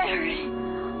Jerry.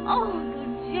 Oh,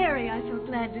 Uncle Jerry, I'm so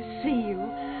glad to see you.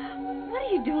 What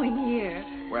are you doing here?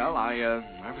 Well, I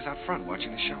was out front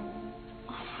watching the show.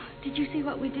 Did you see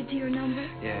what we did to your number?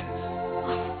 Yes.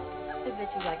 I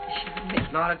bet you'd like to show me.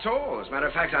 Not at all. As a matter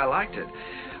of fact, I liked it.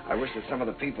 I wish that some of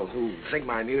the people who think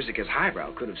my music is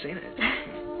highbrow could have seen it.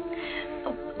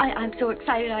 I'm so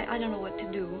excited, I don't know what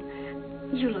to do.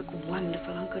 You look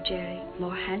wonderful, Uncle Jerry.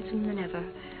 More handsome than ever.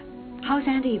 How's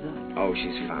Aunt Eva? Oh,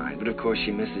 she's fine. But of course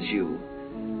she misses you.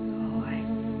 Oh,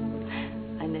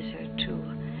 I miss her, too.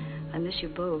 I miss you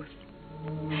both.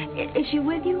 Is she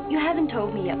with you? You haven't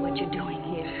told me yet what you're doing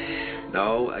here.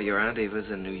 No, your Aunt Eva's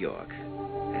in New York.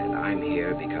 And I'm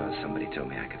here because somebody told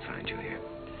me I could find you here.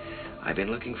 I've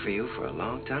been looking for you for a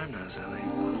long time now, Sally.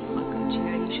 Oh, Uncle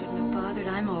Jerry, you shouldn't have bothered.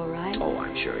 I'm all right. Oh,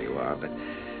 I'm sure you are, but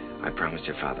I promised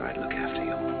your father I'd look after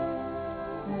you.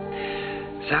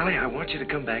 Sally, I want you to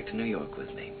come back to New York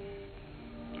with me.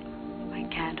 I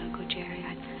can't, Uncle Jerry.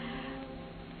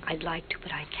 I'd like to,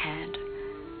 but I can't.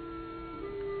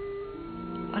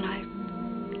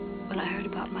 When I heard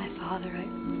about my father,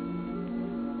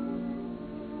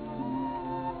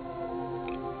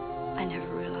 I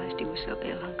never realized he was so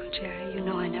ill, Uncle Jerry. You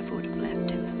know I never would have left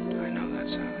him. I know that,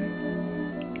 Sally.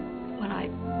 When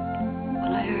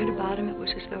I heard about him, it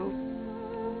was as though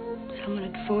someone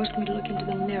had forced me to look into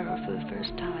the mirror for the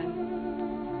first time.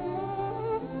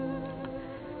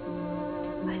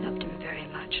 I loved him very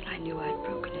much, and I knew I'd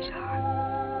broken his heart.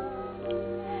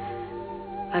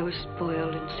 I was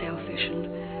spoiled and selfish, and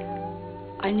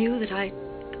I knew that I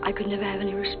could never have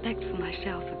any respect for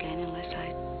myself again unless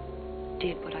I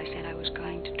did what I said I was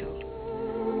going to do.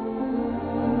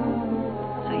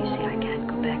 So you see, I can't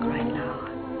go back right now.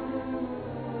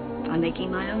 I'm making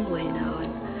my own way now,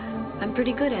 and I'm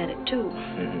pretty good at it, too.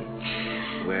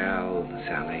 Well,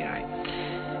 Sally,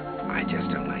 I just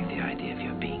don't like the idea of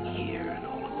you being here and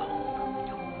all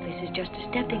alone. This is just a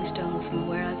stepping stone from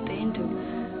where I've been to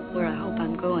where I hope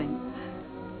I'm going.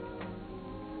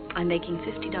 I'm making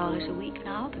 $50 a week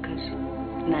now because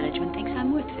management thinks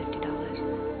I'm worth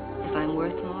 $50. If I'm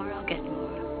worth more, I'll get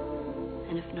more.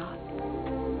 And if not,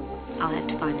 I'll have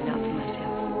to find it out for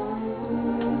myself.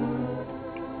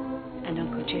 And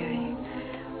Uncle Jerry,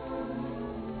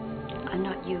 I'm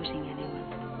not using anyone.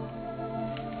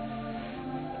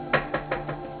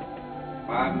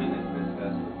 5 minutes, Miss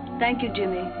Vessel. Thank you,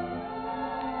 Jimmy.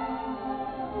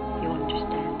 You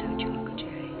understand, don't you, Uncle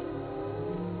Jerry?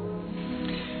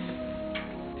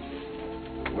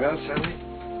 Well, Sally,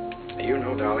 you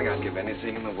know, darling, I'd give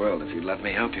anything in the world if you'd let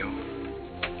me help you.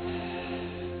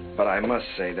 But I must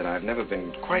say that I've never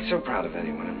been quite so proud of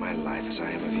anyone in my life as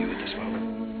I am of you at this moment.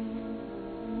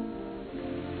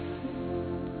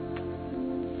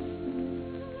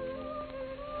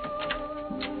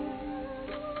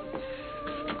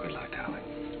 Good luck, darling.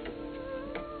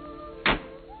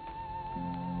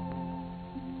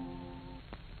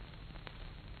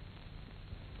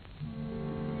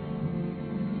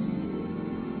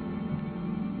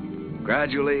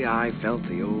 Gradually, I felt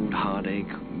the old heartache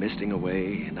misting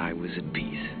away, and I was at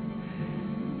peace.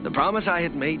 The promise I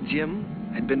had made Jim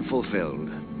had been fulfilled.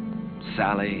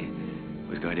 Sally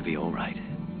was going to be all right.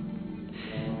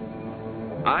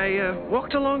 I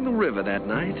walked along the river that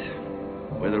night,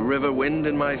 with the river wind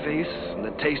in my face and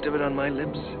the taste of it on my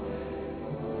lips.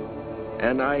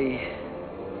 And I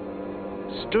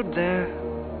stood there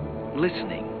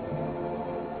listening.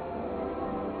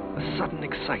 A sudden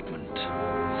excitement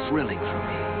thrilling through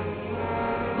me,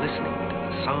 listening to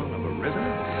the song of a river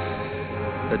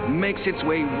that makes its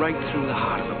way right through the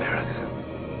heart of America.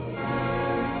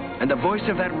 And the voice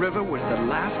of that river was the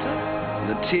laughter,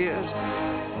 the tears,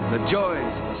 the joys,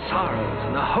 the sorrows,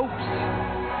 and the hopes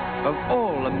of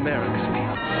all America's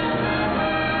people.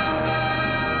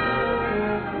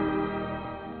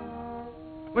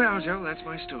 Well, Joe, that's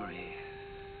my story.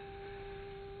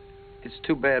 It's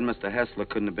too bad Mr. Hessler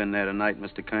couldn't have been there tonight,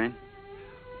 Mr. Kern.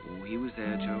 Oh, he was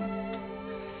there, Joe.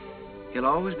 He'll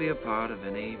always be a part of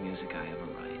any music I ever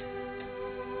write.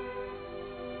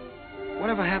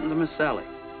 Whatever happened to Miss Sally?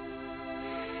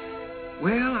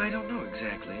 Well, I don't know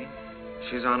exactly.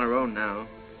 She's on her own now.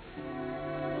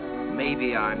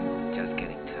 Maybe I'm just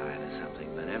getting tired of something,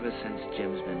 but ever since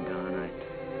Jim's been gone, I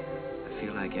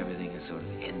feel like everything is sort of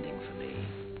ending for me.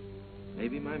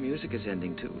 Maybe my music is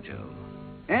ending too, Joe.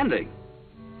 Ending?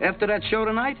 After that show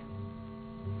tonight?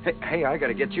 Hey, I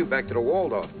gotta get you back to the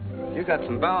Waldorf. You got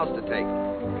some bows to take.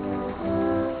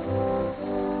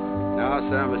 No,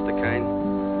 sir, Mr.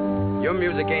 Kern. Your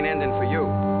music ain't ending for you.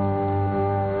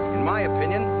 In my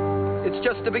opinion, it's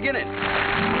just the beginning.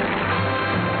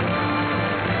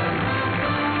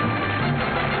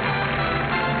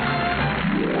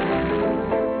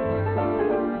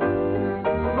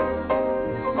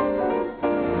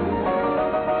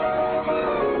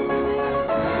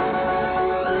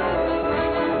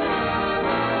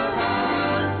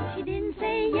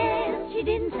 She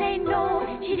didn't say no,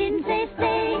 she didn't say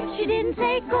stay, she didn't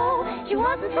say go. She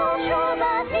wasn't so sure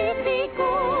that he'd be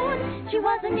good. She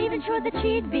wasn't even sure that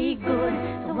she'd be good.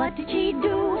 So what did she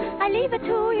do? I leave it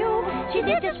to you. She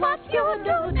did just what you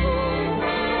do.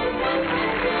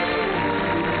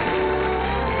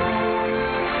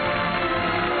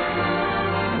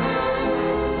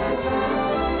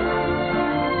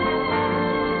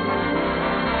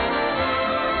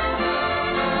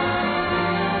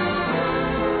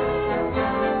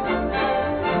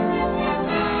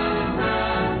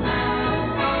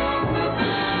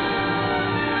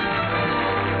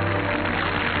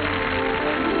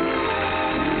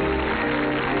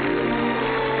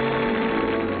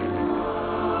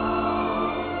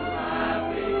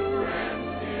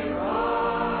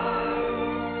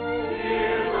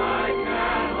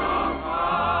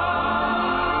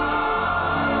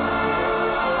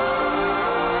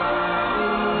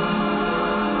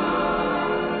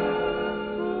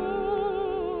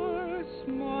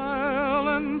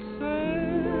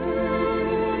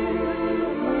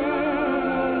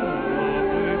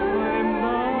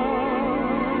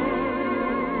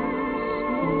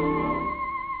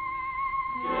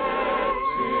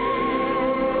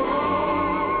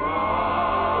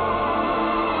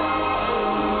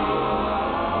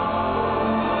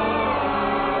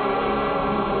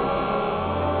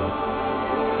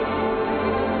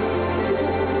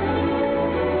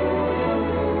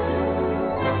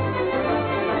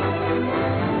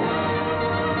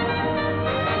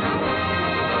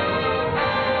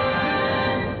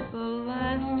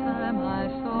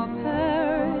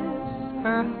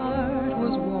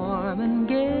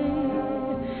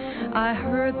 I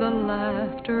heard the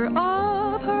laughter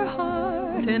of her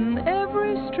heart in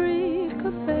every street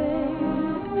cafe.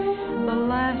 The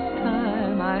last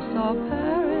time I saw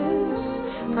Paris,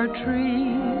 her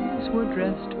trees were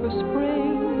dressed for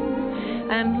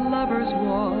spring, and lovers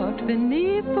walked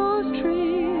beneath those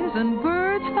trees, and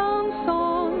birds found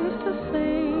songs to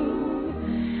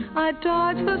sing. I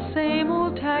dodged the same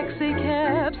old taxi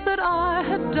cabs that I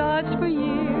had dodged for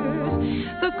years.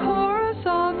 The chorus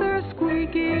of their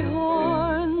squeaky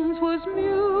horns was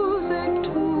music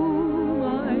to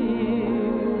my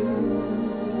ears.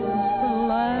 The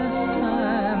last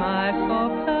time I saw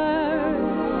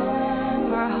Paris,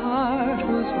 her heart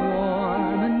was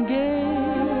warm and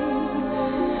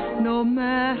gay. No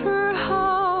matter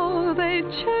how they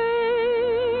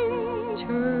change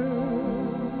her,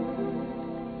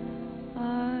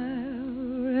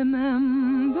 I'll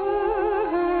remember her.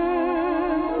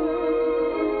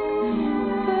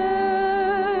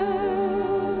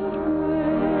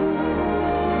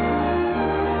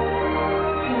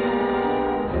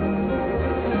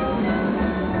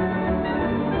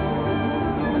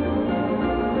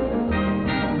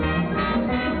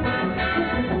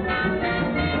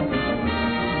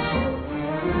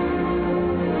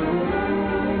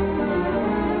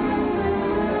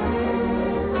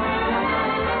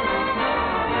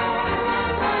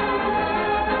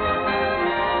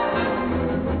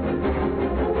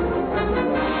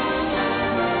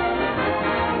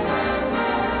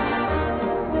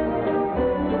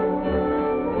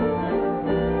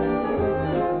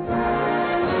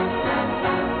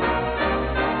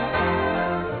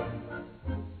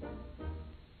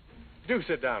 Do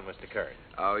sit down, Mr. Kern.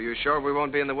 Oh, you sure we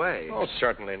won't be in the way? Oh,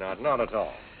 certainly not. Not at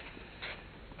all.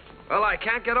 Well, I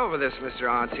can't get over this, Mr.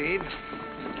 Artseed.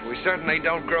 We certainly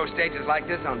don't grow stages like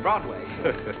this on Broadway.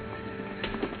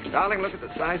 Darling, look at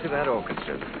the size of that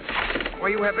orchestra.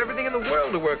 Well, you have everything in the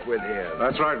world to work with here.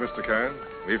 That's right, Mr. Kern.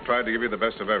 We've tried to give you the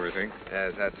best of everything.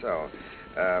 Yes, that's so.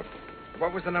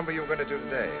 What was the number you were going to do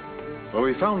today? Well,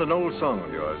 we found an old song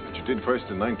of yours that you did first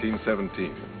in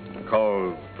 1917,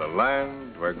 called The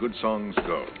Land Where Good Songs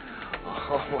Go.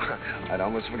 Oh, I'd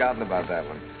almost forgotten about that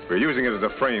one. We're using it as a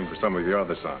frame for some of your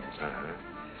other songs.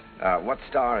 What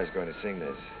star is going to sing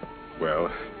this? Well,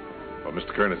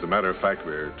 Mr. Kern, as a matter of fact,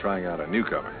 we're trying out a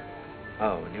newcomer.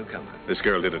 Oh, a newcomer. This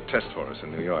girl did a test for us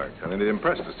in New York, and it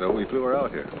impressed us, so we flew her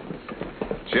out here.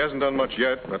 She hasn't done much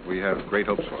yet, but we have great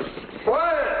hopes for her.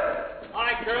 Quiet! All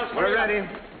right, girls. We're ready.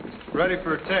 Ready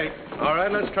for a take. All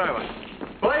right, let's try one.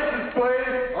 Places,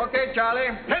 please. Okay, Charlie.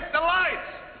 Hit the lights.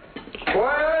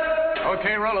 Quiet.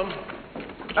 Okay, roll 'em.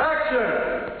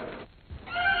 Action.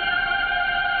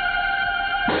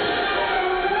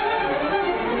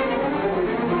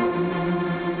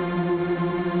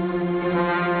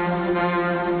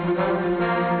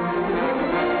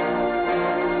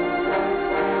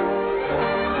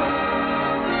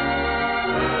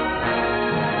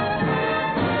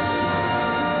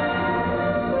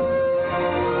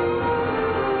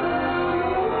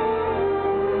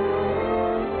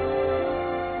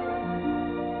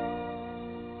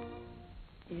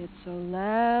 the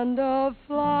land of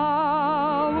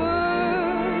flowers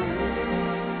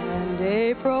and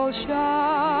April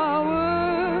showers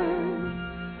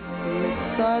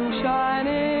with sunshine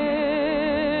in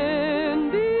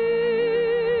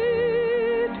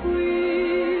between,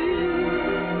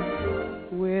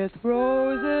 with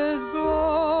roses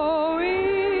blowing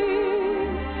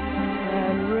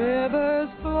and rivers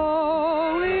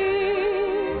flowing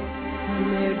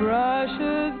amid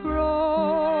rushes growing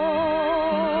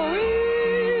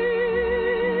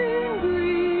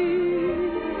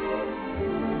green.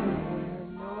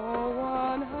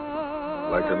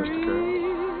 Like her, Mr.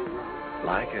 Kern?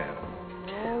 Like her.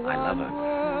 I love her.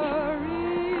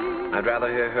 I'd rather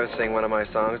hear her sing one of my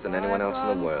songs than anyone else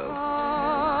in the world.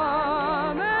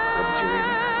 Wouldn't you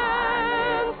even?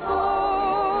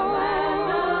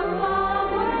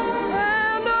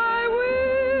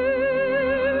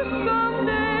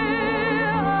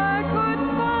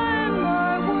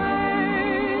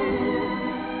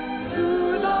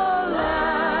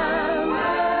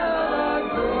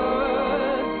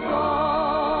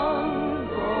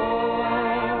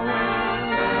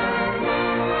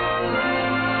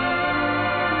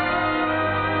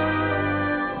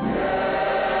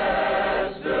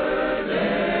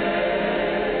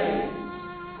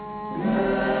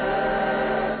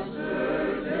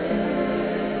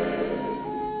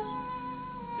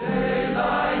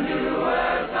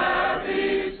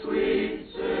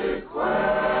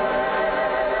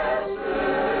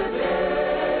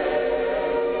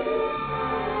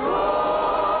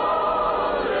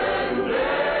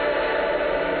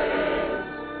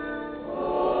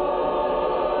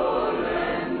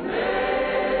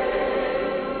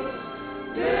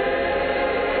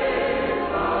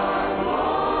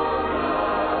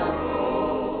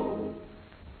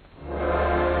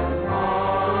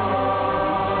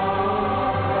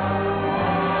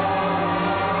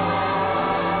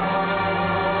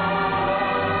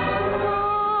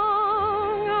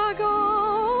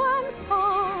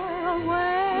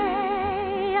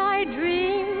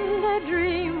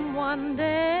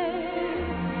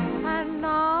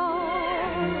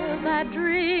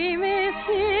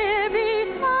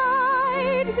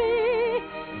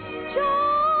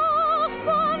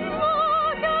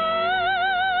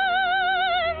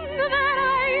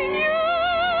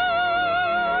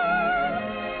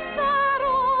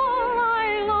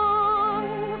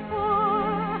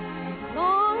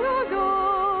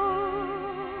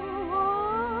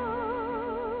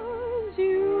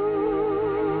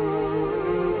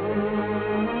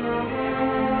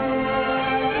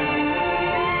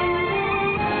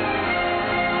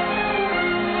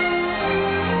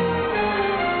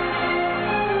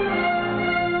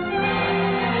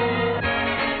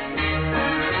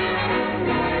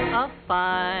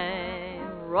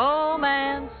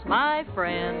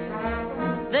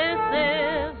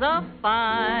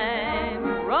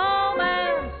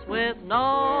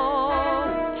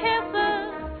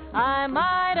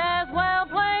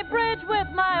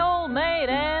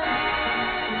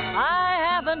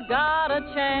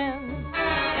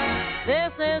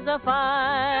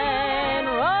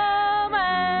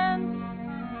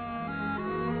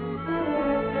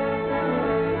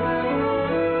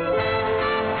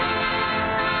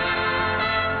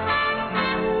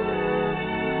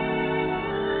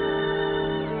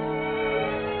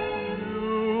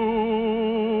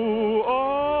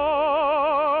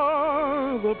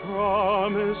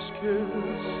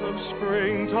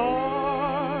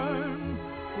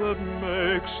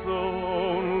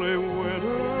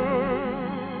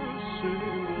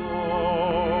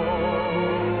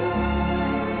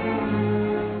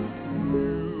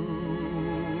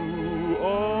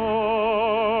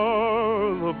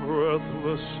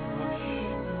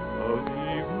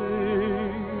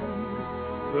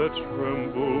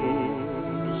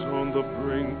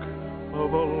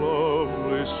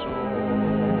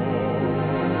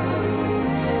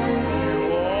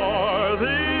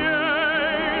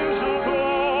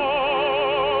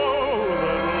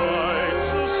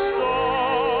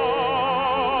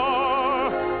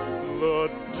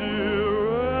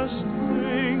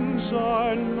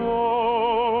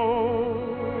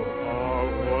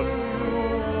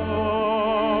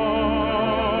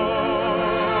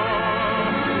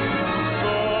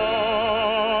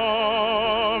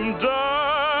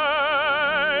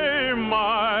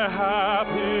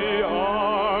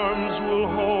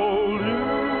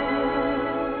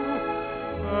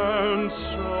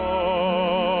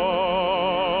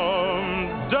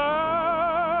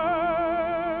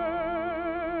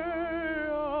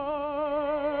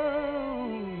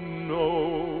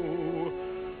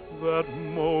 that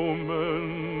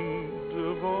moment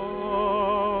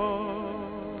divine.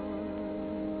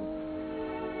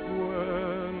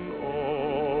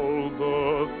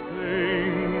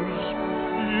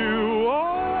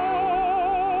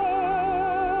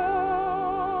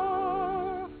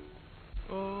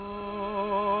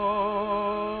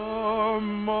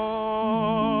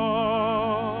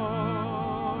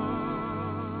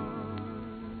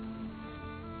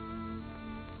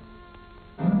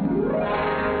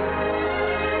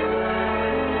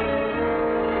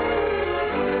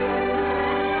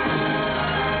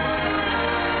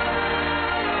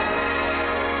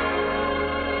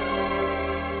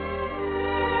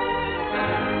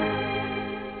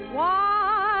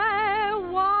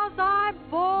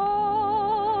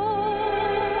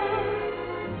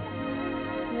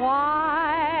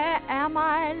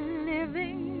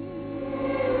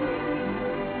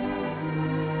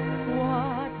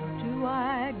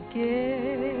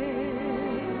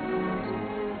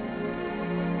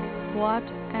 what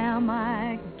am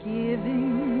I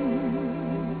giving?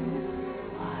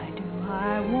 Why do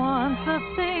I want the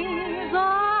things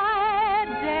I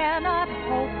dare not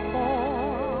hope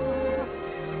for?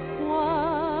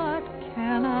 What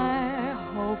can I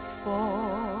hope for?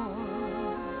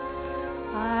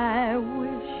 I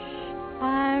wish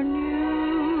I knew.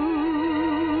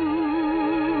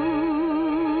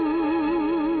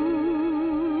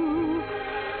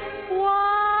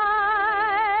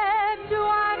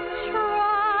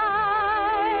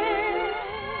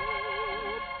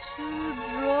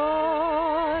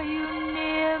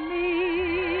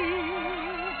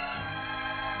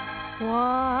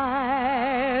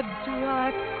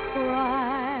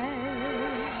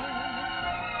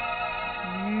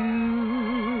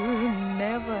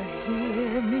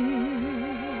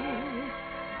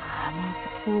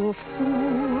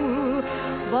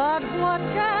 But what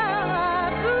can I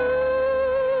do?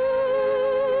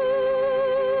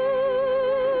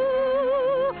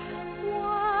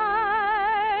 Why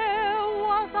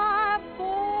was I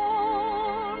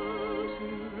born to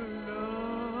love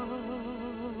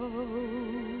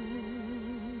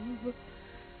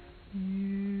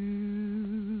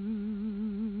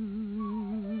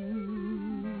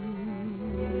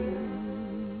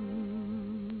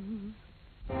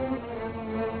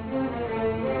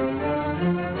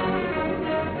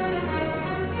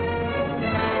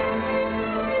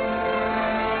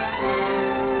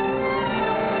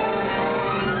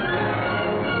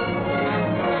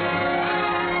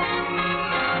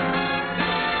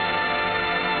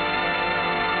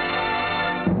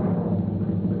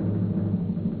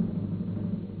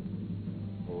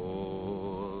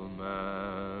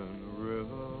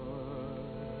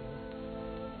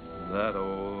That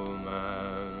old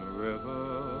man River,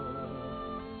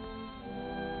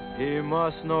 he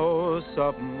must know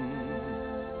something,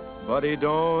 but he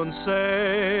don't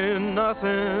say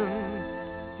nothing.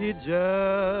 He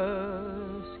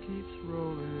just keeps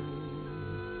rolling.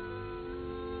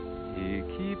 He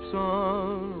keeps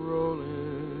on rolling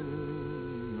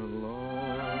along.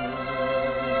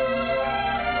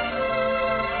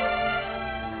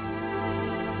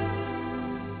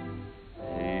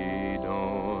 He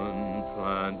don't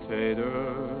plant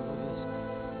taters,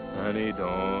 and he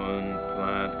don't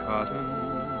plant cotton,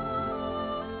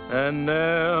 and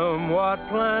them what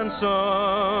plants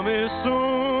some is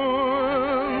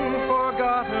soon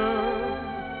forgotten.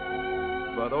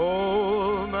 But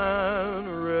old man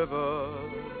River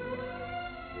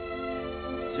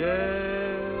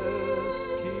just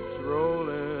keeps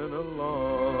rolling along.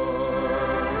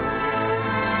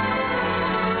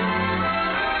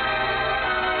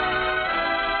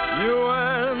 You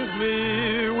and me,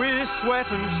 we sweat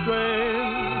and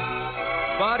strain,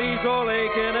 bodies all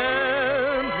aching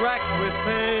and racked with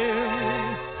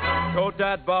pain. Tote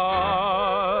that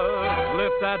bar,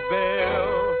 lift that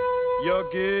bale, you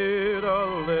get a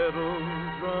little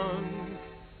drunk,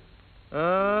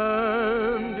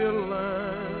 and you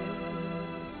land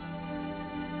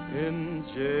in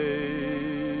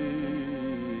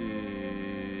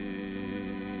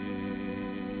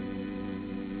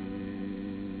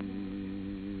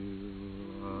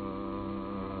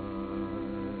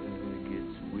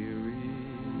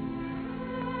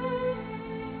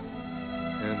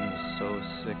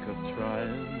sick of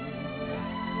trying,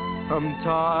 I'm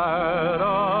tired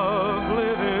of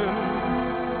living,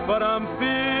 but I'm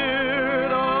feeling